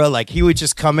Cobra, like, he would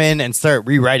just come in and start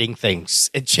rewriting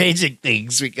things and changing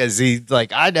things because he's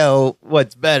like, I know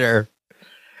what's better.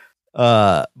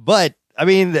 But I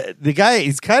mean, the guy,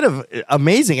 he's kind of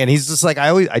amazing, and he's just like,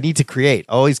 I need to create.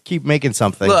 Always keep making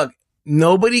something. Look,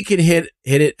 nobody can hit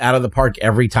it out of the park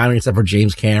every time except for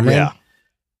James Cameron. Yeah.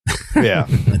 Yeah.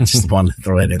 I just wanted to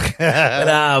throw it in.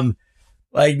 But,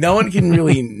 like, no one can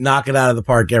really knock it out of the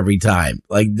park every time.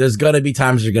 Like, there's going to be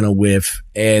times you're going to whiff.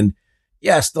 And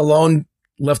yeah, Stallone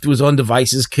left to his own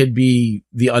devices could be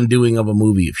the undoing of a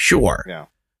movie, sure. Yeah.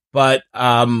 But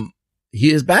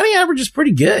his batting average is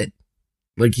pretty good.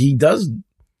 Like, he does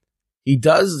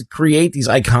create these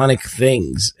iconic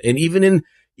things. And even in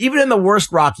the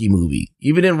worst Rocky movie,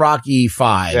 even in Rocky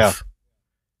 5,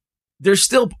 there's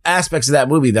still aspects of that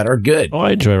movie that are good. Oh,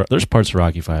 I enjoy. There's parts of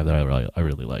Rocky 5 that I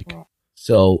really like.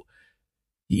 So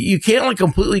you can't like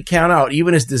completely count out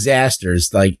even his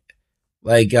disasters, like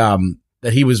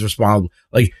that he was responsible.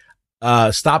 Like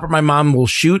Stop or My Mom Will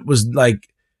Shoot was like,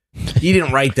 he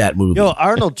didn't write that movie. Yo,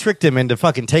 Arnold tricked him into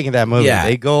fucking taking that movie. Yeah.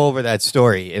 They go over that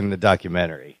story in the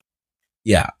documentary.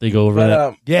 Yeah, they go over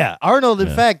that. Yeah, Arnold.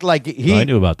 In fact, like I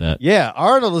knew about that. Yeah,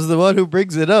 Arnold was the one who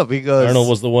brings it up. He goes, Arnold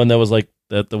was the one that was like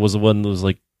that. Was the one that was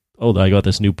like, oh, I got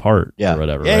this new part. Or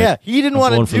whatever. Yeah, right? yeah. He didn't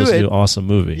want to do this it. New awesome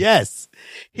movie. Yes,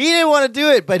 he didn't want to do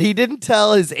it, but he didn't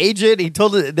tell his agent. He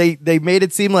told it. They made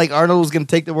it seem like Arnold was going to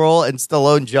take the role, and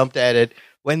Stallone jumped at it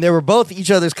when they were both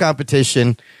each other's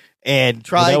competition and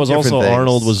trying. That was different also things.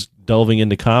 Arnold was delving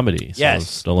into comedy. So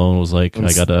Yes. Stallone was like,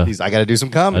 I gotta do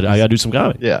some comedy. I gotta do some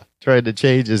comedy. Yeah, trying to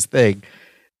change his thing,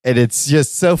 and it's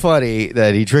just so funny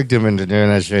that he tricked him into doing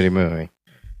that shitty movie.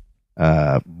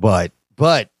 But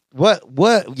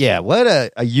what? Yeah, what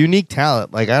a unique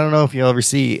talent. Like, I don't know if you'll ever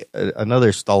see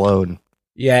another Stallone.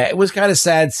 Yeah, it was kind of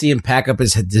sad seeing him pack up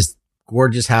his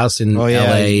gorgeous house in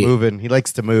L.A. He's moving. He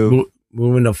likes to move.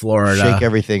 Moving to Florida. Shake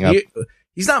everything up.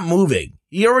 He's not moving.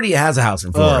 He already has a house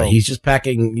in Florida. He's just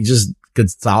packing. He's just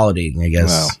consolidating, I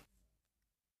guess.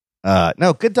 Wow.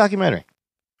 No, good documentary.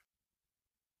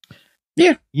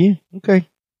 Yeah. Okay.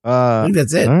 I think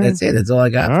that's it. All right. That's it. That's all I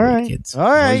got All for right. you kids. All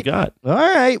right. All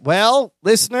right. Well,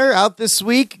 listener, out this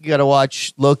week, you got to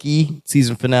watch Loki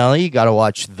season finale. You got to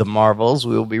watch The Marvels.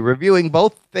 We will be reviewing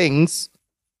both things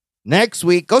next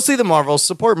week. Go see The Marvels.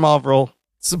 Support Marvel.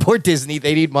 Support Disney.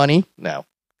 They need money. No,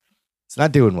 it's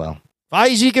not doing well.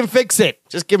 Feige can fix it.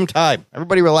 Just give him time.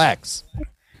 Everybody relax.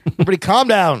 Everybody calm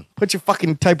down. Put your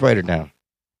fucking typewriter down.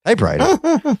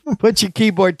 Put your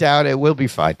keyboard down. It will be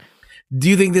fine. Do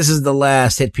you think this is the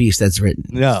last hit piece that's written?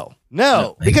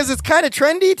 No, because it's kind of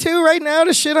trendy too right now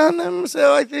to shit on them.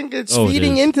 So I think it's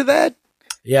feeding into that.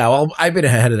 Yeah, well, I've been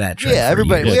ahead of that trend. Yeah, for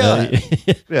everybody.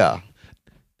 years. Yeah.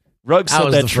 Rugg That set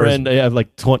was that the trend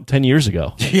like 10 years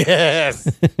ago. Yes.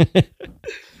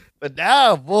 But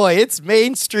now, boy, it's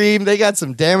mainstream. They got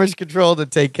some damage control to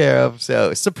take care of.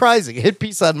 So surprising. Hit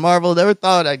piece on Marvel. Never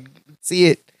thought I'd see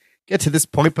it get to this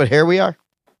point, but here we are.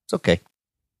 It's okay.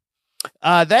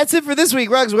 That's it for this week.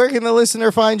 Ruggs, where can the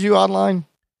listener find you online?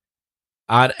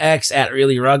 On X at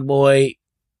Really Rug Boy.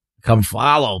 Come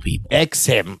follow people. X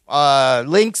him.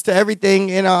 Links to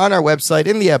everything on our website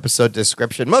in the episode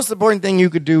description. Most important thing you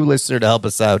could do, listener, to help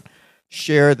us out,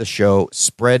 share the show,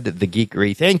 spread the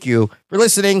geekery. Thank you for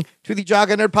listening to the Jock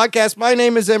and Nerd podcast. My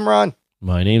name is Imran.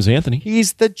 My name's Anthony.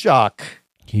 He's the Jock.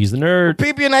 He's the nerd.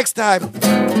 We'll peep you next time.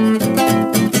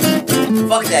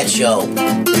 Fuck that show.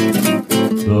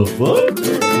 The fuck?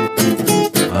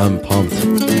 I'm pumped.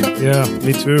 Yeah,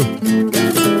 me too.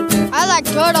 I like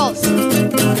turtles.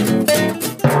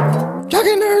 Jock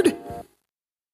and Nerd.